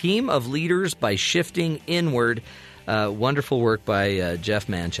Create a Team of Leaders by Shifting Inward. Wonderful work by Jeff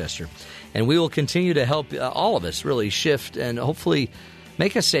Manchester. And we will continue to help all of us really shift and hopefully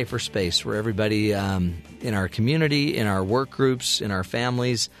make a safer space for everybody in our community, in our work groups, in our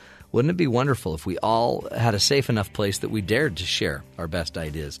families. Wouldn't it be wonderful if we all had a safe enough place that we dared to share our best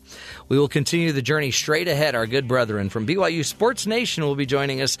ideas? We will continue the journey straight ahead. Our good brethren from BYU Sports Nation will be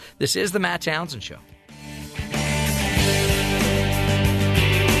joining us. This is the Matt Townsend Show.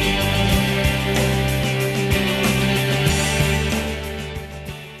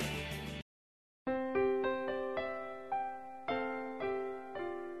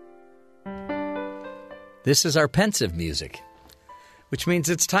 This is our pensive music, which means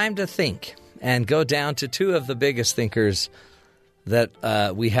it's time to think and go down to two of the biggest thinkers that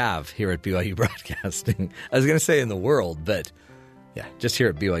we have here at BYU Broadcasting. I was going to say in the world, but yeah, just here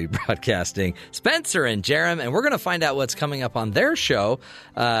at BYU Broadcasting. Spencer and Jerem, and we're going to find out what's coming up on their show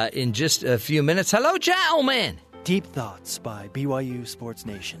in just a few minutes. Hello, gentlemen. Deep Thoughts by BYU Sports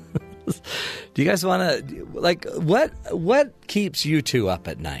Nation. Do you guys want to, what keeps you two up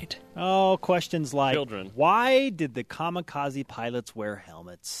at night? Oh, questions like, children. Why did the kamikaze pilots wear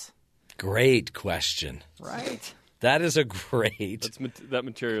helmets? Great question. Right? That is a great that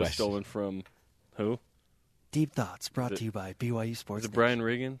material is stolen from who? Deep Thoughts, brought to you by BYU Sports Is it Nation. Brian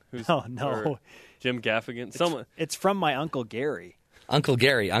Regan? Oh, no. Jim Gaffigan? It's from my Uncle Gary. Uncle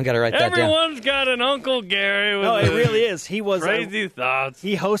Gary. I'm going to write that down. Everyone's got an Uncle Gary with it really is. He was crazy thoughts.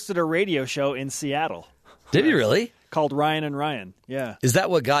 He hosted a radio show in Seattle. Did he really? Called Ryan and Ryan. Yeah. Is that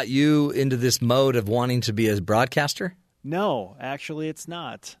what got you into this mode of wanting to be a broadcaster? No, actually it's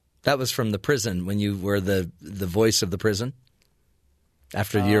not. That was from the prison when you were the voice of the prison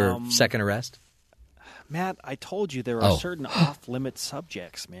after your second arrest? Matt, I told you there are certain off-limit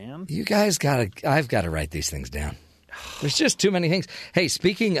subjects, man. You guys I've got to write these things down. There's just too many things. Hey,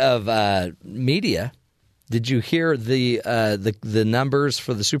 speaking of media, did you hear the numbers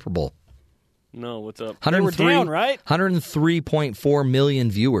for the Super Bowl? No, what's up? They were down, right? 103.4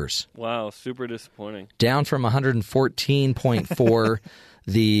 million viewers. Wow, super disappointing. Down from 114.4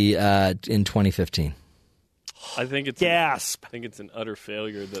 in 2015. I think it's gasp. I think it's an utter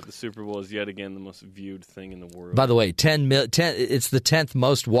failure that the Super Bowl is yet again the most viewed thing in the world. By the way, 10 it's the 10th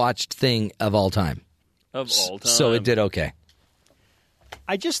most watched thing of all time. Of all time. So it did okay.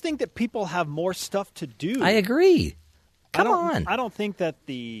 I just think that people have more stuff to do. I agree. Come on. I don't think that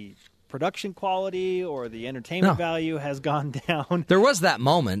the production quality or the entertainment value has gone down. There was that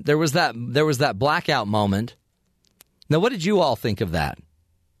moment. There was that blackout moment. Now, what did you all think of that?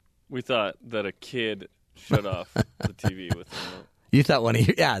 We thought that a kid shut off the TV with the remote. You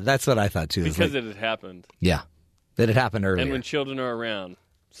thought that's what I thought too. Because it had happened. Yeah, that had happened earlier. And when children are around,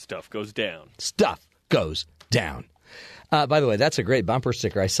 stuff goes down. Stuff goes down. By the way, that's a great bumper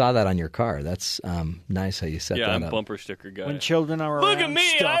sticker. I saw that on your car. That's nice how you set that up. Yeah, I'm bumper sticker guy. When children are around, look at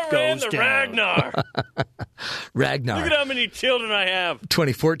me, I ran the Ragnar. Ragnar. Look at how many children I have.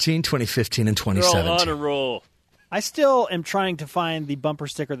 2014, 2015, and 2017. They're all on a roll. I still am trying to find the bumper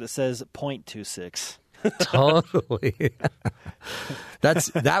sticker that says .26. Totally.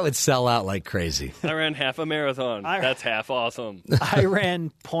 That would sell out like crazy. I ran half a marathon. That's half awesome. I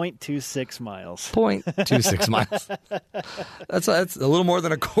ran 0.26 miles. 0.26 miles. That's a little more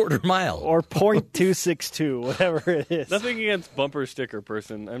than a quarter mile. Or 0.262, whatever it is. Nothing against bumper sticker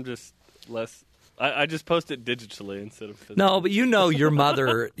person. I'm just less. I just post it digitally instead of physically. No, but your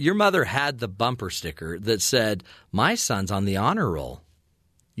mother had the bumper sticker that said, "My son's on the honor roll."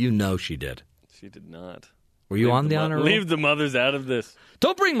 You know she did. She did not. Were you on the honor roll? Leave the mothers out of this.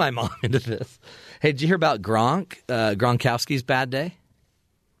 Don't bring my mom into this. Hey, did you hear about Gronkowski's bad day?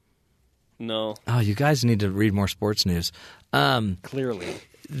 No. Oh, you guys need to read more sports news. Clearly.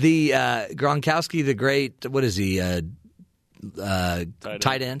 The Gronkowski, the great, what is he?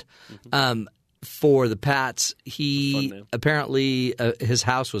 Tight end. For the Pats, he apparently his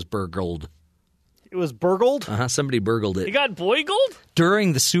house was burgled. It was burgled? Somebody burgled it. He got boigled?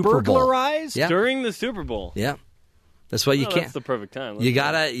 During the Super Bowl. Burglarized? Yeah. During the Super Bowl. Yeah. That's why you can't. That's the perfect time. You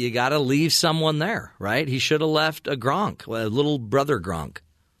gotta leave someone there, right? He should have left a Gronk, a little brother Gronk.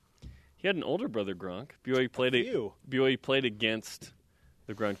 He had an older brother, Gronk. BYU played against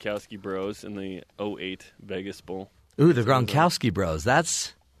the Gronkowski Bros in the 2008 Vegas Bowl. Ooh, the Gronkowski Bros. That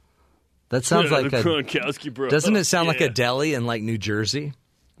sounds like the a Gronkowski Bros. Doesn't it sound like a deli in like New Jersey?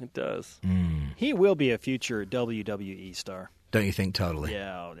 It does. He will be a future WWE star. Don't you think? Totally.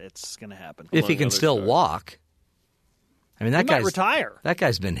 Yeah, it's going to happen. If he can still walk. I mean, he might retire. That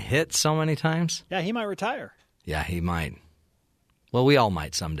guy's been hit so many times. Yeah, he might retire. Yeah, he might. Well, we all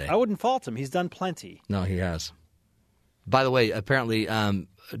might someday. I wouldn't fault him. He's done plenty. No, he has. By the way, apparently,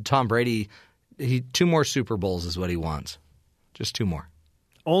 Tom Brady, 2 more Super Bowls is what he wants. Just 2 more.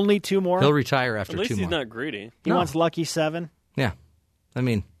 Only 2 more? He'll retire after 2 more. At least he's not greedy. He wants lucky 7? Yeah. I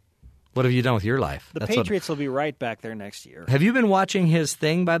mean, what have you done with your life? The Patriots will be right back there next year. Have you been watching his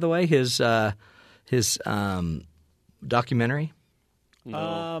thing, by the way, his documentary?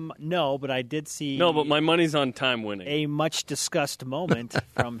 No, but I did see... No, but my money's on time winning. A much-discussed moment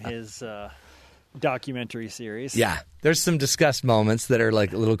from his documentary series. Yeah. There's some disgust moments that are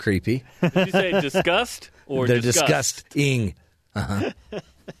like a little creepy. Did you say disgust or They're disgust? disgusting. And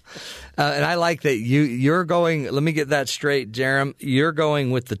I like that you're going... Let me get that straight, Jerem. You're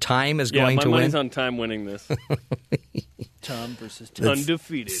going with the time is going to win. Yeah, my money's on time winning this. Tom versus Tom.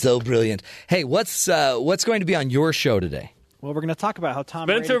 Undefeated. So brilliant. Hey, what's going to be on your show today? Well, we're going to talk about how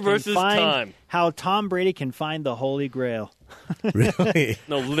Tom Brady can find the Holy Grail. Really?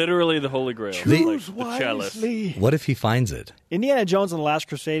 No, literally the Holy Grail. Choose the chalice. What if he finds it? Indiana Jones and the Last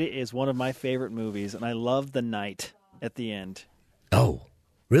Crusade is one of my favorite movies, and I love the knight at the end. Oh,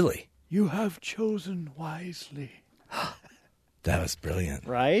 really? You have chosen wisely. That was brilliant.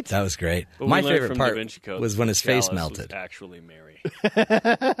 Right? That was great. But My favorite part was when his face melted. Was actually Mary.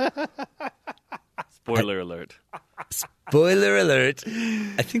 Spoiler alert. Spoiler alert.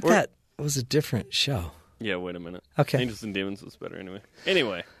 I think that was a different show. Yeah, wait a minute. Okay. Angels and Demons was better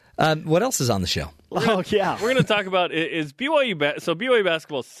anyway. What else is on the show? We're going to talk about is BYU. So BYU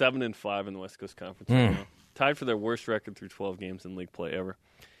basketball is 7-5 in the West Coast Conference right now, tied for their worst record through 12 games in league play ever.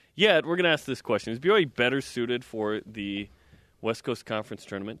 Yet we're going to ask this question: is BYU better suited for the West Coast Conference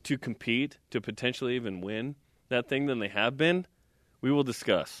tournament to compete, to potentially even win that thing than they have been? We will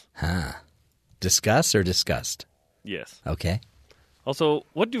discuss. Discuss or disgust? Yes. Okay. Also,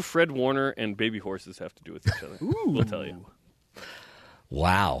 what do Fred Warner and baby horses have to do with each other? We'll tell you.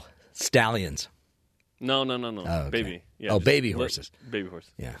 Wow. Stallions. No. Oh, okay. Baby. Yeah, baby horses. Baby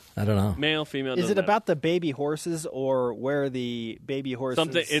horses. Yeah. I don't know. Male, female. Is it about the baby horses or where the baby horses...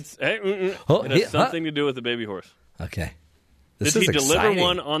 Something. It has something to do with the baby horse. Okay. Did he deliver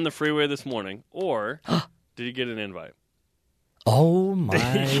one on the freeway this morning, or did he get an invite? Oh,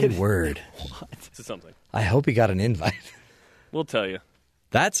 my word. To something. I hope he got an invite. We'll tell you.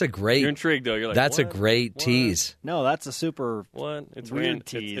 That's a great... You're intrigued, though. You're like, that's what? a great tease. No, that's a super It's weird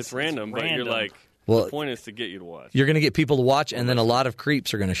tease. It's random, but you're like, well, the point is to get you to watch. You're going to get people to watch, and then a lot of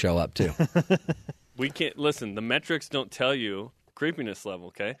creeps are going to show up, too. We can't... Listen, the metrics don't tell you creepiness level,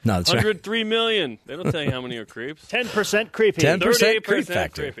 okay? No, that's 103 million. They don't tell you how many are creeps. 10% creepy. 10% creep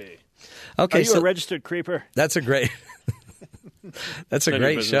factor. Creepy. Okay, are you a registered creeper? That's a great... That's a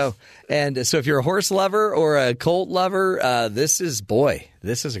great show. And so if you're a horse lover or a colt lover, this is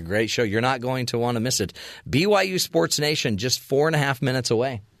a great show. You're not going to want to miss it. BYU Sports Nation, just 4.5 minutes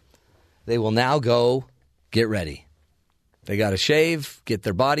away. They will now go get ready. They got to shave, get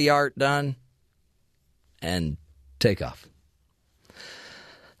their body art done, and take off.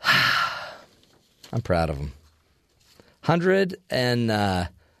 I'm proud of them.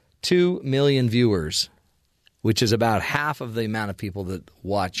 102 million viewers, which is about half of the amount of people that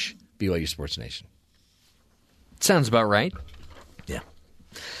watch BYU Sports Nation. Sounds about right. Yeah.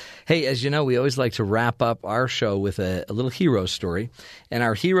 Hey, as you know, we always like to wrap up our show with a little hero story. And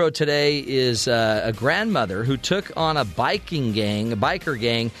our hero today is a grandmother who took on a biker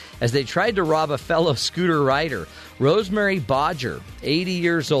gang, as they tried to rob a fellow scooter rider. Rosemary Bodger, 80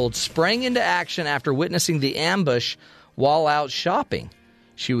 years old, sprang into action after witnessing the ambush while out shopping.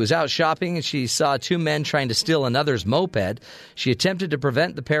 She was out shopping and she saw 2 men trying to steal another's moped. She attempted to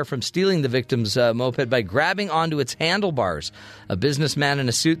prevent the pair from stealing the victim's moped by grabbing onto its handlebars. A businessman in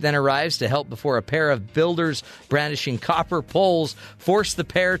a suit then arrives to help before a pair of builders brandishing copper poles force the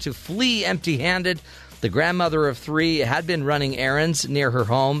pair to flee empty-handed. The grandmother of 3 had been running errands near her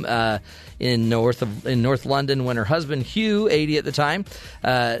home in North London when her husband, Hugh, 80 at the time,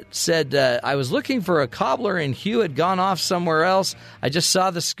 said, I was looking for a cobbler and Hugh had gone off somewhere else. I just saw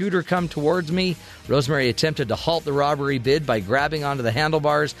the scooter come towards me. Rosemary attempted to halt the robbery bid by grabbing onto the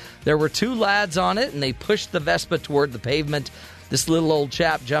handlebars. There were 2 lads on it, and they pushed the Vespa toward the pavement. This little old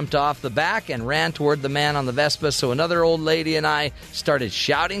chap jumped off the back and ran toward the man on the Vespa, so another old lady and I started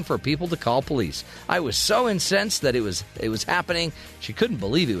shouting for people to call police. I was so incensed that it was happening. She couldn't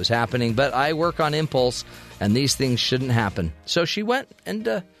believe it was happening, but I work on impulse, and these things shouldn't happen. So she went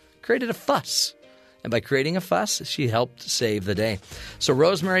and created a fuss. And by creating a fuss, she helped save the day. So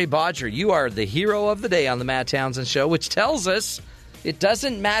Rosemary Bodger, you are the hero of the day on the Matt Townsend Show, which tells us it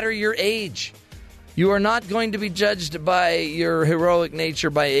doesn't matter your age. You are not going to be judged by your heroic nature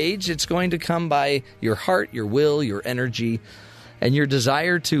by age. It's going to come by your heart, your will, your energy, and your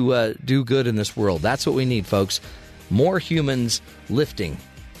desire to do good in this world. That's what we need, folks. More humans lifting.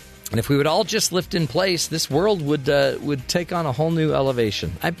 And if we would all just lift in place, this world would take on a whole new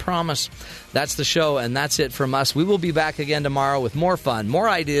elevation. I promise. That's the show, and that's it from us. We will be back again tomorrow with more fun, more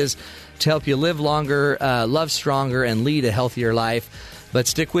ideas to help you live longer, love stronger, and lead a healthier life. But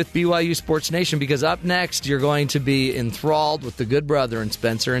stick with BYU Sports Nation, because up next, you're going to be enthralled with the good brother and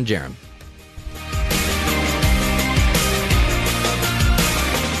Spencer and Jerem.